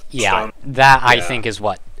us had Yeah, stun. that I Yeah. think is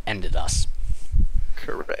what ended us.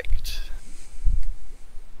 Correct.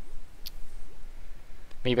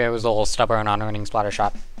 Maybe I was a little stubborn on earning splatter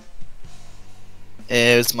shot.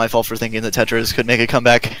 It was my fault for thinking that Tetris could make a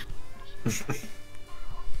comeback.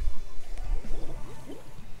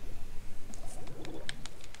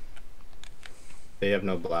 They have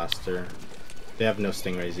no blaster. They have no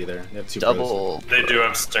stingrays either. They have 2 Double. They do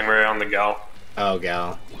have Stingray on the Gal. pros. Oh,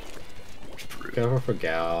 Gal. Go for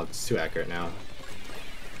Gal. It's too accurate now.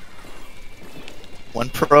 One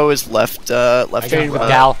pro is left. Left. Traded with one.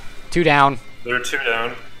 Gal. 2 down. They're 2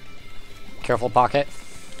 down. Careful pocket.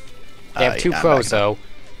 They have 2 yeah, I'm pros back though.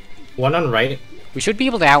 One on right. We should be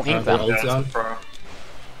able to out-ink Uh, them. Old Yeah, zone. it's a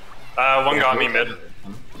pro. One got me mid. Grab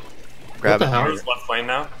What it. the hell? He's left lane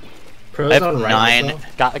now. Pros I have on right. 9. also.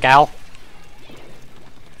 Got the Gal.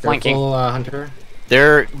 Flanking. Careful, Hunter.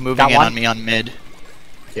 They're moving Got in one. on me on mid.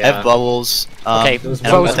 Yeah. I have bubbles. Okay, There's and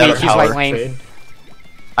I'm Bro's without weak, a he's power. right lane. Trade.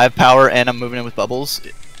 I have power and I'm moving in with bubbles.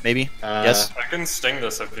 Maybe. Yes. I can sting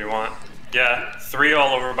this if you want. Yeah, 3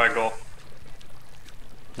 all over by goal.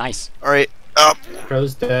 Nice. All right. Up.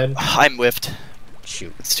 Pros dead. I'm whiffed.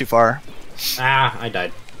 Shoot. It's too far. Ah, I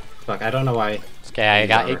died. Fuck, I don't know why. Okay, I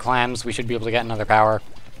got Power. 8 clams. We should be able to get another power.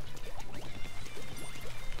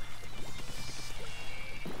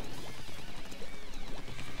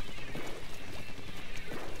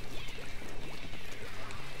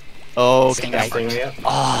 Oh, Stingray. Stingray up.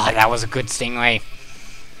 Oh, that was a good Stingray.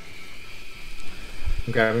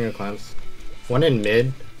 I'm grabbing your clams. One in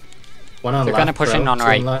mid. One on They're left. gonna push bro. in on 2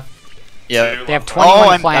 right. left. Yeah. They have left. 21 Oh,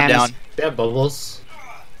 I'm clams. down. They have bubbles.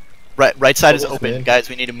 Right side is Bubbles open, mid. guys.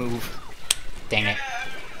 We need to move. Dang it.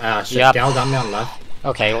 Ah, shit. Yep. Gal got me on left.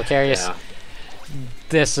 Okay, well, Carius, Yeah.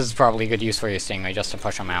 this is probably good use for your Stingray, just to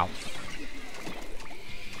push them out.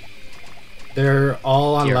 They're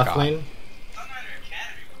all on Dear left God. lane.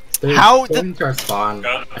 They're How the- going to our spawn.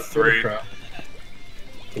 Got I three. threw the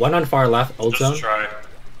pro. One on far left, old zone. Just try.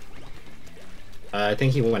 I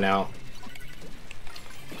think he went out.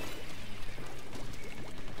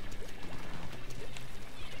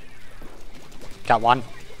 Got one.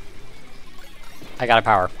 I got a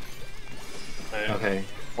power. Hey, Okay.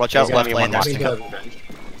 Watch out, He's gonna left be lane. one There's more. two.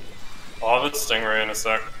 I'll have a Stingray in a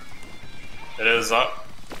sec. It is up.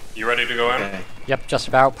 You ready to go in? Okay. Yep, just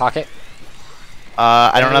about. Pocket.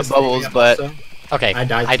 I don't have Stingray bubbles, up but also. Okay, I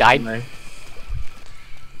died. I died. Stingray.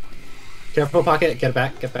 Careful, pocket. Get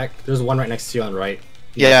back. Get back. There's one right next to you on the right.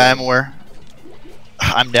 yeah, I'm aware.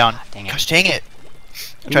 I'm down. Dang it. Gosh, dang it!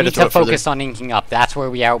 I We tried to need throw to it further. focus on inking up. That's where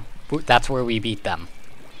we out. That's where we beat them.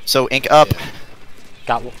 So ink up. Yeah.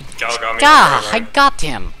 Got. Gal got me. Gah! on I the right. got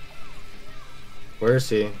him. Where is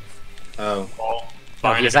he? Oh, Ball. No,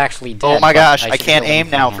 Behind he's you. actually dead. Oh my but gosh, I should can't kill him aim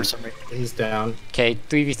now beforehand. for some reason. he's down. Okay,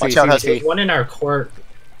 3v3, Watch out, 3v3. There's one in our court.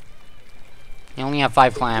 You only have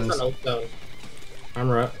 5 He's clams. on old zone.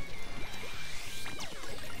 Armor up.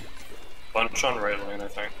 Bunch on right lane, I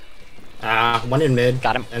think. Ah, one in mid.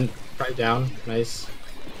 Got him. And right down. Nice.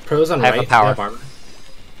 Pros on I have right. a power. They have armor.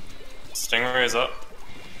 Stingray's up.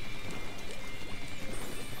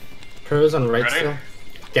 Pros on right Ready? still.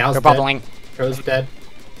 Gal's They're dead. bubbling. Pros dead.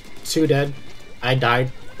 2 dead. I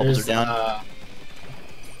died. Bubbles There's are down.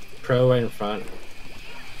 Pro right in front.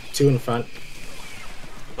 2 in front.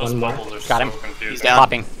 Those One more. bubbles are Got so him. confusing. He's down.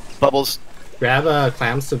 Popping. Bubbles. Grab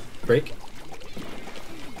clams to break.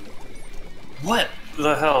 What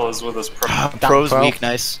the hell is with this pro? Down Pro's pro. weak,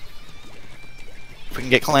 nice. If we can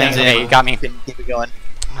get clans in, Okay, you got me. we can keep it going.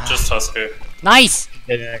 Just Husky. Nice!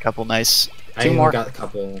 Get in a couple nice. I Two even more. got a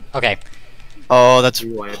couple. Okay, Oh, that's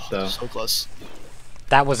Rewiped though. so close.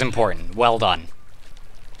 that was important. Well done.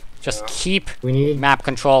 Just Yeah. keep We need map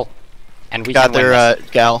control, and we Got can win their this.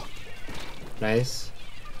 gal. nice.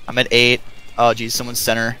 I'm at 8. Oh geez, someone's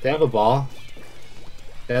center. They have a ball.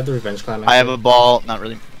 They have the revenge climb. I have a ball. Not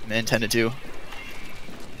really intended to.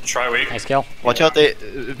 Try weak. Nice kill. Watch out, they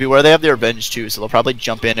beware they have their revenge too, so they'll probably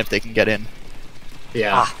jump in if they can get in.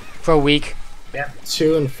 Yeah. Ah, pro weak. They have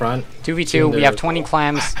 2 in front. 2v2, we have 20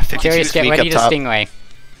 clams. 52 Darius, is get weak ready up to top. Stingray.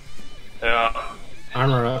 Yeah.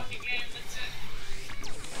 Armor up.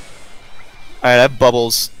 Alright, I have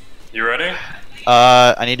bubbles. You ready?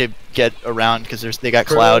 I need to get around because they got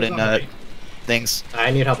cloud and Alright. things.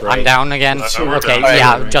 I need help right. I'm down again. We're Okay, down. Alright,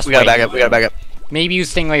 yeah, just we gotta wait. back up. We gotta back up. Maybe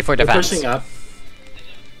use Stingray for They're defense. pushing up.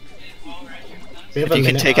 We have If a you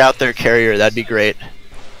can minute take left. out their carrier, that'd be great.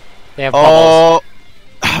 They have bubbles.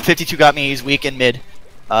 Oh, 52 got me. He's weak in mid.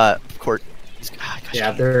 Court. Gosh,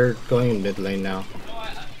 Yeah, they're going in mid lane now.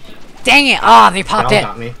 Dang it! Ah, they popped Cal it.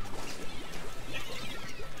 got me.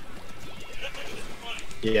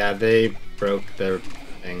 Yeah, they broke their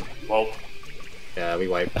thing. Well, Yeah, we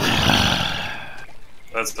wiped.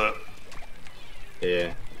 that's it.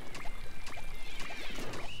 Yeah.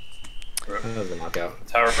 That was a knockout.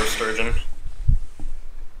 Tower for Sturgeon.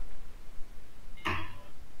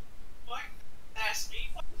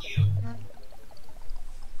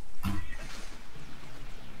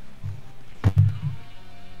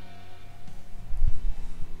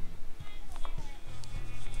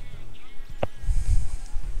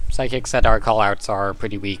 Psychic said our callouts are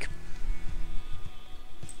pretty weak.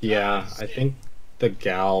 Yeah, I think the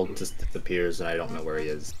gal just disappears and I don't know where he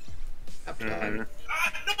is after that. Mhm.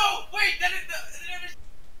 No! Wait! That is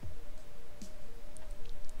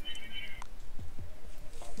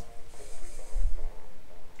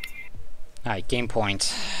Alright, game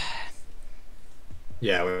point.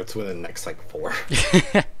 Yeah, it's within the next like 4.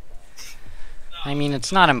 I mean,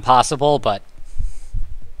 it's not impossible, but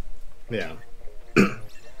Yeah.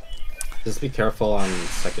 Just be careful on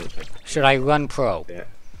second pick. should I run pro? Yeah.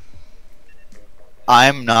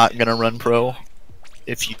 I'm not gonna run pro.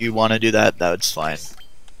 If you want to do that, that's fine.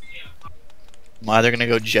 I'm either gonna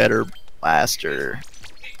go jet or blast or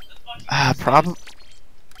probably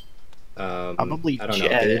Probably I don't know.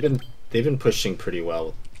 jet. They've been pushing pretty well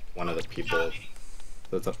with one of the people.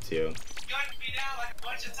 So it's up to you. got me down like a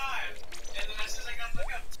bunch of times, and then as soon as I got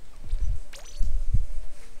back up.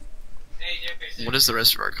 Hey, Jeffrey. What is the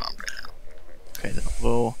rest of our comp right now? Okay, then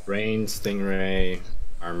we'll Rain, Stingray,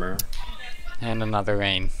 Armor. And another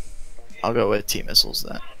rain. I'll go with T-missiles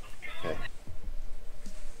then. Okay.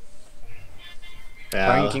 Yeah,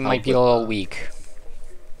 I'll Ranking help might be a with, little weak.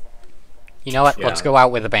 You know what? Yeah. Let's go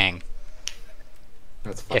out with a bang,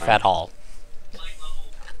 That's fine. if at all.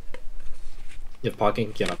 If Pocket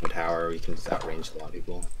can get up a tower, we can just outrange a lot of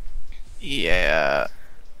people. Yeah,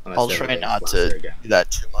 Unless I'll they try have a not blaster to again. do that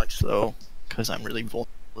too much though, because I'm really vulnerable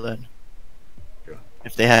then. True.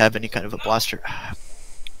 If they have any kind of a blaster,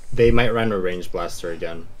 They might run a range blaster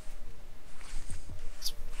again.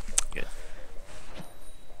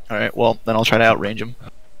 alright, well, then I'll try to outrange them.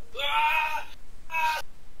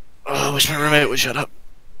 Oh, I wish my roommate would shut up.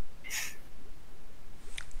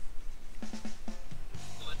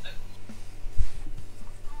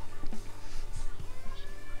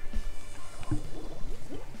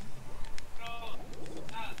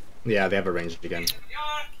 Yeah, they have a range again.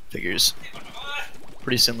 Figures.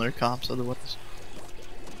 Pretty similar comps otherwise.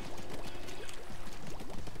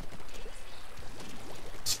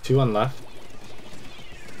 It's 2 on left.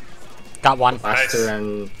 Got one. Blaster Nice.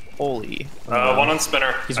 and Holy. One on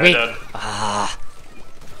spinner. He's I weak. dead. Ah,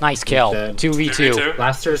 nice kill. dead. 2v2. 2v2.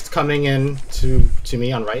 Blaster's coming in to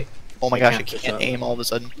me on right. Oh my I gosh, I can't push can't up. aim all of a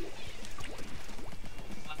sudden.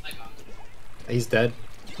 He's dead.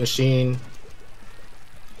 Machine.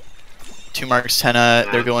 2 marks, Tenna,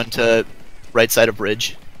 they're going to right side of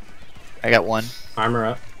bridge. I got one. Armor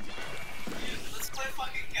up. Let's play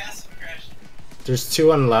fucking Castle Crash. There's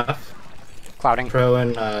 2 on left. Clouding. Pro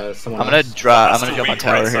and someone I'm gonna else. drop. I'm That's gonna the jump on weak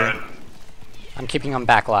tower right here. side. I'm keeping him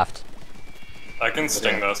back left. I can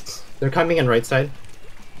sting this. They're coming in right side.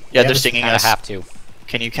 Yeah, Yeah, they're but stinging Kinda us. have to.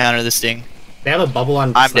 Can you counter the sting? They have a bubble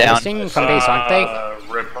on. I'm side. down. Stinging from base, aren't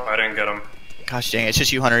they? Rip, I didn't get him. Gosh dang, it's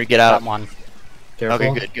just you, Hunter. Get Got out. one.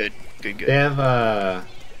 Careful. Okay, good. They Good. have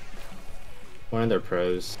one of their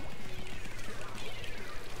pros.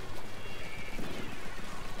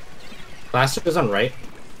 Blaster's on right.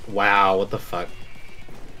 Wow, what the fuck?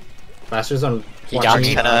 Blaster's on. He got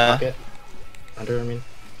watching me. Pocket. Under, I mean.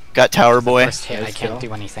 Got tower boy. First hit, I Nice can't kill.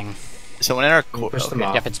 do anything. Someone in our court. Push them Okay.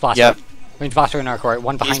 off. Yep, it's Blaster. Yep. Range Blaster in our court.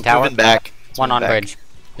 One He's behind tower. moving back. He's One on moving back. bridge.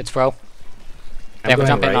 It's pro. I'm They have a going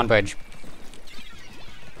jump in right. on bridge.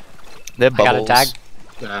 They have I got a bubbles. tag.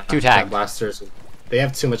 Two the tag. Blasters. They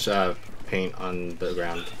have too much paint on the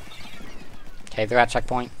ground. Okay, they're at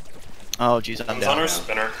checkpoint. Oh jeez, I'm One's on down. our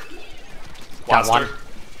spinner. Got Blaster. one.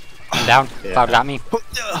 I'm down. Yeah. Cloud got me.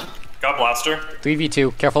 Got blaster.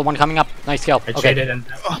 3v2. Careful, one coming up. Nice kill. I Okay, traded and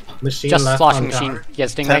machine just left sloshing on machine. tower.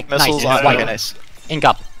 Yes, Stingray. Tech missiles Nice. on. White. Okay, nice. Ink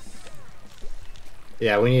up.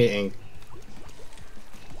 Yeah, we need ink.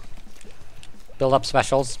 Build up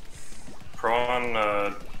specials. Pro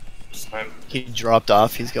on snipe. He dropped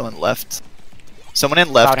off. He's going left. Someone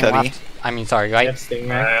in left, Clouding Cubby. left. I mean, sorry, They right? have I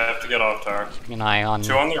Stingray. have to get off tower. Keep an eye on.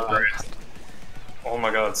 2 on their bridge. Oh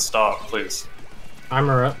my god, stop, please.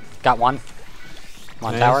 Armor up. Got one.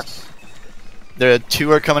 One Nice. tower. The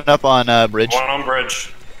 2 are coming up on bridge. 1 on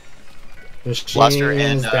bridge. Machine Blaster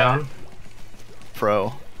is and, down.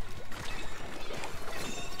 Pro.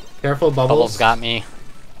 Careful, Bubbles. Bubbles got me.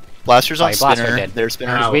 Blaster's on Sorry, Blaster spinner. did. There's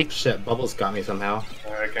spinner. Ow, weak. shit, Bubbles got me somehow. I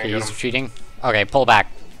can't Okay, get he's him. cheating. Okay, pull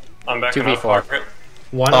back. I'm backing 2v4. up. Pocket.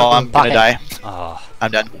 One Oh, up I'm and- gonna die. Oh,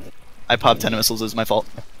 I'm dead. I popped 10 missiles. It was my fault.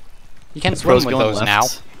 you can swim Pro's with going those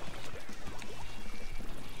left.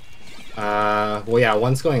 well, yeah,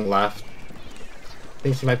 one's going left. I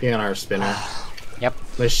think she might be on our spinner. now. Yep.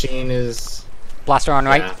 Machine is. Blaster on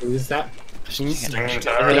right. Yeah, who's that? Stinging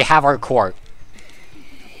tower. They have our court.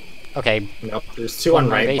 Okay, Nope. There's two on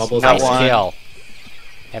right. base. Bubbles. Nice one. kill.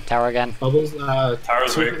 Have tower again. Bubbles.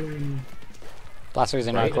 Tower's two weak. on- Blaster's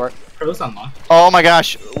in our Right. court. Pro's on left. Oh my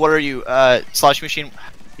gosh. What are you? Slosh machine.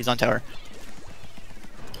 He's on tower.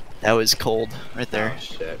 That was cold right there. Oh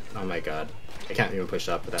shit. Oh my god. I can't even push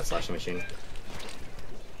up with that slashing machine.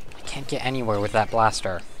 I can't get anywhere with that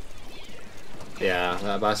blaster. Yeah,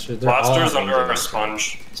 that blaster. they're all Blaster's out under range our of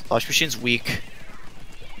sponge. Slosh machine's weak.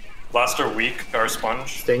 Blaster weak, our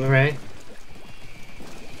sponge. Stingray.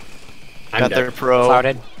 I'm Got dead. their pro.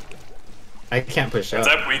 Clouded. I can't push Is up.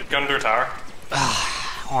 that weak under tower?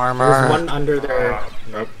 Armor. There's one under there.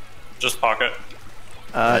 Nope. Just pocket.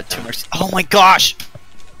 2 marks. Oh my gosh.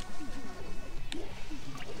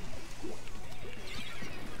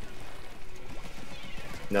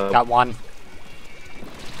 No. Got one.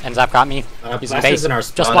 Enzap got me. He's in Blaster's base. in our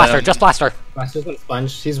Just spawn. blaster. Just blaster. Blaster's on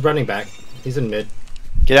sponge. He's running back. He's in mid.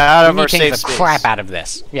 Get out of We our need to safe take the space. crap out of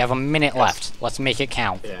this. We have a minute left. Let's make it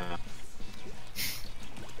count. Yeah.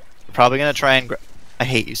 Probably gonna try and. I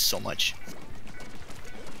hate you so much.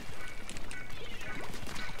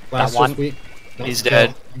 Blaster's one. weak. Nice He's kill.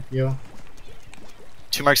 dead. Thank you.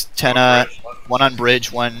 2 marks. 10. One on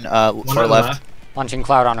bridge. One One far on left. Launching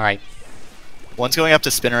cloud on right. One's going up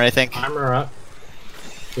to spinner, I think. Armor up.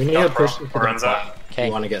 We need Got to pro. push into Or the Enzap. top. Okay.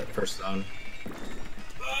 You want to get first zone.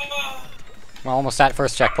 We're almost at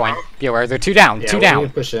first checkpoint. Be aware, they're two down. Yeah, two we down. need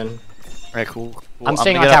to push in. Right, cool. I'm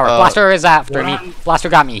staying gonna on get tower. up, Blaster is after me. one. Blaster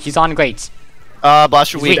got me. He's on grates.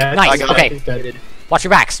 Blaster He's weak. weak. Dead. Nice, I got okay. it. He's dead. Watch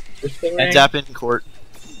your backs. There's Stingray. And zap in court.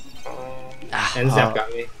 And Zap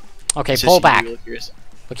got me. Okay, It's pull just back. you, Lucas.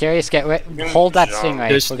 Lucarius, get can hold that jump. stingray.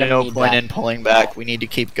 There's We're gonna no need point that. in pulling back. We need to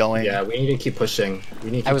keep going. Yeah, we need to keep pushing.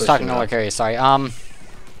 We need to keep I was talking to pushing up. Lucarius, sorry.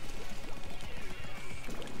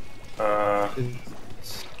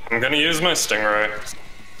 I'm gonna use my stingray.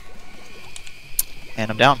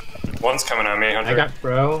 And I'm down. One's coming at me, I 100. got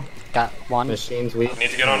Pro. Got one. Machine's weak. Need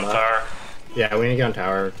to get on the tower. Yeah, we need to get on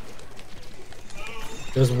tower.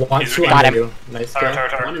 There's one, He's two weak. Got under him. you. Nice Tower, kill. tower,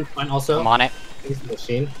 tower. One in front also. I'm on it. He's the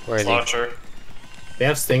machine. Where is he? Launcher. They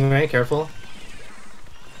have Stingray, careful.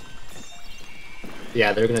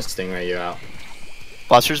 Yeah, they're gonna Stingray you out.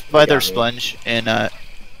 Blaster's by their got me. sponge in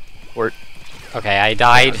court. Okay, I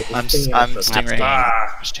died. They I'm Stingray I'm from- stingray.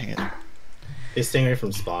 Ah! Gosh, dang it. They Stingray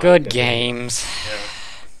from spawn. Good games. Yeah.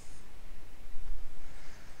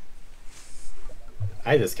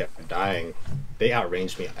 I just kept dying. They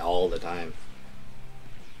outranged me all the time.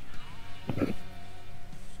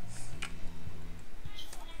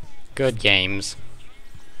 Good games.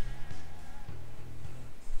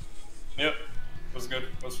 Yep. Was good.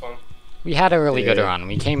 Was fun. We had a really good Yeah. run.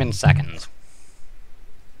 We came in seconds.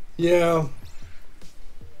 Yeah.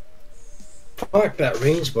 Fuck, that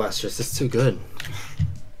range blaster is just too good.